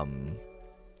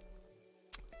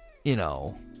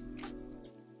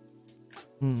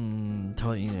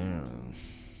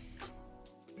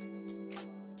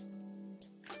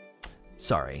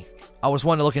 sorry. I was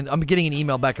wanting to look in. I'm getting an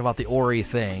email back about the Ori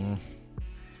thing.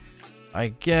 I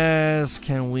guess,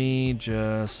 can we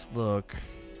just look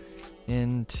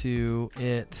into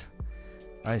it?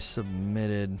 I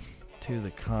submitted to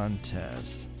the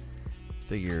contest.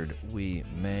 Figured we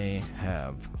may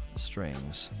have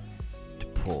strings to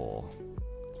pull.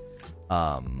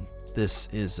 This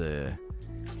is a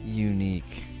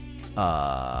unique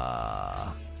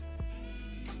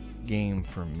game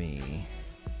for me.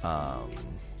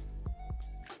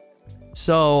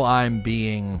 So I'm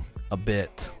being a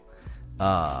bit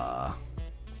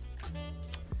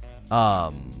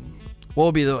what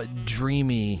would be the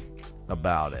dreamy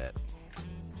about it?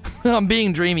 I'm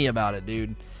being dreamy about it,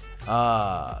 dude.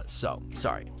 So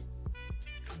sorry.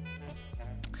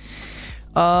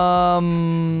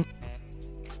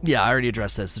 Yeah, I already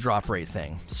addressed this, the drop rate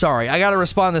thing. Sorry, I gotta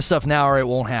respond to this stuff now or it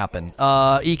won't happen.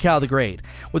 Ecal the Great.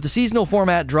 With the seasonal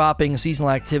format dropping, seasonal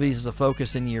activities as a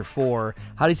focus in year 4,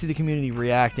 how do you see the community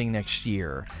reacting next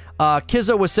year?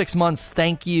 Kizzo with 6 months,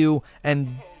 thank you.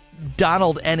 And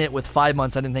Donald Ennett with 5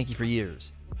 months, I didn't thank you for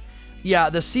years.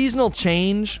 Yeah, the seasonal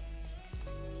change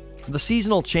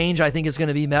I think is going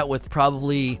to be met with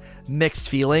probably mixed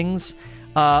feelings.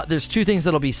 There's 2 things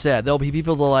that'll be said. There'll be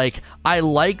people that are like, I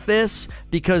like this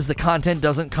because the content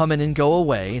doesn't come in and go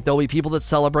away. There'll be people that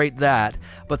celebrate that.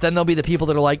 But then there'll be the people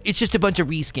that are like, it's just a bunch of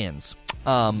reskins.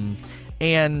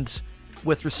 And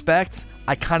with respect,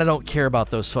 I kind of don't care about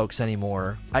those folks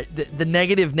anymore. The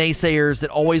negative naysayers that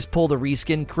always pull the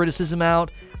reskin criticism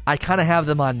out, I kind of have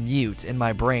them on mute in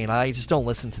my brain. I just don't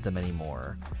listen to them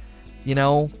anymore. You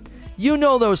know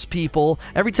those people.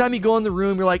 Every time you go in the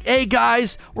room, you're like, hey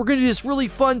guys, we're going to do this really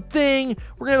fun thing.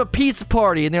 We're going to have a pizza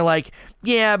party. And they're like,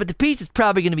 yeah, but the pizza's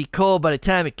probably going to be cold by the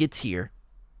time it gets here.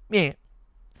 Yeah.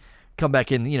 Come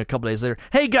back in, a couple days later.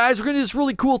 Hey guys, we're going to do this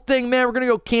really cool thing, man. We're going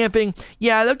to go camping.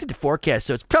 Yeah, I looked at the forecast,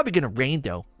 so it's probably going to rain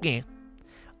though. Yeah.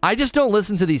 I just don't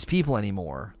listen to these people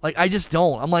anymore. Like, I just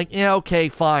don't. I'm like, yeah, okay,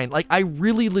 fine. Like, I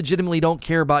really legitimately don't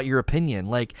care about your opinion.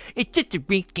 Like, it's just a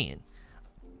weekend.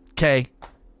 Okay.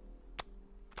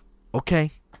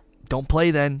 Don't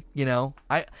play then, The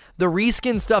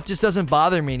reskin stuff just doesn't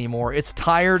bother me anymore. It's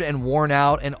tired and worn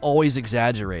out and always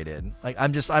exaggerated. Like, I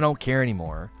don't care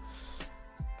anymore.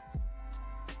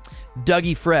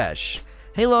 Dougie Fresh.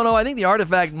 Hey Lono, I think the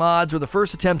artifact mods were the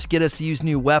first attempt to get us to use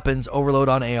new weapons, overload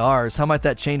on ARs. How might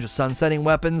that change with sunsetting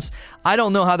weapons? I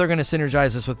don't know how they're going to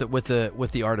synergize this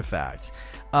with the artifact.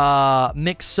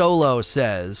 Mick Solo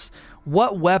says,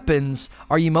 what weapons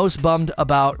are you most bummed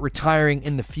about retiring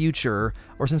in the future,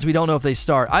 or since we don't know if they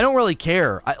start? I don't really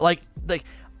care.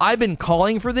 I've been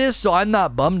calling for this, so I'm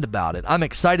not bummed about it. I'm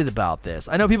excited about this.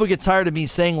 I know people get tired of me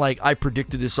saying, like, I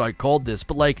predicted this, I called this,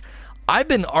 but, like, I've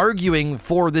been arguing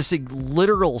for this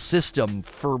literal system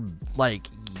for, like,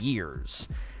 years.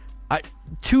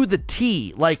 To the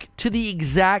T, like, to the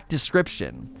exact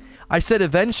description. I said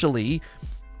eventually,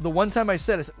 the one time I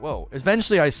said,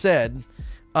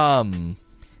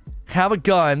 have a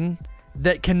gun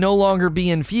that can no longer be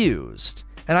infused.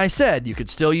 And I said you could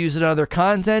still use it in other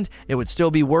content, it would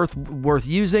still be worth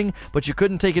using, but you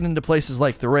couldn't take it into places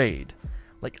like the raid.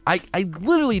 Like, I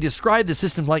literally described the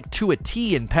system like to a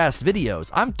T in past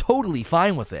videos. I'm totally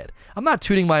fine with it. I'm not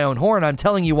tooting my own horn. I'm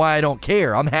telling you why I don't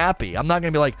care. I'm happy. I'm not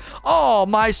going to be like, oh,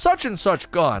 my such and such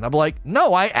gun. I'm like,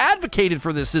 no, I advocated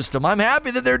for this system. I'm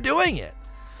happy that they're doing it.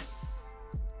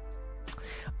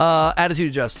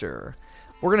 Attitude Adjuster.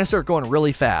 We're going to start going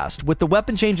really fast. With the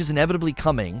weapon changes inevitably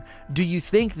coming, do you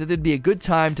think that it'd be a good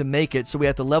time to make it so we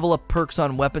have to level up perks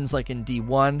on weapons like in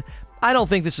D1? I don't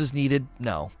think this is needed.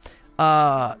 No.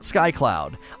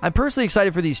 Skycloud. I'm personally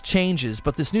excited for these changes,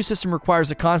 but this new system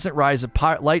requires a constant rise of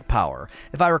light power.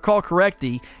 If I recall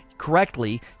correctly,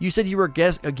 you said you were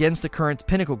against the current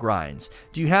pinnacle grinds.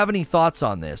 Do you have any thoughts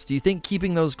on this? Do you think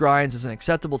keeping those grinds is an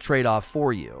acceptable trade-off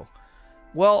for you?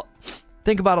 Well,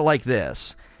 think about it like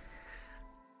this.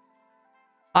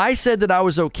 I said that I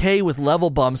was okay with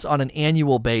level bumps on an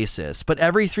annual basis, but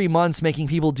every 3 months making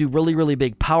people do really, really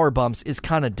big power bumps is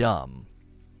kind of dumb.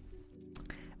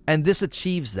 And this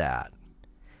achieves that.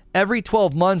 Every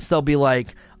 12 months, there'll be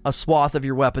like a swath of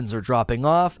your weapons are dropping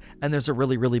off, and there's a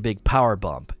really, really big power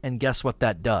bump. And guess what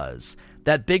that does?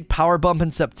 That big power bump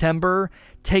in September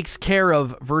takes care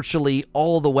of virtually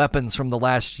all the weapons from the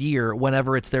last year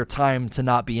whenever it's their time to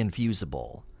not be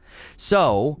infusible.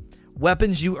 So,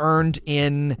 weapons you earned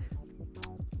in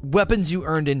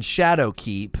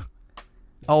Shadowkeep.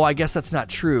 Oh, I guess that's not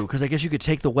true, because I guess you could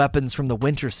take the weapons from the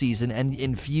winter season and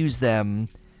infuse them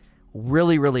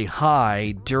really, really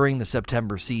high during the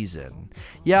September season.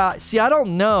 Yeah, see, I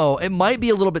don't know. It might be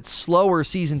a little bit slower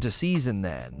season to season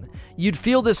then. You'd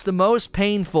feel this the most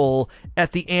painful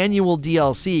at the annual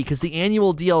DLC, because the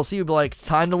annual DLC would be like, it's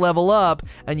time to level up,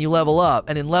 and you level up.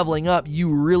 And in leveling up,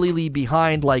 you really leave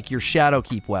behind, like, your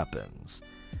Shadowkeep weapons.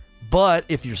 But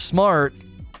if you're smart,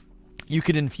 you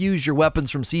could infuse your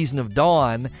weapons from Season of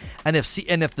Dawn, and if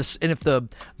the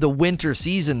winter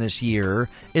season this year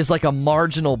is like a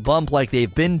marginal bump like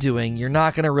they've been doing, you're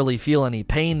not going to really feel any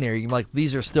pain there. You're like,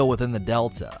 these are still within the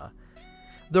delta.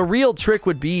 The real trick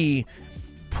would be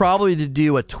probably to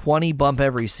do a 20 bump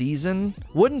every season.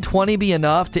 Wouldn't 20 be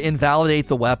enough to invalidate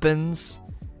the weapons?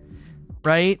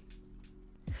 Right?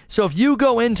 So if you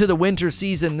go into the winter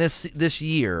season this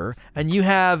year, and you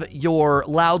have your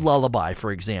Loud Lullaby,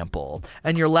 for example,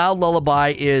 and your Loud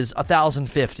Lullaby is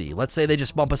 1,050. Let's say they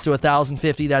just bump us to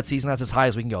 1,050 that season. That's as high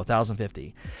as we can go,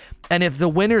 1,050. And if the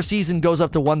winter season goes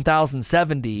up to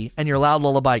 1,070, and your Loud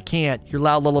Lullaby can't, your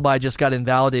Loud Lullaby just got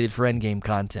invalidated for endgame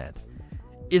content.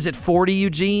 Is it 40,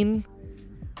 Eugene?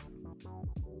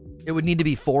 It would need to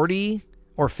be 40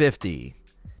 or 50.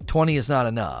 20 is not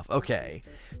enough. Okay.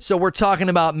 So we're talking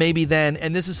about maybe then,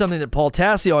 and this is something that Paul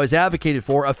Tassi always advocated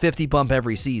for, a 50 bump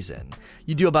every season.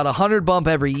 You do about 100 bump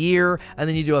every year, and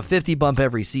then you do a 50 bump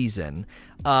every season.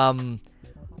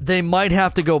 They might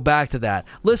have to go back to that.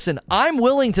 Listen, I'm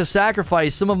willing to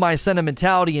sacrifice some of my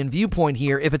sentimentality and viewpoint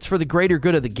here if it's for the greater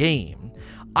good of the game.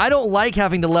 I don't like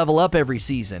having to level up every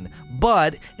season,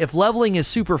 but if leveling is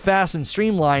super fast and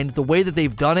streamlined the way that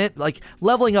they've done it, like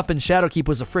leveling up in Shadowkeep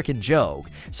was a freaking joke.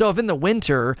 So if in the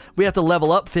winter we have to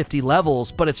level up 50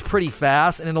 levels, but it's pretty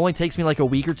fast and it only takes me like a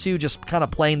week or two just kind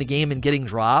of playing the game and getting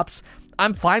drops,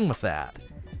 I'm fine with that.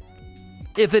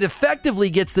 If it effectively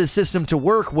gets this system to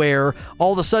work where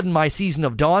all of a sudden my Season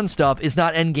of Dawn stuff is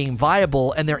not endgame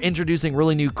viable and they're introducing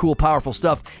really new, cool, powerful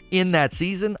stuff in that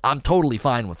season, I'm totally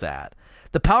fine with that.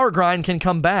 The power grind can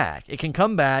come back. It can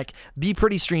come back, be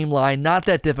pretty streamlined, not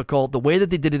that difficult, the way that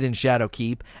they did it in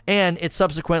Shadowkeep, and it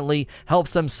subsequently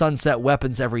helps them sunset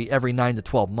weapons every 9 to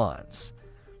 12 months.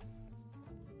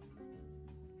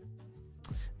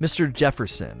 Mr.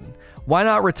 Jefferson, why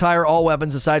not retire all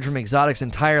weapons aside from exotics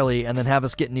entirely and then have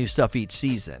us get new stuff each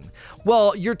season?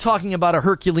 Well, you're talking about a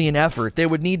Herculean effort. They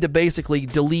would need to basically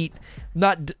delete,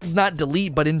 not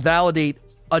delete, but invalidate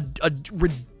a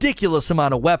ridiculous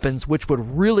amount of weapons, which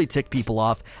would really tick people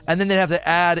off, and then they'd have to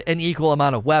add an equal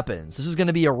amount of weapons. This is going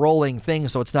to be a rolling thing,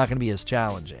 so it's not going to be as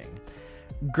challenging.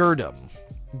 Gurdoom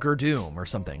or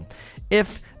something.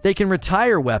 If they can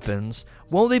retire weapons,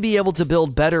 won't they be able to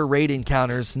build better raid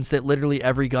encounters since that literally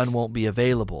every gun won't be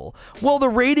available? Well, the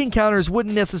raid encounters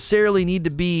wouldn't necessarily need to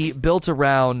be built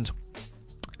around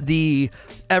the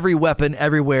every weapon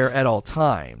everywhere at all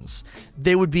times.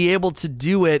 They would be able to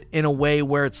do it in a way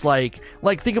where it's like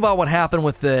think about what happened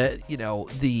with the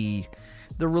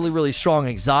really, really strong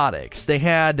exotics. They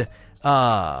had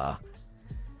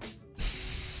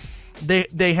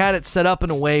they had it set up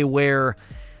in a way where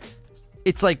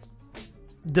it's like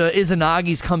the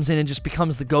Izanagi's comes in and just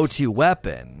becomes the go-to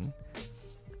weapon.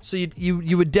 So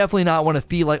you would definitely not want to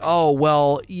be like, oh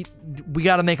well, we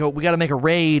got to make a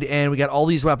raid and we got all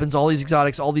these weapons, all these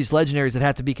exotics, all these legendaries that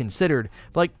have to be considered.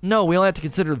 But like, no, we only have to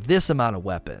consider this amount of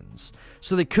weapons.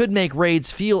 So they could make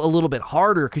raids feel a little bit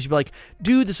harder because you'd be like,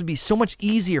 dude, this would be so much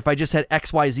easier if I just had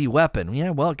XYZ weapon. Yeah,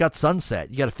 well, it got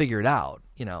sunset. You got to figure it out,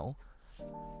 you know.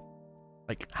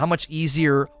 Like, how much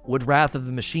easier would Wrath of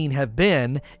the Machine have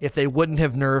been if they wouldn't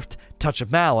have nerfed Touch of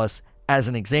Malice, as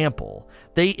an example?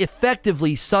 They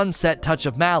effectively sunset Touch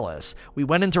of Malice. We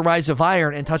went into Rise of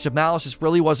Iron, and Touch of Malice just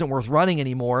really wasn't worth running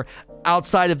anymore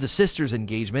outside of the Sisters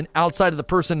engagement, outside of the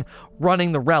person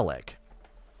running the relic,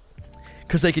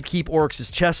 because they could keep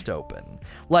Oryx's chest open.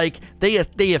 Like, they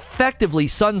effectively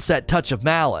sunset Touch of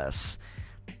Malice.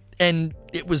 And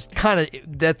it was kind of,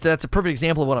 that's a perfect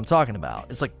example of what I'm talking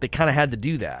about. It's like they kind of had to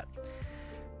do that.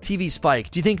 TV Spike,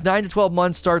 do you think 9 to 12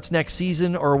 months starts next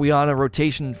season, or are we on a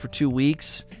rotation for 2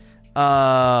 weeks?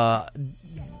 Do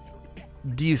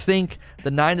you think the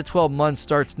 9 to 12 months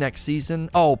starts next season?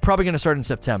 Oh, probably going to start in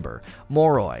September.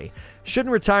 Moroi,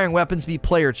 shouldn't retiring weapons be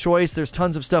player choice? There's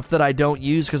tons of stuff that I don't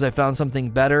use because I found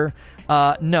something better.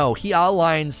 No, he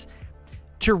outlines...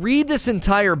 To read this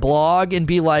entire blog and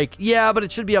be like, yeah, but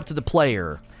it should be up to the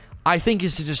player, I think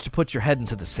is just to put your head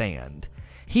into the sand.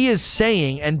 He is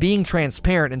saying and being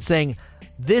transparent and saying,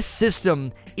 this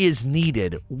system is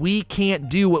needed. We can't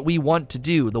do what we want to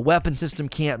do. The weapon system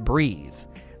can't breathe.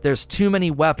 There's too many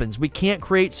weapons. We can't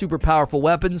create super powerful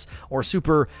weapons or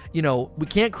we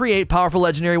can't create powerful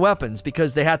legendary weapons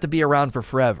because they have to be around for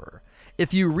forever.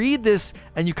 If you read this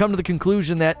and you come to the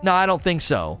conclusion that, no, I don't think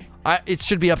so. It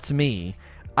should be up to me.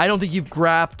 I don't think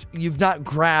you've not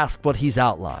grasped what he's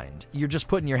outlined. You're just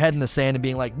putting your head in the sand and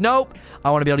being like, nope, I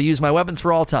want to be able to use my weapons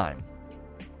for all time.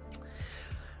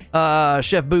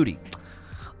 Chef Booty,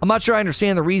 I'm not sure I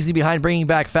understand the reasoning behind bringing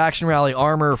back Faction Rally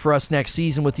armor for us next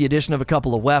season with the addition of a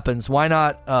couple of weapons. Why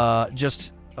not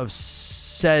just have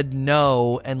said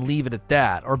no and leave it at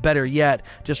that? Or better yet,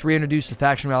 just reintroduce the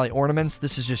Faction Rally ornaments?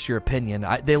 This is just your opinion.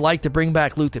 They like to bring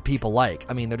back loot that people like.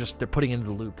 I mean, they're putting it into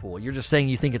the loot pool. You're just saying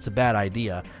you think it's a bad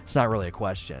idea. It's not really a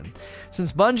question.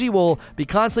 Since Bungie will be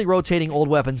constantly rotating old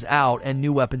weapons out and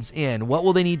new weapons in, what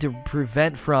will they need to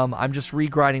prevent from, I'm just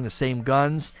regrinding the same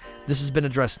guns? This has been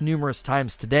addressed numerous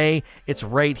times today. It's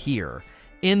right here.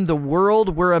 In the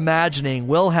world we're imagining,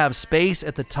 we'll have space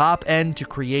at the top end to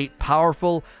create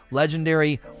powerful,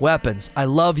 legendary weapons. I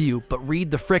love you, but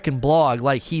read the frickin' blog.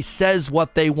 Like, he says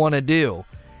what they want to do.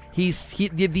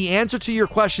 The answer to your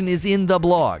question is in the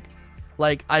blog.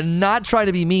 Like, I'm not trying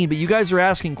to be mean, but you guys are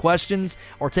asking questions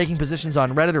or taking positions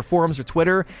on Reddit or forums or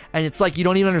Twitter, and it's like you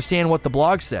don't even understand what the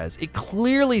blog says. It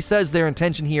clearly says their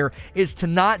intention here is to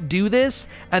not do this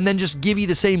and then just give you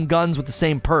the same guns with the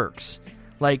same perks.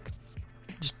 Like,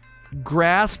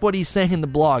 grasp what he's saying in the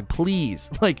blog, please.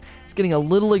 Like, it's getting a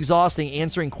little exhausting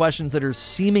answering questions that are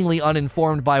seemingly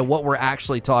uninformed by what we're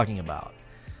actually talking about.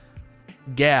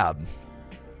 Gab.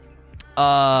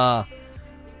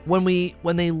 when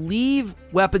they leave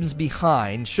weapons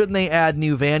behind, shouldn't they add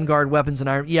new Vanguard weapons and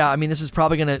iron? Yeah, I mean, this is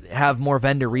probably going to have more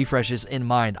vendor refreshes in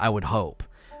mind, I would hope.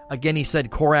 Again, he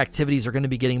said core activities are going to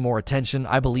be getting more attention.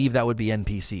 I believe that would be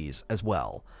NPCs as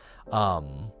well.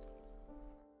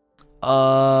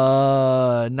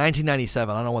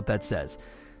 1997. I don't know what that says.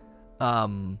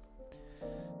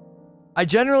 I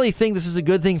generally think this is a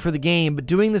good thing for the game, but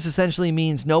doing this essentially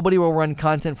means nobody will run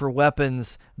content for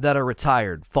weapons that are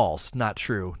retired. False. Not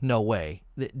true. No way.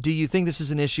 Do you think this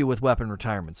is an issue with weapon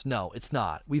retirements? No, it's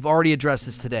not. We've already addressed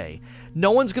this today.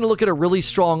 No one's going to look at a really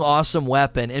strong, awesome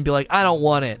weapon and be like, I don't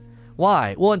want it.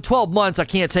 Why? Well, in 12 months, I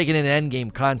can't take it into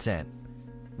endgame content.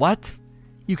 What?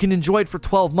 You can enjoy it for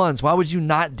 12 months. Why would you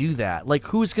not do that? Like,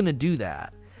 who's going to do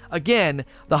that? Again,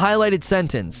 the highlighted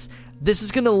sentence. This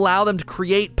is going to allow them to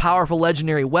create powerful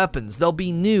legendary weapons. They'll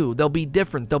be new. They'll be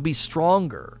different. They'll be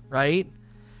stronger, right?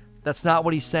 That's not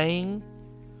what he's saying?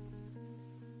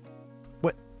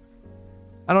 What?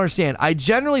 I don't understand. I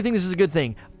generally think this is a good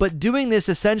thing, but doing this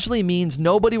essentially means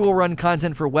nobody will run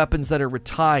content for weapons that are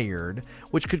retired,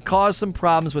 which could cause some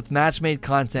problems with match-made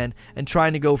content and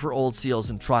trying to go for old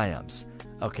seals and triumphs.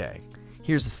 Okay,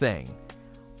 here's the thing.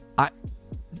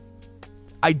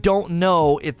 I don't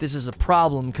know if this is a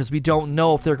problem because we don't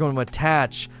know if they're going to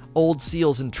attach old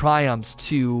seals and triumphs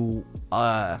to,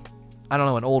 I don't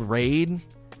know, an old raid.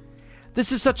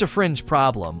 This is such a fringe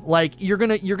problem. Like, you're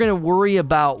gonna worry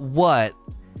about what?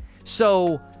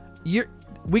 So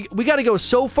we got to go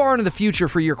so far into the future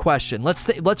for your question.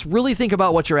 Let's really think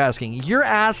about what you're asking. You're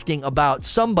asking about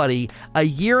somebody a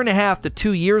year and a half to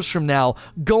 2 years from now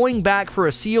going back for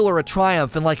a seal or a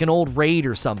triumph in like an old raid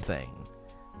or something.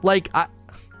 Like,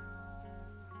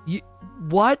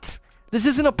 what? This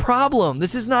isn't a problem.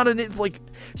 This is not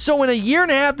so in a year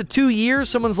and a half to 2 years,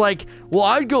 someone's like, well,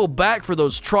 I'd go back for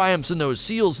those triumphs and those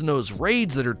seals and those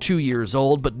raids that are 2 years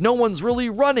old, but no one's really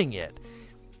running it.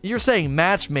 You're saying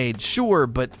match made, sure,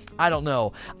 but I don't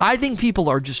know. I think people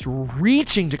are just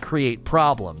reaching to create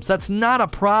problems. That's not a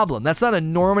problem. That's not a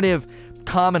normative,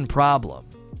 common problem.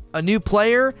 A new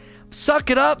player? Suck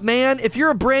it up, man. If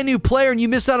you're a brand new player and you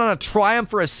miss out on a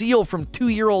triumph or a seal from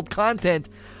 2-year-old content,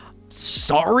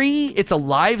 sorry, it's a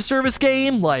live service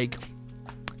game. Like,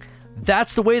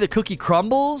 that's the way the cookie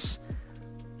crumbles.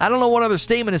 I don't know what other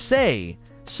statement to say.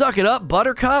 Suck it up,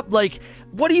 Buttercup. Like,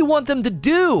 what do you want them to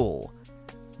do?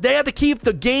 They have to keep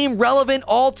the game relevant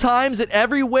all times at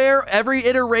everywhere, every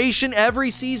iteration,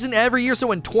 every season, every year.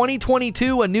 So in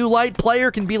 2022, a new light player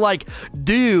can be like,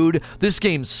 dude, this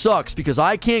game sucks because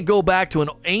I can't go back to an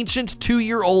ancient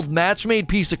 2-year-old match-made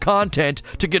piece of content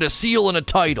to get a seal and a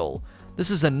title.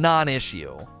 This is a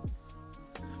non-issue.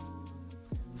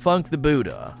 Funk the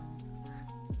Buddha.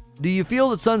 Do you feel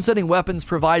that sunsetting weapons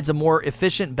provides a more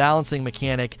efficient balancing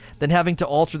mechanic than having to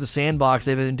alter the sandbox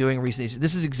they've been doing recently?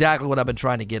 This is exactly what I've been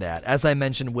trying to get at, as I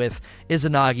mentioned with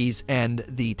Izanagi's and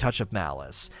the Touch of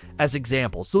Malice as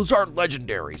examples. Those aren't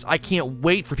legendaries. I can't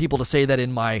wait for people to say that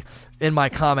in my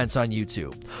comments on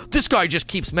YouTube. This guy just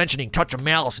keeps mentioning Touch of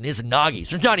Malice and Izanagi's.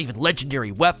 They're not even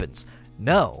legendary weapons.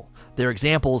 No. They're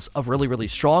examples of really, really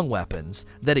strong weapons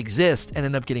that exist and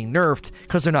end up getting nerfed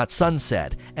because they're not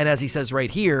sunset. And as he says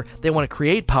right here, they want to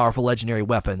create powerful legendary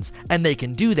weapons, and they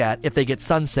can do that if they get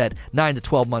sunset 9 to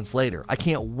 12 months later. I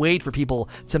can't wait for people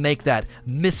to make that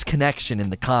misconnection in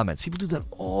the comments. People do that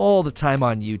all the time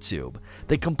on YouTube.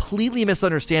 They completely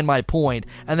misunderstand my point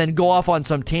and then go off on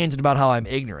some tangent about how I'm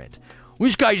ignorant.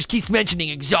 This guy just keeps mentioning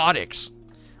exotics.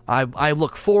 I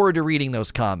look forward to reading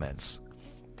those comments.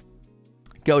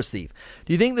 Ghost Thief.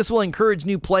 Do you think this will encourage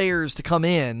new players to come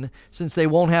in since they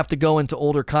won't have to go into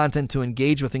older content to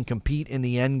engage with and compete in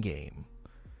the end game?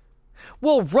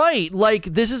 Well, right. Like,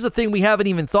 this is a thing we haven't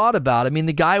even thought about. I mean,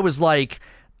 the guy was like,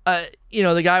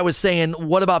 the guy was saying,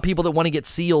 what about people that want to get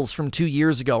seals from 2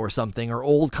 years ago or something, or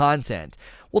old content?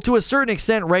 Well, to a certain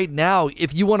extent right now,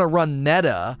 if you want to run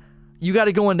meta, you got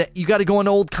to go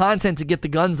into old content to get the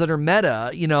guns that are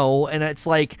meta, and it's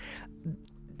like,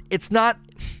 it's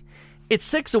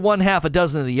 6 of one, half a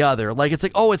dozen of the other. Like, it's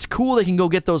like, oh, it's cool they can go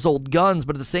get those old guns,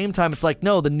 but at the same time, it's like,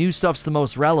 no, the new stuff's the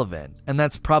most relevant, and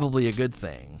that's probably a good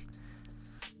thing.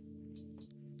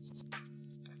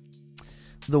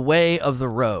 The Way of the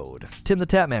Road. Tim the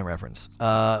Tapman reference.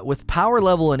 With power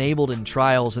level enabled in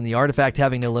trials and the artifact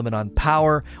having no limit on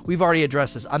power, we've already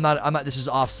addressed this. I'm not, this is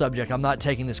off subject. I'm not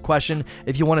taking this question.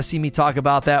 If you want to see me talk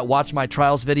about that, watch my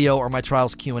trials video or my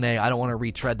trials Q&A. I don't want to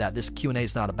retread that. This Q&A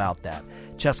is not about that.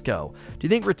 Chesco. Do you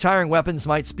think retiring weapons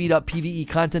might speed up PvE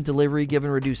content delivery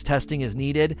given reduced testing is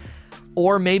needed?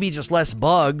 Or maybe just less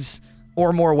bugs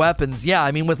or more weapons? Yeah,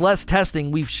 I mean, with less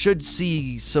testing, we should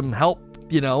see some help,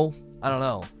 I don't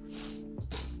know.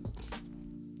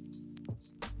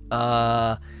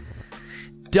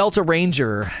 Delta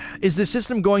Ranger, is the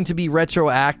system going to be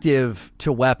retroactive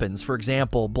to weapons? For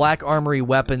example, Black Armory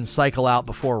weapons cycle out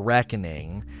before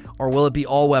Reckoning, or will it be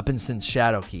all weapons since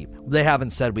Shadowkeep? They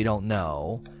haven't said, we don't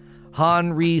know.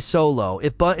 Hanri Solo,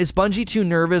 is Bungie too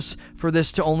nervous for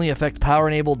this to only affect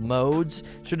power-enabled modes?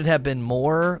 Should it have been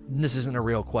more? This isn't a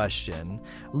real question.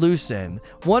 Lucen,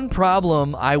 one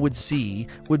problem I would see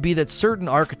would be that certain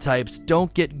archetypes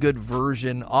don't get good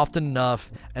version often enough,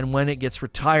 and when it gets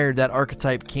retired, that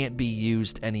archetype can't be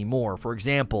used anymore. For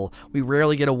example, we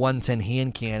rarely get a 110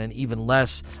 hand cannon, even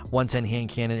less 110 hand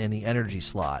cannon in the energy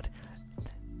slot.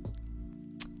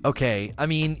 Okay, I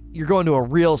mean, you're going to a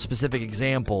real specific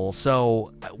example.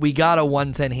 So we got a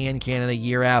 110 hand cannon a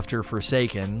year after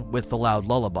Forsaken with the Loud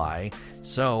Lullaby.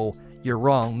 So you're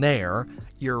wrong there.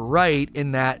 You're right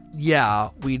in that, yeah,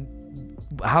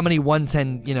 how many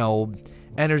 110,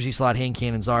 energy slot hand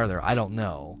cannons are there? I don't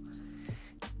know.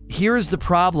 Here's the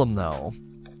problem, though.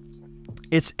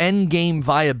 It's endgame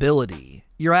viability.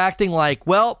 You're acting like,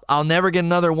 well, I'll never get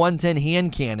another 110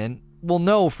 hand cannon. Well,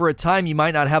 no, for a time you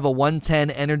might not have a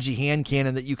 110 energy hand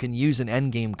cannon that you can use in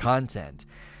endgame content.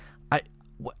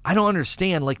 I don't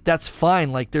understand. Like, that's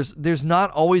fine. Like, there's not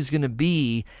always going to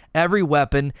be every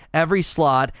weapon, every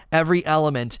slot, every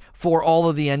element for all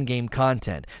of the endgame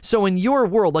content. So in your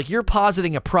world, like, you're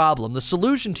positing a problem. The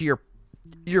solution to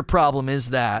your problem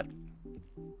is that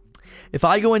if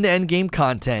I go into endgame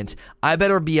content, I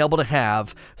better be able to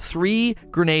have 3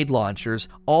 grenade launchers,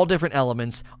 all different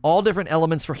elements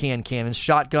for hand cannons,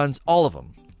 shotguns, all of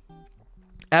them.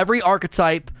 Every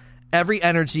archetype, every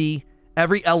energy,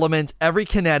 every element, every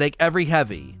kinetic, every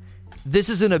heavy. This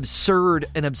is an absurd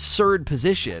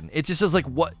position. It just is like,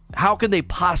 what? How can they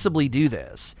possibly do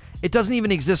this? It doesn't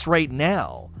even exist right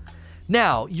now.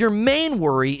 Now, your main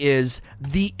worry is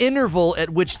the interval at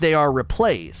which they are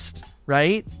replaced,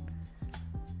 right?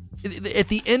 At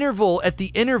the interval,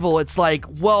 it's like,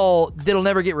 well, they'll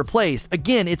never get replaced.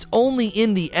 Again, it's only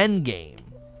in the end game.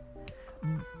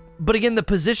 But again,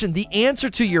 the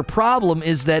answer to your problem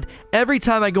is that every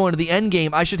time I go into the end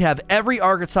game, I should have every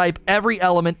archetype, every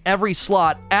element, every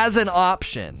slot as an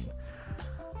option.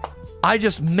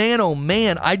 Man, oh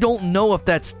man, I don't know if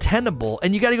that's tenable.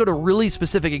 And you got to go to really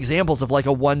specific examples of like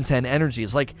a 110 energy.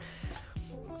 It's like,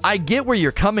 I get where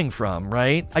you're coming from,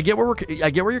 right? I get where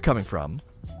you're coming from.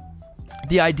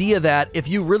 The idea that if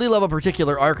you really love a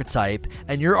particular archetype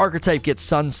and your archetype gets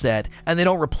sunset and they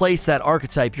don't replace that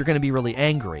archetype, you're going to be really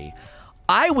angry.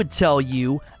 I would tell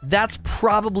you that's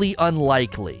probably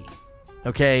unlikely,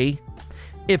 okay?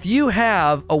 If you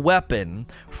have a weapon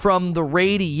from the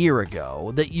raid a year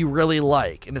ago that you really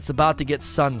like and it's about to get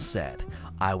sunset,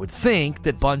 I would think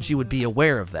that Bungie would be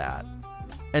aware of that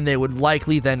and they would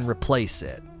likely then replace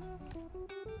it.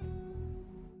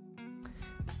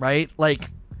 Right? Like,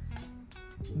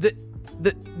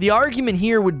 the argument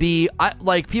here would be,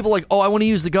 people like, oh, I want to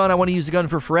use the gun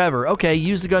for forever. Okay,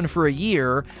 use the gun for a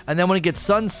year, and then when it gets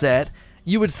sunset,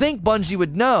 you would think Bungie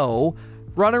would know,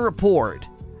 run a report.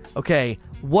 Okay,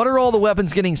 what are all the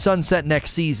weapons getting sunset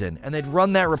next season? And they'd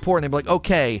run that report, and they'd be like,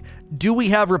 okay, do we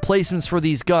have replacements for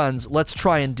these guns? Let's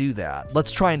try and do that.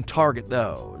 Let's try and target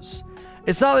those.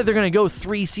 It's not like they're going to go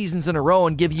 3 seasons in a row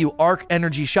and give you Arc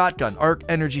Energy Shotgun, Arc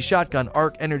Energy Shotgun,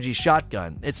 Arc Energy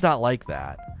Shotgun. It's not like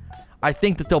that. I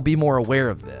think that they'll be more aware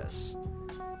of this.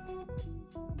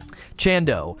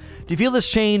 Chando, do you feel this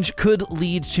change could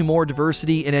lead to more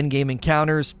diversity in endgame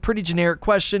encounters? Pretty generic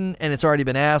question, and it's already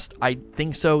been asked. I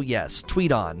think so, yes.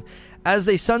 Tweet on. As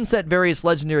they sunset various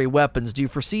legendary weapons, do you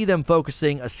foresee them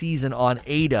focusing a season on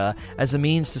Ada as a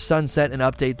means to sunset and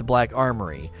update the Black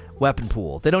Armory weapon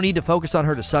pool? They don't need to focus on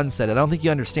her to sunset. I don't think you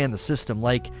understand the system.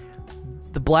 Like,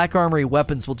 the Black Armory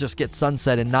weapons will just get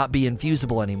sunset and not be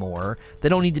infusible anymore. They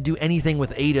don't need to do anything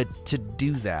with Ada to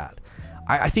do that.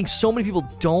 I think so many people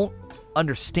don't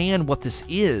understand what this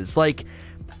is. Like,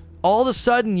 all of a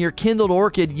sudden, your Kindled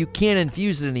Orchid, you can't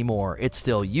infuse it anymore. It's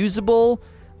still usable.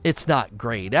 It's not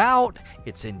grayed out.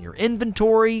 It's in your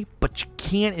inventory, but you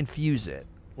can't infuse it.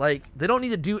 Like, they don't need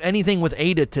to do anything with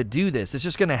Ada to do this. It's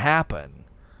just going to happen.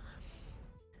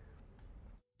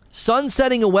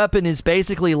 Sunsetting a weapon is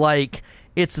basically like,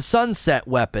 it's a sunset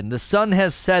weapon. The sun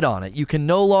has set on it. You can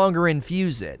no longer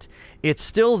infuse it. It's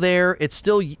still there. It's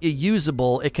still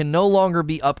usable. It can no longer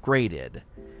be upgraded.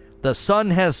 The sun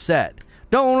has set.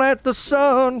 Don't let the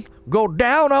sun go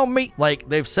down on me. Like,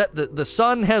 they've set the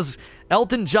sun has...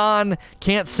 Elton John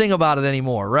can't sing about it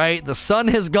anymore, right? The sun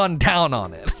has gone down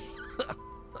on it.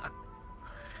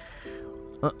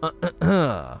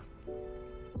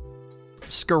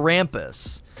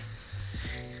 Scarampus.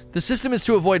 The system is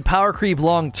to avoid power creep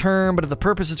long term, but if the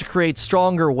purpose is to create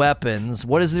stronger weapons,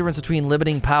 what is the difference between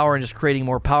limiting power and just creating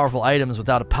more powerful items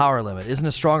without a power limit? Isn't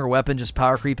a stronger weapon just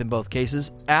power creep in both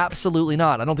cases? Absolutely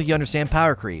not. I don't think you understand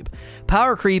power creep.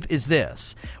 Power creep is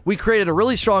this. We created a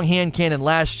really strong hand cannon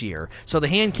last year, so the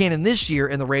hand cannon this year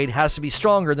in the raid has to be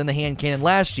stronger than the hand cannon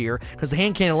last year, because the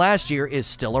hand cannon last year is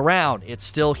still around. It's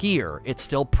still here. It's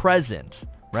still present,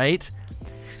 right?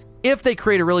 If they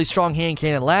create a really strong hand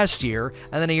cannon last year,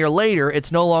 and then a year later,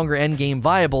 it's no longer endgame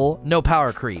viable, no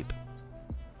power creep.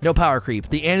 No power creep.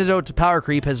 The antidote to power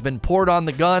creep has been poured on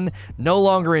the gun, no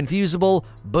longer infusible,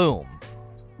 boom.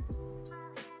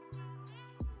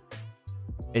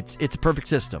 It's a perfect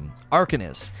system.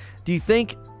 Arcanus, do you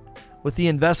think with the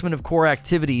investment of core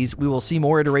activities, we will see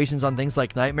more iterations on things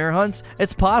like nightmare hunts?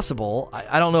 It's possible.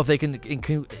 I don't know if they can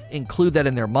include that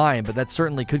in their mind, but that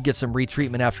certainly could get some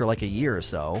retreatment after like a year or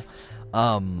so.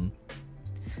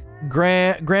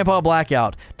 Grandpa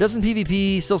Blackout, doesn't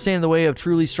PvP still stand in the way of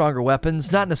truly stronger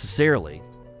weapons? Not necessarily.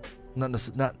 Not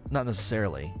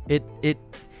necessarily.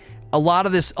 A lot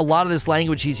of this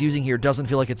language he's using here doesn't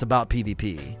feel like it's about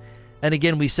PvP. And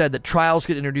again, we said that Trials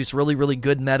could introduce really, really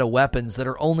good meta weapons that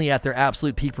are only at their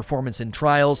absolute peak performance in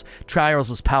Trials. Trials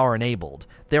was power enabled.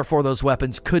 Therefore, those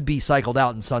weapons could be cycled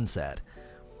out in Sunset.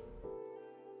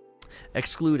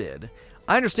 Excluded.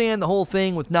 I understand the whole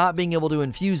thing with not being able to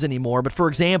infuse anymore, but for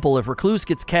example, if Recluse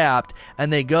gets capped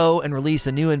and they go and release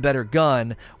a new and better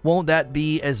gun, won't that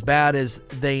be as bad as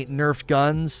they nerfed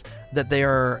guns? That they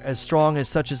are as strong as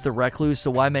such as the Recluse,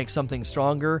 so why make something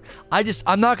stronger?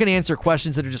 I'm not going to answer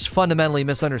questions that are just fundamentally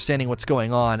misunderstanding what's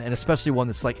going on, and especially one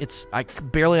that's like, I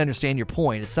barely understand your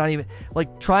point. It's not even,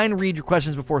 like, try and read your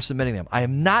questions before submitting them. I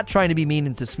am not trying to be mean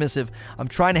and dismissive. I'm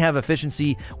trying to have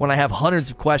efficiency when I have hundreds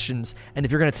of questions, and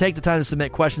if you're going to take the time to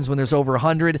submit questions when there's over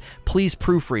 100, please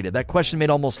proofread it. That question made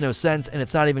almost no sense, and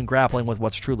it's not even grappling with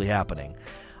what's truly happening.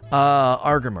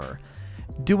 Argamer.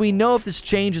 Do we know if this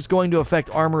change is going to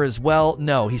affect armor as well?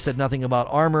 No, he said nothing about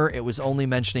armor. It was only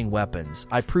mentioning weapons.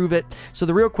 I prove it. So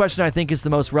the real question I think is the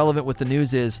most relevant with the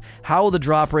news is, how will the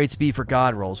drop rates be for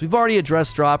God rolls? We've already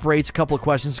addressed drop rates a couple of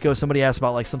questions ago. Somebody asked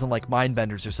about like something like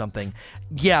Mindbenders or something.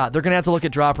 Yeah, they're going to have to look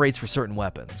at drop rates for certain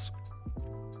weapons.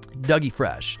 Dougie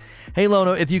Fresh. Hey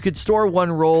Lono, if you could store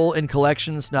one roll in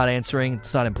collections, not answering,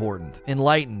 it's not important.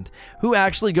 Enlightened. Who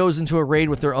actually goes into a raid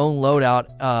with their own loadout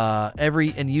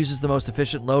and uses the most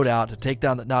efficient loadout to take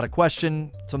down not a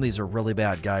question? Some of these are really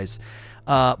bad, guys.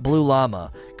 Blue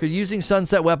Llama. Could using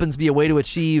sunset weapons be a way to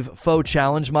achieve foe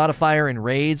challenge modifier in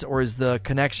raids, or is the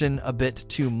connection a bit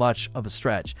too much of a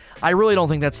stretch? I really don't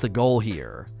think that's the goal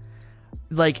here.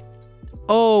 Like,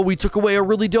 oh, we took away a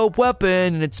really dope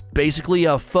weapon and it's basically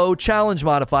a faux challenge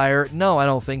modifier. No, I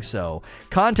don't think so.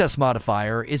 Contest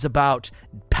modifier is about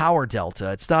power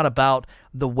delta. It's not about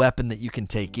the weapon that you can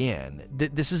take in.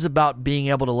 This is about being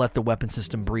able to let the weapon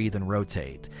system breathe and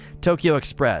rotate. Tokyo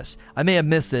Express. I may have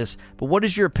missed this, but what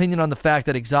is your opinion on the fact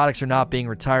that exotics are not being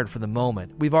retired for the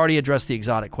moment? We've already addressed the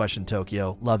exotic question,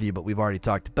 Tokyo. Love you, but we've already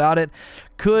talked about it.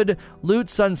 Could loot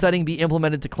sunsetting be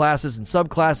implemented to classes and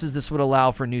subclasses? This would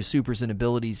allow for new supers and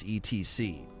abilities,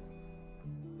 etc.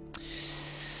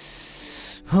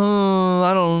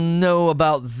 I don't know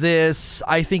about this.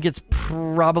 I think it's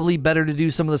probably better to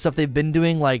do some of the stuff they've been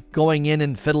doing, like going in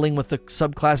and fiddling with the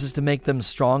subclasses to make them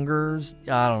stronger.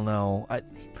 I don't know.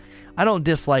 I don't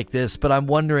dislike this, but I'm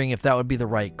wondering if that would be the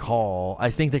right call. I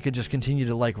think they could just continue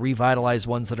to like revitalize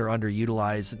ones that are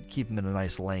underutilized and keep them in a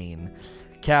nice lane.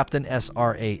 Captain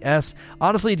SRAS.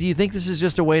 Honestly, do you think this is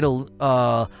just a way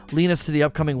to lean us to the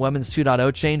upcoming Weapons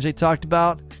 2.0 change they talked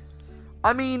about?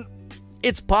 I mean,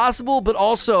 it's possible, but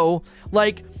also,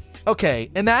 like,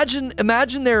 okay, imagine the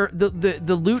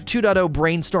Loot 2.0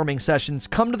 brainstorming sessions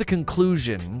come to the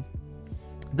conclusion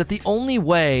that the only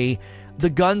way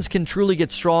the guns can truly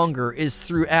get stronger is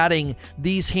through adding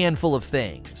these handful of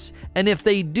things. And if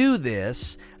they do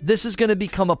this, this is going to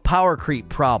become a power creep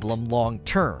problem long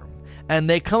term. And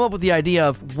they come up with the idea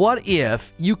of, what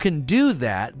if you can do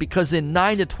that because in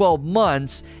 9 to 12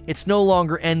 months, it's no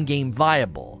longer endgame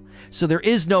viable. So there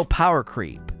is no power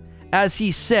creep. As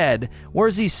he said, where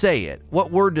does he say it?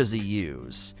 What word does he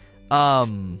use?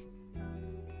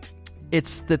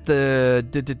 It's that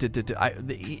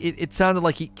it sounded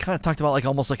like he kind of talked about like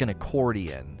almost like an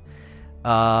accordion.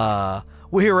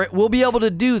 We'll be able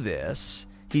to do this,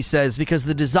 he says, because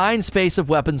the design space of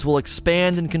weapons will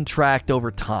expand and contract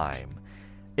over time.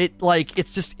 It's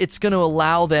going to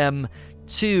allow them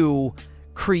to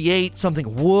create something.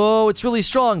 Whoa, it's really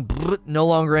strong. No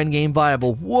longer endgame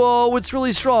viable. Whoa, it's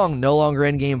really strong. No longer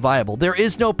endgame viable. There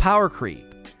is no power creep.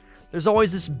 There's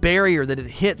always this barrier that it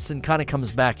hits and kind of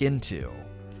comes back into.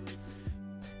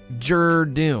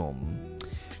 Doom.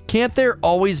 Can't there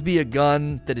always be a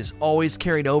gun that is always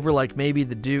carried over, like maybe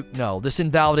the Duke? No, this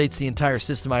invalidates the entire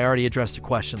system. I already addressed a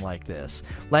question like this.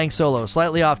 Lang Solo,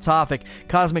 slightly off topic.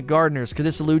 Cosmic Gardeners, could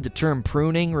this allude to term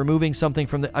pruning, removing something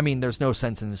from the... I mean, there's no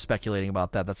sense in speculating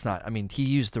about that. That's not... I mean, he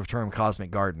used the term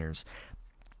Cosmic Gardeners.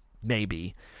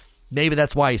 Maybe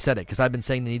that's why he said it, because I've been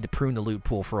saying they need to prune the loot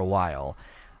pool for a while.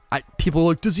 People are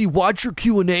like, does he watch your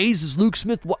Q&As? Is Luke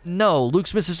Smith... No, Luke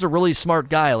Smith is a really smart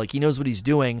guy. Like, he knows what he's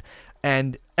doing.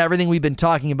 And everything we've been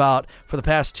talking about for the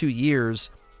past 2 years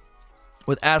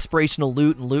with aspirational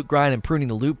loot and loot grind and pruning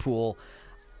the loot pool,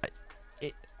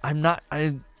 I'm not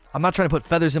trying to put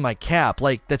feathers in my cap.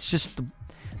 Like, that's just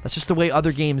the way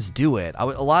other games do it. A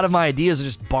lot of my ideas are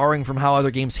just borrowing from how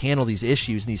other games handle these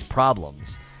issues and these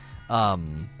problems.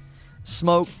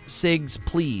 Smoke, Sigs,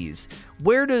 please.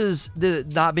 Where does the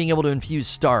not being able to infuse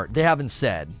start? They have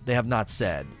not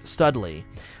said. Studley.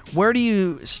 Where do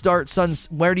you start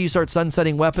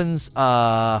sunsetting weapons? There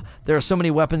are so many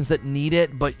weapons that need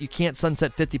it, but you can't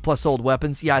sunset 50 plus old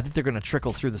weapons. Yeah, I think they're going to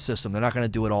trickle through the system. They're not going to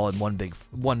do it all in one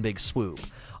big swoop.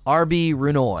 RB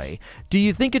Runoy. Do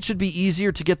you think it should be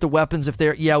easier to get the weapons if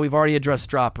they're... Yeah, we've already addressed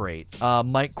drop rate.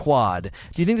 Mike Quad.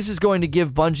 Do you think this is going to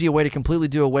give Bungie a way to completely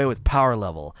do away with power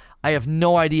level? I have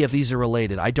no idea if these are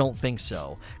related. I don't think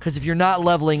so. Because if you're not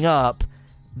leveling up,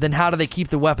 then how do they keep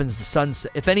the weapons to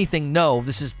sunset? If anything, no,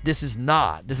 this is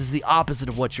not. This is the opposite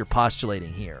of what you're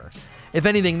postulating here. If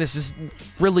anything, this is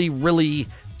really, really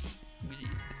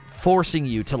forcing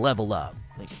you to level up.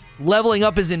 Like, leveling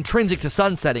up is intrinsic to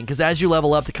sunsetting, because as you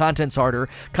level up, the content gets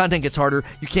harder.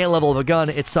 You can't level up a gun,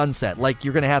 it's sunset. Like,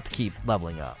 you're going to have to keep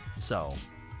leveling up. So,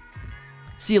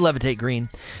 see you, Levitate Green.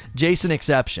 Jason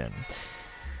Exception.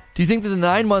 Do you think that the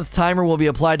 9-month timer will be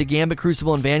applied to Gambit,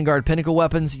 Crucible, and Vanguard Pinnacle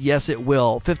weapons? Yes, it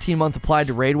will. 15-month applied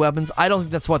to raid weapons? I don't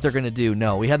think that's what they're going to do.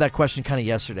 No, we had that question kind of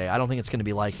yesterday. I don't think it's going to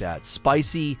be like that.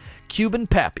 Spicy Cuban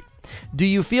Pappy. Do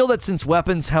you feel that since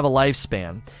weapons have a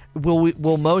lifespan,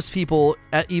 will most people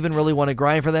even really want to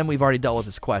grind for them? We've already dealt with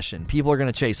this question. People are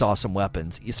going to chase awesome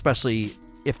weapons, especially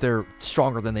if they're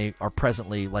stronger than they are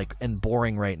presently, like, and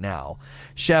boring right now.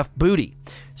 Chef Booty.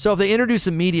 So if they introduce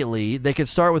immediately, they could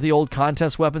start with the old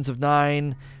contest weapons of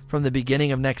 9 from the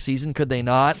beginning of next season, could they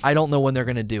not? I don't know when they're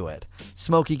going to do it.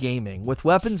 Smoky Gaming. With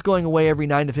weapons going away every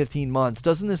 9 to 15 months,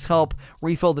 doesn't this help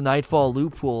refill the Nightfall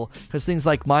loot pool? Because things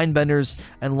like Mindbenders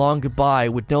and Long Goodbye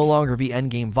would no longer be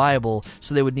endgame viable,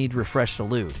 so they would need to refresh the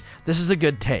loot. This is a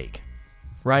good take,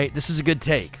 right? This is a good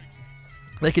take.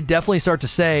 They could definitely start to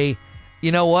say,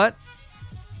 you know what?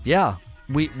 Yeah,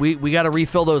 we got to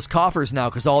refill those coffers now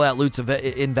because all that loot's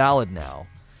invalid now.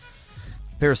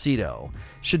 Parasito.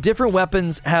 Should different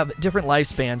weapons have different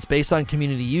lifespans based on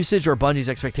community usage or Bungie's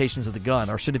expectations of the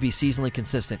gun, or should it be seasonally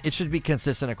consistent? It should be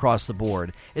consistent across the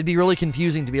board. It'd be really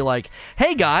confusing to be like,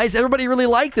 hey guys, everybody really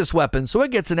liked this weapon, so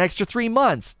it gets an extra 3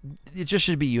 months. It just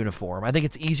should be uniform. I think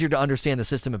it's easier to understand the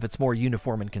system if it's more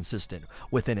uniform and consistent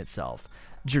within itself.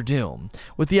 Jerdoom.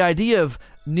 With the idea of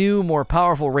new, more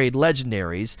powerful raid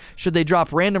legendaries, should they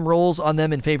drop random rolls on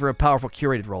them in favor of powerful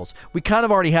curated rolls? We kind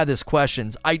of already had this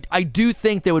questions. I do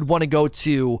think they would want to go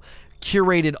to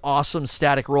curated, awesome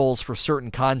static rolls for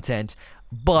certain content,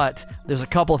 but there's a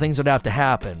couple of things that would have to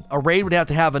happen. A raid would have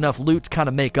to have enough loot to kind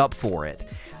of make up for it.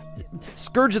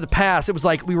 Scourge of the Past, it was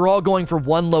like we were all going for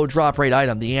one low drop rate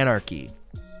item, the Anarchy.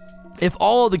 If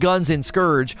all of the guns in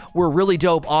Scourge were really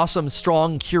dope, awesome,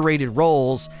 strong, curated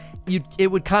rolls, it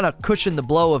would kind of cushion the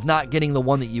blow of not getting the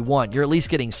one that you want. You're at least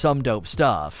getting some dope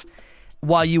stuff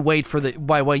while you wait for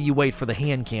the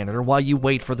hand cannon, or while you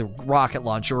wait for the rocket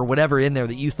launcher, or whatever in there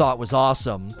that you thought was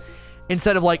awesome.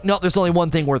 Instead of like, no, there's only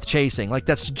one thing worth chasing. Like,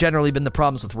 that's generally been the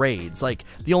problems with raids. Like,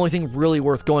 the only thing really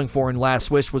worth going for in Last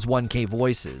Wish was 1K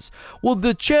voices. Well,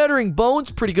 the Chattering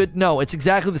Bone's pretty good. No, it's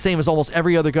exactly the same as almost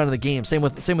every other gun in the game. Same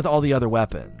with all the other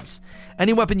weapons.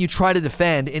 Any weapon you try to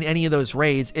defend in any of those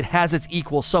raids, it has its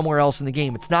equal somewhere else in the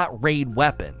game. It's not raid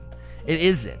weapon. It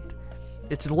isn't.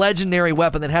 It's a legendary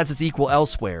weapon that has its equal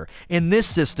elsewhere. In this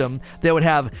system, they would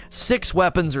have 6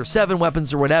 weapons or 7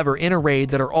 weapons or whatever in a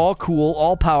raid that are all cool,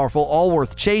 all powerful, all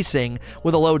worth chasing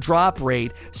with a low drop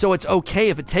rate. So it's okay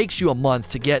if it takes you a month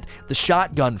to get the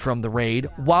shotgun from the raid.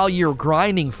 While you're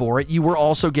grinding for it, you were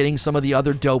also getting some of the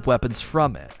other dope weapons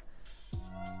from it.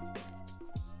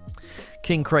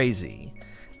 King Crazy.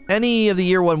 Any of the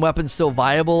Year 1 weapons still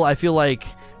viable? I feel like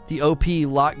the OP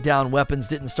lockdown weapons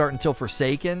didn't start until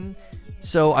Forsaken.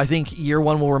 So I think year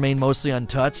one will remain mostly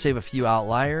untouched, save a few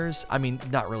outliers. I mean,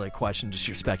 not really a question, just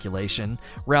your speculation.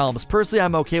 Realms. Personally,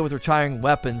 I'm okay with retiring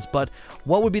weapons, but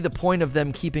what would be the point of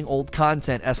them keeping old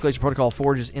content, Escalation Protocol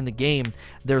forges in the game?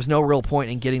 There's no real point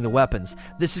in getting the weapons.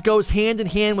 This goes hand in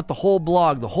hand with the whole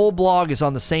blog. The whole blog is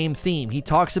on the same theme. He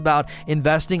talks about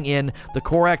investing in the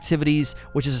core activities,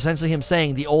 which is essentially him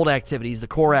saying the old activities, the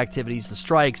core activities, the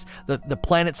strikes, the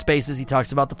planet spaces. He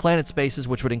talks about the planet spaces,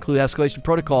 which would include Escalation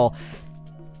Protocol.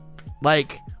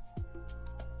 Like,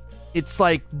 it's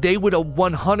like they would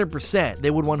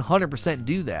 100%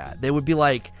 do that. They would be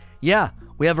like, yeah,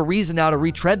 we have a reason now to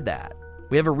retread that.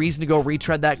 We have a reason to go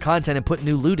retread that content and put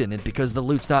new loot in it because the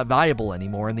loot's not valuable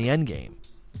anymore in the end game.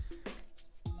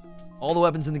 All the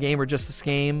weapons in the game are just the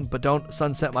same, but don't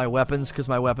sunset my weapons because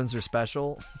my weapons are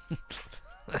special.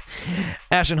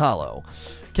 Ashen Hollow.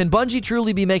 Can Bungie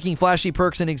truly be making flashy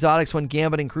perks and exotics when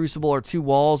Gambit and Crucible are two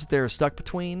walls that they're stuck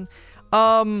between?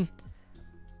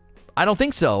 I don't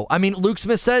think so. I mean, Luke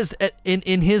Smith says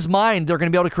in his mind they're going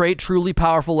to be able to create truly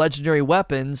powerful legendary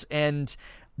weapons, and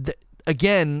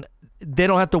again, they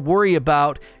don't have to worry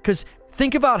about, because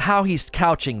think about how he's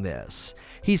couching this.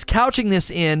 He's couching this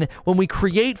in, when we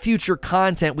create future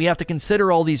content, we have to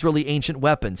consider all these really ancient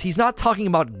weapons. He's not talking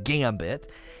about Gambit.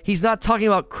 He's not talking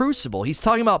about Crucible. He's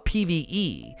talking about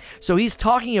PvE. So he's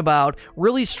talking about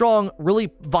really strong, really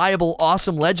viable,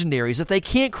 awesome legendaries that they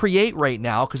can't create right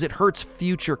now because it hurts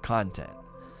future content.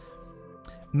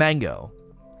 Mango.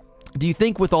 Do you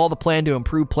think with all the plan to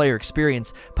improve player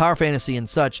experience, power fantasy and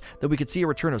such, that we could see a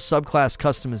return of subclass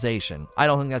customization? I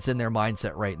don't think that's in their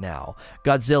mindset right now.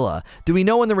 Godzilla. Do we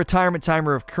know when the retirement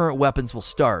timer of current weapons will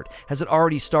start? Has it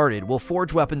already started? Will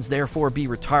Forge weapons therefore be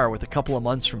retired with a couple of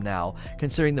months from now,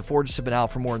 considering the Forges have been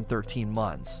out for more than 13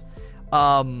 months?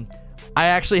 I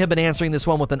actually have been answering this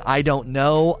one with an I don't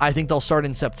know. I think they'll start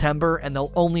in September, and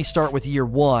they'll only start with year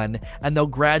one, and they'll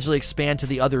gradually expand to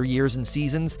the other years and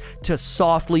seasons to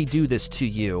softly do this to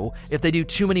you. If they do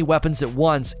too many weapons at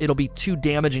once, it'll be too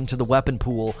damaging to the weapon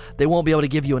pool. They won't be able to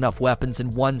give you enough weapons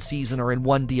in one season or in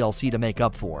one DLC to make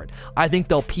up for it. I think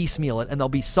they'll piecemeal it, and they'll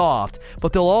be soft,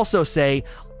 but they'll also say,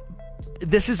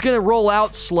 this is going to roll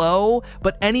out slow,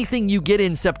 but anything you get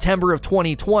in September of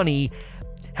 2020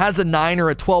 has a 9 or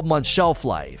a 12-month shelf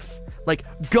life. Like,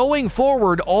 going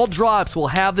forward, all drops will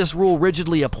have this rule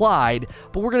rigidly applied,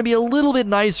 but we're going to be a little bit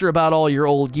nicer about all your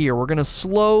old gear. We're going to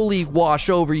slowly wash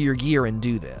over your gear and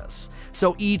do this.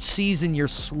 So each season, you're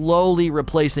slowly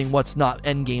replacing what's not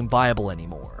endgame viable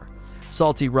anymore.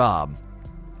 Salty Rob.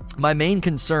 My main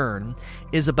concern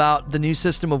is about the new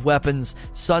system of weapons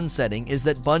sunsetting is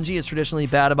that Bungie is traditionally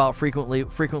bad about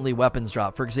frequently weapons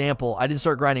drop. For example, I didn't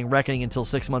start grinding Reckoning until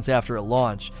 6 months after it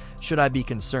launched. Should I be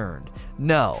concerned?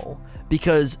 No,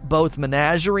 because both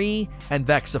Menagerie and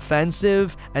Vex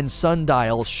Offensive and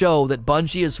Sundial show that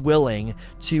Bungie is willing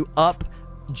to up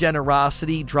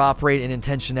generosity, drop rate, and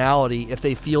intentionality if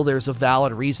they feel there's a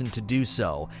valid reason to do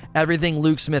so. Everything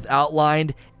Luke Smith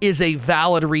outlined is a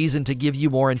valid reason to give you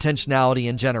more intentionality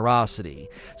and generosity.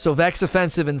 So Vex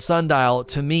Offensive and Sundial,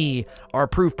 to me, are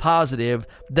proof positive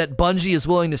that Bungie is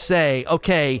willing to say,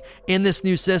 okay, in this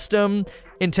new system,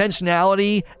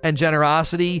 intentionality and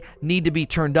generosity need to be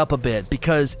turned up a bit,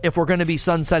 because if we're going to be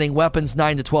sunsetting weapons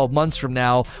 9 to 12 months from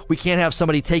now, we can't have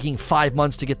somebody taking 5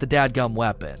 months to get the dadgum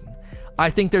weapon. I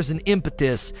think there's an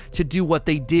impetus to do what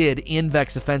they did in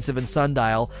Vex Offensive and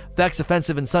Sundial. Vex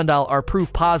Offensive and Sundial are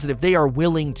proof positive. They are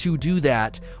willing to do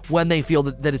that when they feel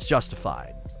that it's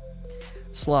justified.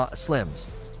 Slims.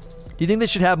 Do you think they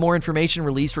should have more information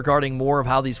released regarding more of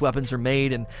how these weapons are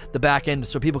made and the back end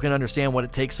so people can understand what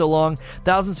it takes so long?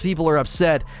 Thousands of people are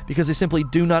upset because they simply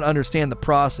do not understand the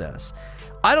process.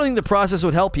 I don't think the process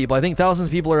would help people. I think thousands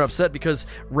of people are upset because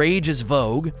rage is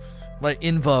vogue. Like,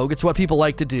 in vogue, it's what people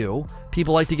like to do.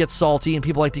 People like to get salty, and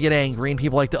people like to get angry, and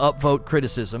people like to upvote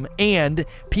criticism, and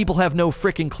people have no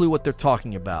frickin' clue what they're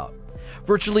talking about.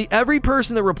 Virtually every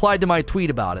person that replied to my tweet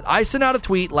about it, I sent out a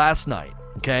tweet last night,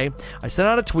 okay? I sent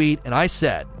out a tweet, and I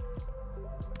said,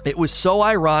 it was so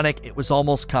ironic, it was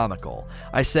almost comical.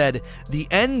 I said, the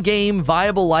end game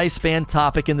viable lifespan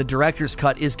topic in the director's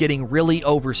cut is getting really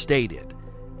overstated.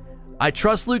 I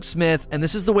trust Luke Smith, and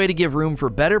this is the way to give room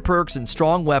for better perks and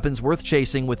strong weapons worth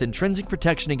chasing with intrinsic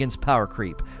protection against power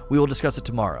creep. We will discuss it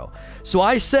tomorrow. So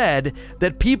I said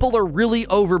that people are really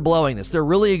overblowing this. They're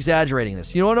really exaggerating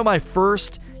this. You know what my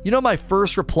first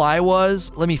reply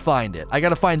was? Let me find it. I got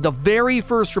to find the very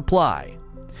first reply.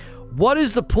 What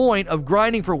is the point of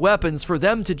grinding for weapons for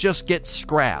them to just get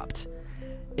scrapped?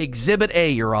 Exhibit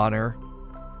A, Your Honor.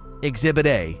 Exhibit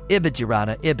A. Ibid, Your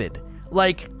Honor. Ibid.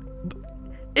 Like,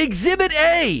 Exhibit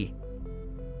A!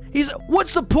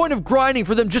 What's the point of grinding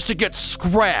for them just to get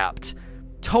scrapped?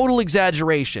 Total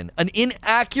exaggeration. An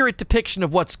inaccurate depiction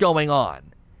of what's going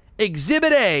on.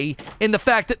 Exhibit A in the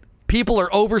fact that people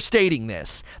are overstating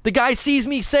this. The guy sees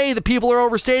me say that people are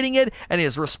overstating it, and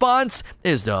his response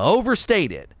is to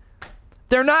overstate it.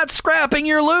 They're not scrapping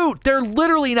your loot. They're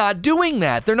literally not doing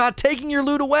that. They're not taking your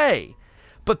loot away.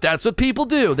 But that's what people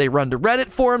do. They run to Reddit,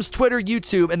 forums, Twitter,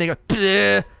 YouTube, and they go,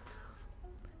 bleh.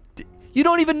 You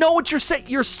don't even know what you're saying.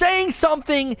 You're saying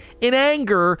something in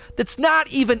anger that's not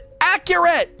even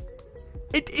accurate.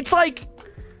 It's like,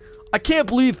 I can't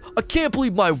believe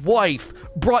my wife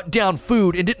brought down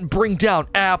food and didn't bring down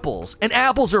apples. And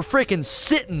apples are freaking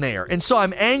sitting there. And so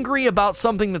I'm angry about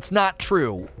something that's not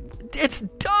true. It's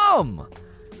dumb.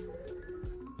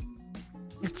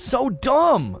 It's so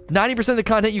dumb. 90% of the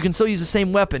content you can still use the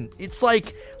same weapon. It's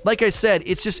like I said,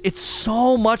 it's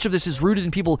so much of this is rooted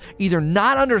in people either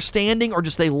not understanding or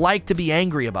just they like to be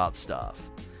angry about stuff.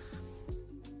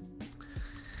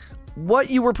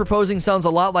 What you were proposing sounds a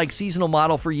lot like seasonal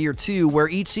model for year 2, where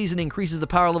each season increases the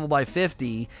power level by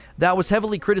 50. That was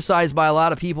heavily criticized by a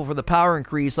lot of people for the power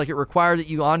increase, like it required that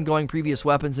you ongoing previous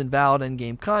weapons and valid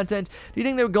end-game content. Do you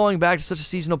think that going back to such a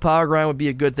seasonal power grind would be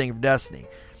a good thing for Destiny?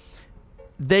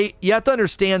 You have to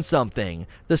understand something.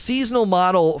 The seasonal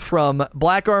model from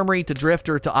Black Armory to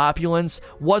Drifter to Opulence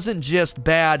wasn't just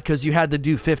bad because you had to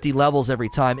do 50 levels every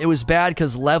time. It was bad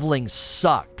because leveling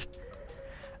sucked.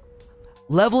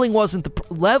 Leveling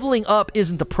up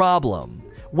isn't the problem.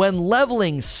 When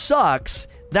leveling sucks,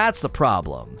 that's the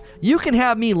problem. You can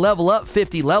have me level up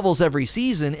 50 levels every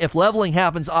season if leveling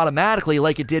happens automatically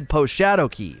like it did post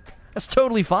Shadowkeep. That's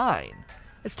totally fine.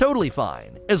 It's totally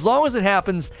fine. As long as it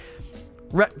happens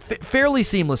fairly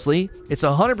seamlessly, it's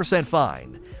 100%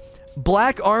 fine.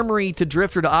 Black Armory to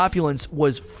Drifter to Opulence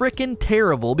was frickin'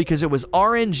 terrible because it was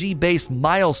RNG-based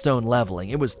milestone leveling.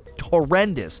 It was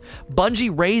horrendous.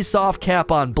 Bungie raised soft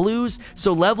cap on blues,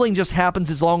 so leveling just happens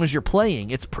as long as you're playing.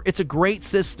 It's a great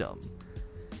system.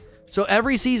 So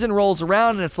every season rolls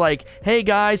around and it's like, hey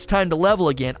guys, time to level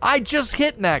again. I just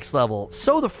hit max level.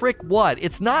 So the frick what?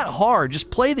 It's not hard.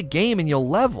 Just play the game and you'll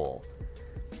level.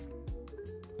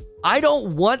 I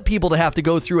don't want people to have to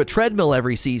go through a treadmill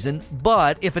every season,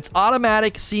 but if it's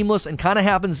automatic, seamless, and kind of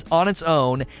happens on its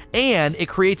own, and it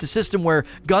creates a system where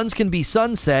guns can be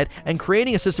sunset, and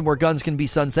creating a system where guns can be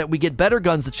sunset, we get better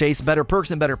guns to chase, better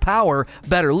perks and better power,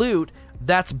 better loot,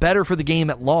 that's better for the game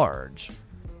at large.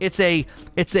 It's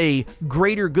a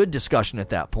greater good discussion at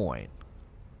that point.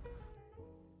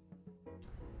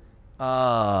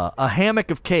 A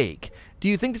hammock of cake. Do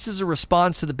you think this is a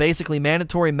response to the basically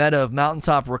mandatory meta of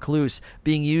Mountaintop Recluse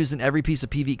being used in every piece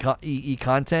of PvE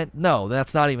content? No,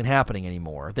 that's not even happening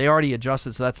anymore. They already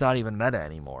adjusted, so that's not even meta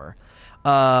anymore.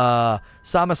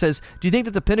 Sama says, do you think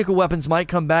that the pinnacle weapons might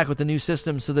come back with the new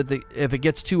system so that if it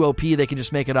gets too OP, they can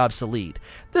just make it obsolete?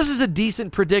 This is a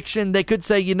decent prediction. They could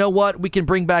say, you know what, we can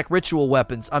bring back pinnacle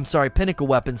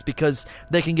weapons because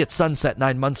they can get sunset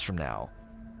 9 months from now.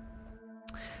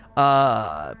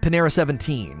 Panera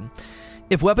 17.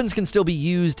 If weapons can still be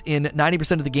used in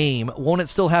 90% of the game, won't it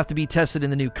still have to be tested in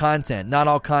the new content? Not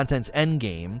all content's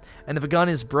endgame. And if a gun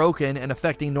is broken and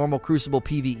affecting normal Crucible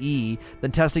PvE,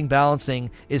 then testing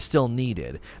balancing is still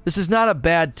needed. This is not a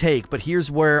bad take, but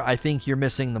here's where I think you're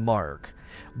missing the mark.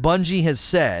 Bungie has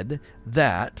said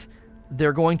that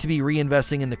they're going to be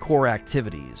reinvesting in the core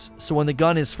activities. So when the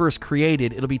gun is first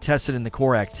created, it'll be tested in the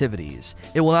core activities.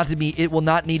 It will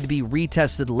not need to be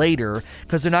retested later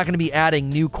because they're not going to be adding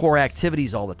new core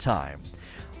activities all the time.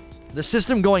 The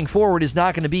system going forward is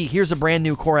not going to be, here's a brand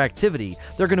new core activity.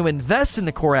 They're going to invest in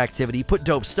the core activity, put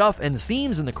dope stuff and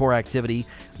themes in the core activity,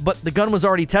 but the gun was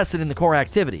already tested in the core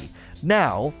activity.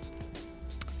 Now,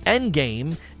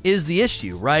 endgame is the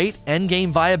issue, right? Endgame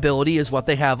viability is what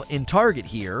they have in target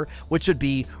here, which would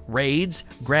be raids,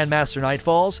 Grandmaster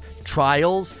Nightfalls,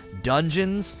 trials,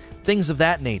 dungeons, things of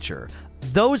that nature.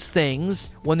 Those things,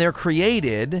 when they're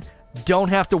created, don't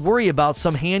have to worry about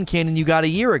some hand cannon you got a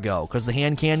year ago, because the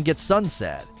hand cannon gets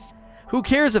sunset. Who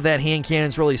cares if that hand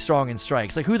cannon's really strong in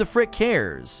strikes? Like, who the frick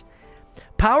cares?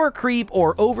 Power creep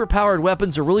or overpowered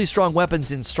weapons or really strong weapons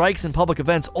in strikes and public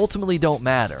events ultimately don't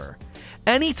matter.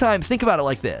 Anytime, think about it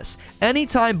like this.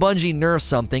 Anytime Bungie nerfs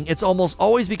something, it's almost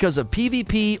always because of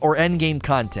PvP or endgame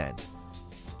content.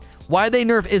 Why they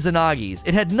nerf Izanagi's?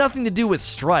 It had nothing to do with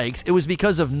strikes. It was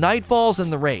because of Nightfalls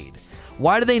and the raid.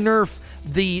 Why do they nerf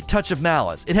the Touch of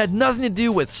Malice? It had nothing to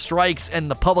do with strikes and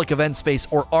the public event space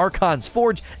or Archon's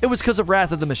Forge. It was because of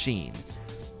Wrath of the Machine.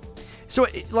 So,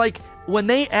 when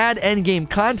they add endgame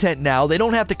content now, they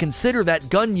don't have to consider that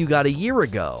gun you got a year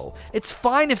ago. It's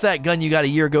fine if that gun you got a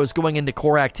year ago is going into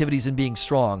core activities and being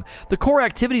strong. The core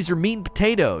activities are meat and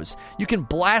potatoes. You can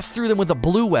blast through them with a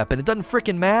blue weapon. It doesn't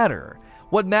freaking matter.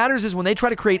 What matters is when they try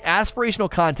to create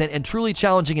aspirational content and truly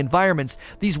challenging environments,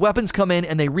 these weapons come in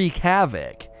and they wreak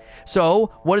havoc.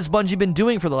 So, what has Bungie been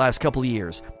doing for the last couple of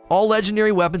years? All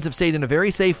legendary weapons have stayed in a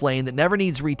very safe lane that never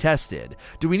needs retested.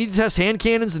 Do we need to test hand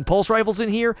cannons and pulse rifles in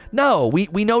here? No,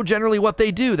 we know generally what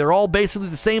they do. They're all basically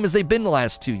the same as they've been the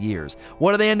last 2 years.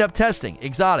 What do they end up testing?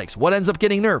 Exotics. What ends up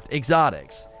getting nerfed?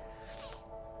 Exotics.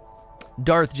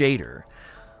 Darth Jader.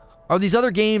 Are these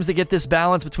other games that get this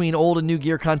balance between old and new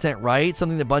gear content right?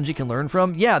 Something that Bungie can learn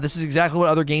from? Yeah, this is exactly what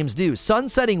other games do.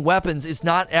 Sunsetting weapons is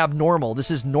not abnormal.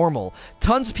 This is normal.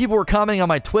 Tons of people were commenting on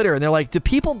my Twitter, and they're like, do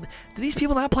these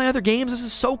people not play other games? This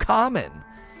is so common.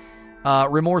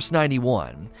 Remorse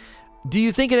 91. Do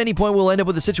you think at any point we'll end up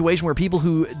with a situation where people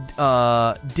who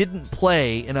didn't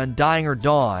play in Undying or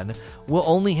Dawn will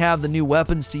only have the new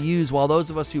weapons to use, while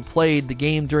those of us who played the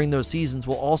game during those seasons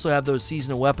will also have those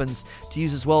seasonal weapons to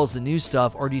use as well as the new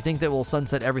stuff? Or do you think that we'll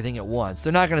sunset everything at once?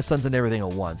 They're not going to sunset everything at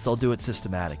once. They'll do it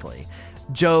systematically.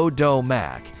 Joe Doe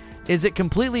Mac. Is it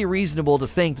completely reasonable to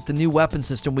think that the new weapon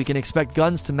system, we can expect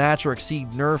guns to match or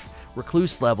exceed nerf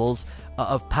recluse levels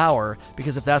of power?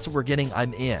 Because if that's what we're getting,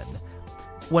 I'm in.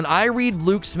 When I read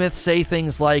Luke Smith say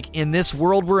things like, in this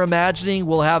world we're imagining,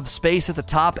 we'll have space at the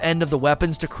top end of the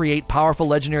weapons to create powerful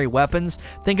legendary weapons,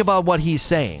 think about what he's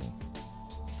saying.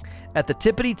 At the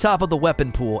tippity top of the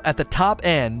weapon pool, at the top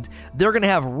end, they're going to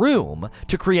have room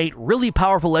to create really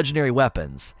powerful legendary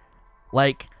weapons.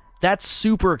 Like, that's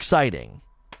super exciting.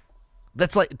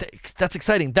 That's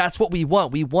exciting. That's what we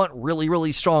want. We want really,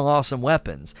 really strong, awesome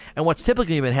weapons. And what's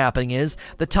typically been happening is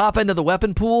the top end of the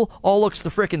weapon pool all looks the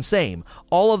frickin' same.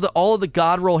 All of the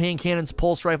God roll hand cannons,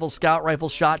 pulse rifles, scout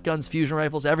rifles, shotguns, fusion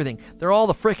rifles, everything. They're all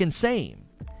the frickin' same.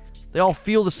 They all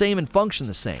feel the same and function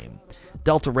the same.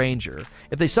 Delta Ranger.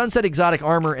 If they sunset exotic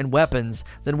armor and weapons,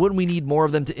 then wouldn't we need more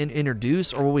of them to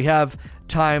introduce, or will we have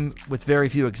time with very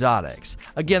few exotics?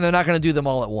 Again, they're not going to do them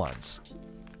all at once.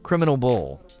 Criminal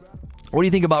Bull. What do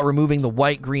you think about removing the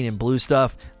white, green, and blue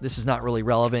stuff? This is not really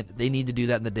relevant. They need to do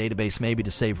that in the database maybe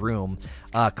to save room.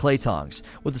 Clay Tongs.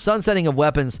 With the sunsetting of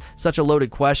weapons such a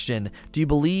loaded question, do you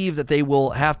believe that they will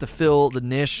have to fill the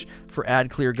niche for ad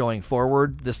clear going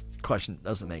forward? This question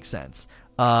doesn't make sense.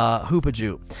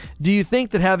 Hoopajoop. Do you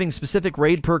think that having specific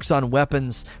raid perks on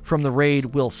weapons from the raid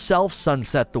will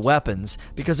self-sunset the weapons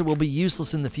because it will be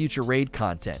useless in the future raid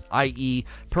content, i.e.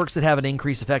 perks that have an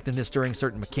increased effectiveness during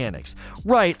certain mechanics?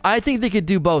 Right, I think they could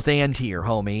do both and here,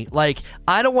 homie. Like,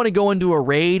 I don't want to go into a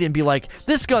raid and be like,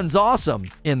 this gun's awesome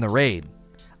in the raid.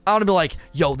 I want to be like,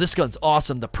 yo, this gun's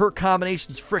awesome. The perk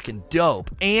combination's freaking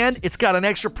dope. And it's got an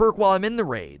extra perk while I'm in the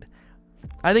raid.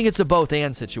 I think it's a both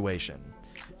and situation.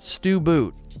 Stu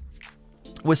Boot.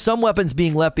 With some weapons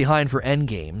being left behind for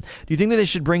endgame, do you think that they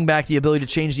should bring back the ability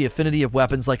to change the affinity of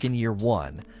weapons like in year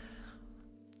one?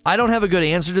 I don't have a good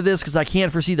answer to this because I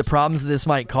can't foresee the problems that this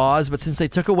might cause, but since they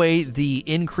took away the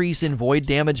increase in void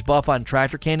damage buff on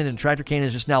Tractor Cannon, and Tractor Cannon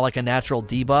is just now like a natural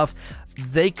debuff,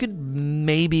 they could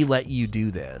maybe let you do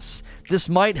this. This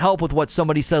might help with what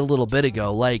somebody said a little bit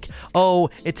ago, like, oh,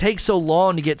 it takes so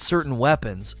long to get certain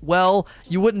weapons. Well,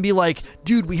 you wouldn't be like,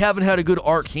 dude, we haven't had a good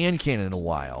arc hand cannon in a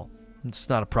while. It's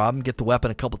not a problem. Get the weapon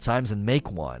a couple times and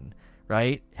make one,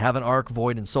 right? Have an arc,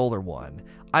 void, and solar one.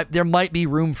 There might be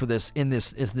room for this in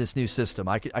this new system.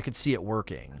 I could see it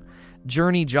working.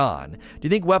 Journey John. Do you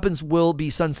think weapons will be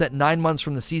sunset 9 months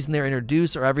from the season they're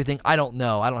introduced or everything? I don't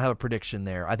know. I don't have a prediction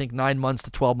there. I think 9 months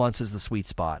to 12 months is the sweet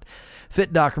spot.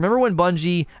 Fit Doc. Remember when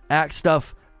Bungie Act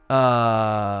stuff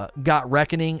got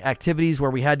Reckoning activities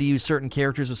where we had to use certain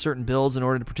characters with certain builds in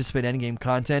order to participate in endgame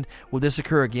content? Will this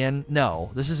occur again? No.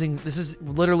 This is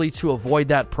literally to avoid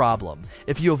that problem.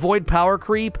 If you avoid power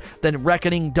creep, then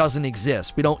Reckoning doesn't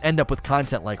exist. We don't end up with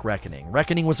content like Reckoning.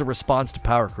 Reckoning was a response to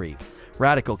power creep.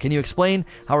 Radical. Can you explain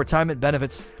how retirement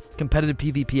benefits competitive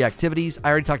PvP activities? I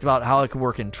already talked about how it could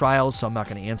work in trials, so I'm not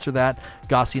going to answer that.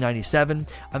 Gossi97.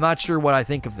 I'm not sure what I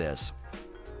think of this.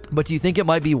 But do you think it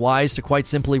might be wise to quite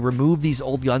simply remove these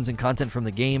old guns and content from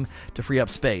the game to free up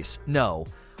space? No,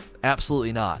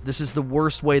 absolutely not. This is the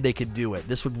worst way they could do it.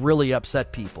 This would really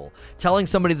upset people. Telling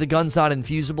somebody the gun's not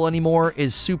infusable anymore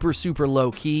is super, super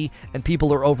low key, and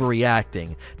people are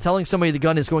overreacting. Telling somebody the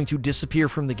gun is going to disappear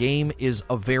from the game is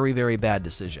a very, very bad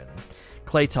decision.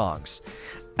 Clay Tongs.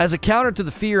 As a counter to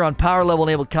the fear on power level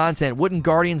enabled content, wouldn't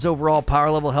Guardian's overall power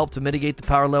level help to mitigate the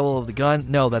power level of the gun?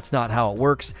 No, that's not how it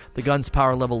works. The gun's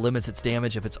power level limits its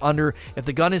damage. If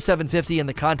the gun is 750 and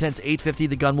the content's 850,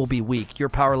 the gun will be weak. Your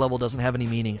power level doesn't have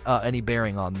any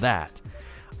bearing on that.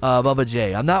 Bubba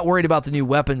J, I'm not worried about the new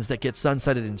weapons that get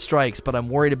sunsetted in strikes, but I'm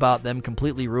worried about them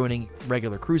completely ruining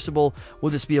regular Crucible.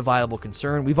 Will this be a viable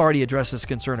concern? We've already addressed this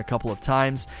concern a couple of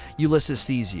times. Ulysses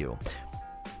sees you.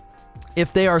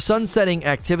 If they are sunsetting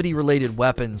activity-related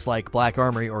weapons like Black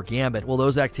Armory or Gambit, will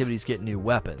those activities get new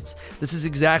weapons? This is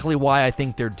exactly why I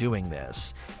think they're doing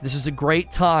this. This is a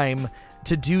great time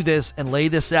to do this and lay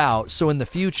this out, so in the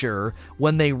future,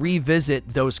 when they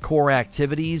revisit those core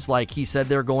activities like he said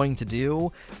they're going to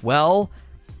do, well,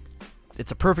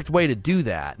 it's a perfect way to do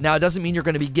that. Now, it doesn't mean you're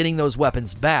going to be getting those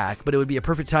weapons back, but it would be a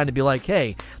perfect time to be like,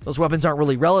 hey, those weapons aren't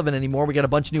really relevant anymore. We got a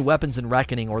bunch of new weapons in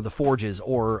Reckoning or the Forges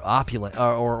or Opulent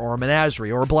or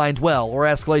Menagerie or Blind Well or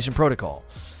Escalation Protocol.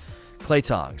 Clay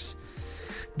Tongs.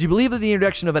 Do you believe that the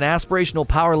introduction of an aspirational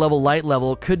power level, light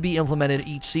level could be implemented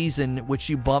each season, which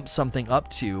you bump something up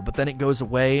to, but then it goes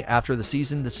away after the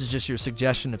season? This is just your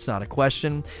suggestion. It's not a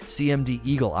question. CMD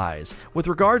Eagle Eyes. With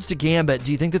regards to Gambit,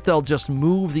 do you think that they'll just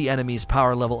move the enemy's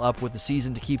power level up with the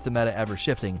season to keep the meta ever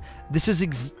shifting? This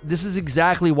is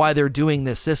exactly why they're doing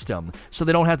this system, so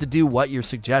they don't have to do what you're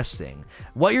suggesting.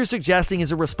 What you're suggesting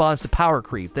is a response to power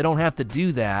creep. They don't have to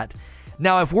do that.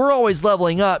 Now, if we're always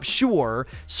leveling up, sure,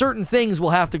 certain things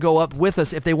will have to go up with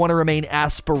us if they want to remain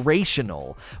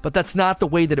aspirational. But that's not the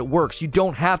way that it works. You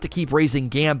don't have to keep raising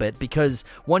Gambit, because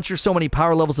once you're so many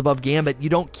power levels above Gambit, you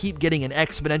don't keep getting an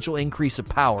exponential increase of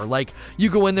power. Like, you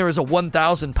go in there as a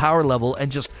 1,000 power level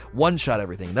and just one-shot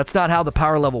everything. That's not how the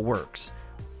power level works.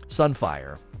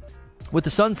 Sunfire. With the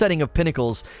sunsetting of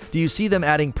Pinnacles, do you see them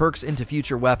adding perks into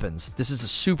future weapons? This is a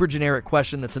super generic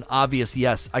question that's an obvious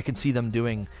yes. I can see them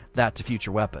doing that to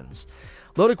future weapons.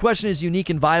 Loaded question is unique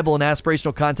and viable in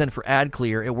aspirational content for ad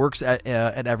clear. It works at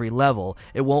every level.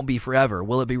 It won't be forever.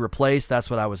 Will it be replaced? That's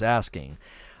what I was asking.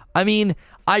 I mean,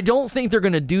 I don't think they're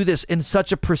going to do this in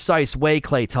such a precise way,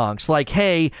 Clay Tonks. Like,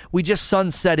 hey, we just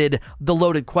sunsetted the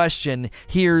loaded question.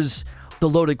 Here's the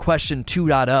loaded question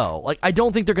 2.0. Like, I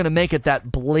don't think they're going to make it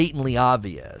that blatantly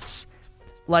obvious.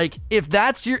 Like, if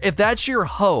that's your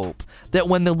hope, that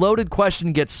when the loaded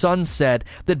question gets sunset,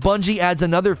 that Bungie adds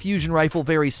another fusion rifle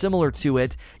very similar to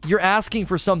it, you're asking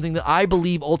for something that I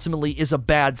believe ultimately is a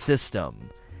bad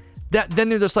system. Then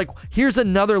they're just like, here's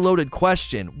another loaded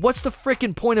question. What's the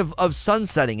frickin' point of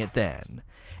sunsetting it then?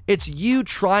 It's you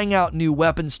trying out new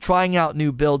weapons, trying out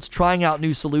new builds, trying out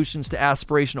new solutions to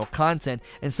aspirational content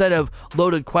instead of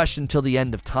loaded question till the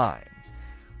end of time.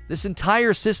 This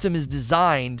entire system is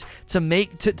designed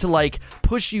to like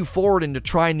push you forward and to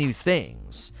try new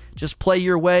things. Just play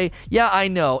your way. Yeah, I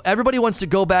know. Everybody wants to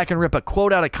go back and rip a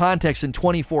quote out of context in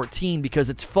 2014 because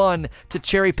it's fun to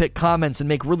cherry pick comments and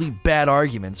make really bad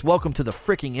arguments. Welcome to the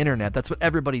freaking internet. That's what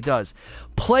everybody does.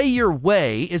 Play your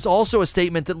way is also a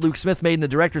statement that Luke Smith made in the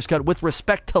director's cut with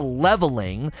respect to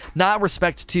leveling, not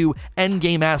respect to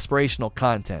endgame aspirational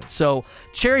content. So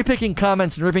cherry picking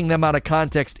comments and ripping them out of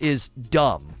context is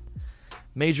dumb.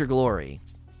 Major Glory.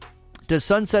 Does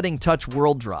sunsetting touch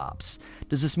world drops?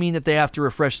 Does this mean that they have to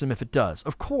refresh them if it does?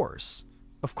 Of course.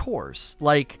 Of course.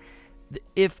 Like,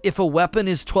 if a weapon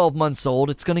is 12 months old,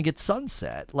 it's going to get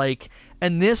sunset. Like,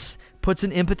 and this puts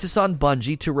an impetus on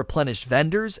Bungie to replenish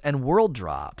vendors and world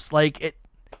drops. Like,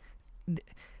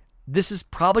 this is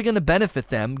probably going to benefit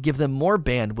them, give them more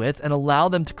bandwidth, and allow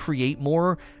them to create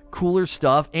more cooler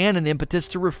stuff and an impetus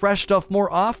to refresh stuff more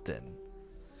often.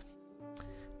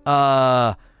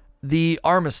 The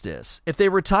Armistice. If they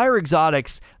retire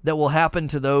exotics, that will happen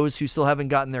to those who still haven't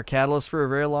gotten their catalyst for a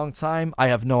very long time. I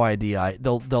have no idea.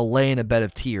 They'll lay in a bed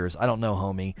of tears. I don't know,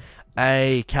 homie.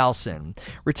 Calcin.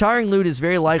 Retiring loot is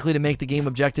very likely to make the game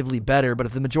objectively better, but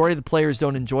if the majority of the players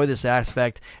don't enjoy this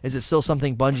aspect, is it still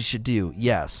something Bungie should do?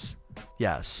 Yes.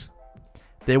 Yes.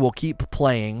 They will keep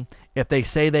playing. If they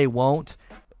say they won't,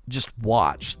 just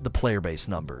watch the player base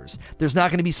numbers. There's not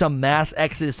going to be some mass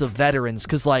exodus of veterans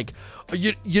because, like,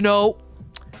 you know,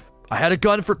 I had a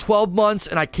gun for 12 months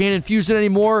and I can't infuse it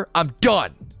anymore. I'm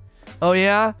done. Oh,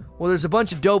 yeah? Well, there's a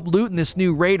bunch of dope loot in this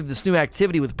new raid of this new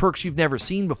activity with perks you've never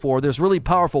seen before. There's really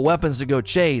powerful weapons to go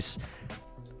chase.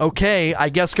 Okay, I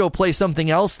guess go play something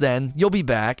else then. You'll be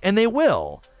back. And they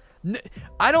will.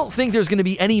 I don't think there's going to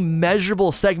be any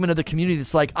measurable segment of the community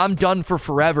that's like, I'm done for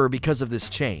forever because of this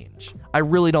change. I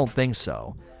really don't think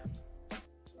so.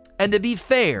 And to be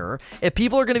fair, if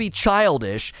people are going to be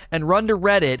childish and run to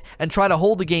Reddit and try to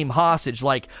hold the game hostage,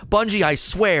 like, Bungie, I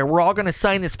swear, we're all going to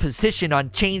sign this petition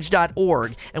on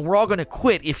change.org and we're all going to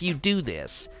quit if you do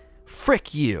this.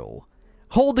 Frick you.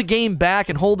 Hold the game back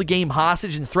and hold the game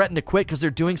hostage and threaten to quit because they're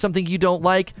doing something you don't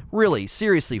like? Really?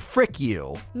 Seriously? Frick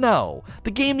you. No.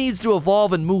 The game needs to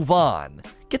evolve and move on.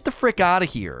 Get the frick out of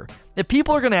here. If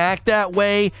people are going to act that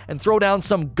way and throw down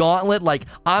some gauntlet like,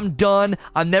 I'm done,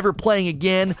 I'm never playing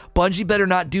again, Bungie better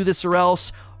not do this or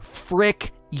else,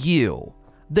 frick you.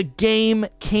 The game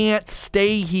can't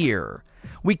stay here.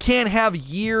 We can't have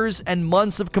years and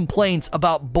months of complaints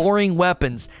about boring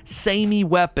weapons, samey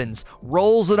weapons,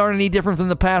 rolls that aren't any different from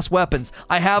the past weapons.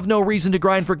 I have no reason to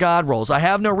grind for god rolls. I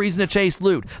have no reason to chase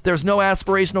loot. There's no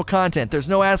aspirational content. There's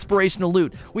no aspirational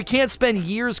loot. We can't spend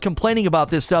years complaining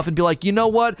about this stuff and be like, you know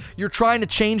what? You're trying to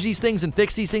change these things and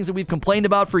fix these things that we've complained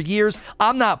about for years.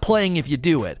 I'm not playing if you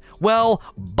do it. Well,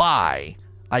 bye,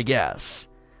 I guess.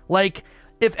 Like,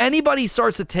 if anybody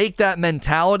starts to take that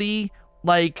mentality,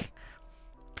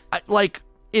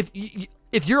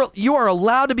 if you are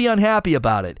allowed to be unhappy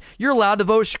about it, you're allowed to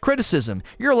voice criticism,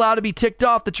 you're allowed to be ticked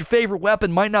off that your favorite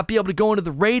weapon might not be able to go into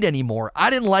the raid anymore. I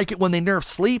didn't like it when they nerfed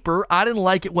Sleeper. I didn't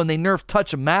like it when they nerfed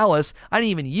Touch of Malice. I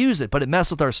didn't even use it, but it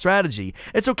messed with our strategy.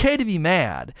 It's okay to be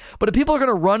mad, but if people are going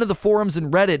to run to the forums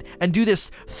and Reddit and do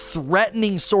this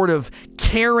threatening sort of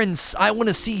Karen's, I want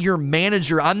to see your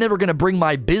manager, I'm never going to bring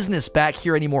my business back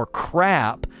here anymore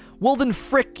crap, well then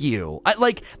frick you.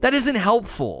 That isn't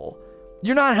helpful.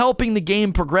 You're not helping the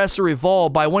game progress or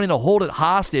evolve by wanting to hold it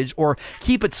hostage or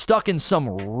keep it stuck in some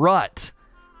rut.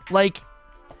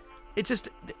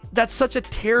 That's such a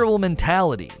terrible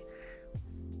mentality.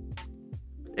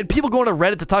 And people going to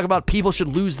Reddit to talk about people should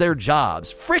lose their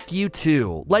jobs. Frick you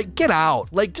too. Get out.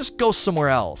 Just go somewhere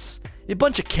else. You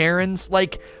bunch of Karens.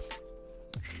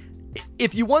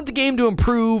 If you want the game to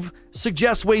improve,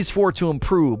 suggest ways for it to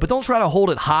improve, but don't try to hold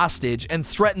it hostage and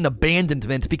threaten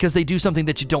abandonment because they do something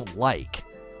that you don't like.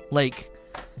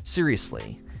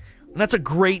 Seriously. And that's a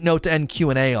great note to end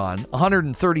Q&A on.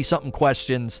 130-something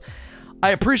questions. I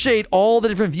appreciate all the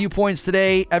different viewpoints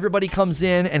today. Everybody comes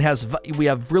in and we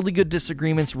have really good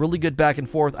disagreements, really good back and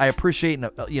forth. I appreciate,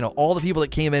 all the people that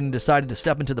came in and decided to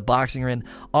step into the boxing ring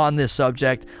on this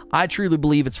subject. I truly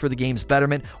believe it's for the game's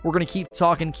betterment. We're going to keep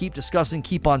talking, keep discussing,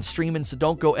 keep on streaming, so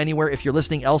don't go anywhere. If you're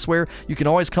listening elsewhere, you can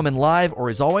always come in live,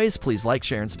 or as always, please like,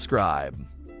 share, and subscribe.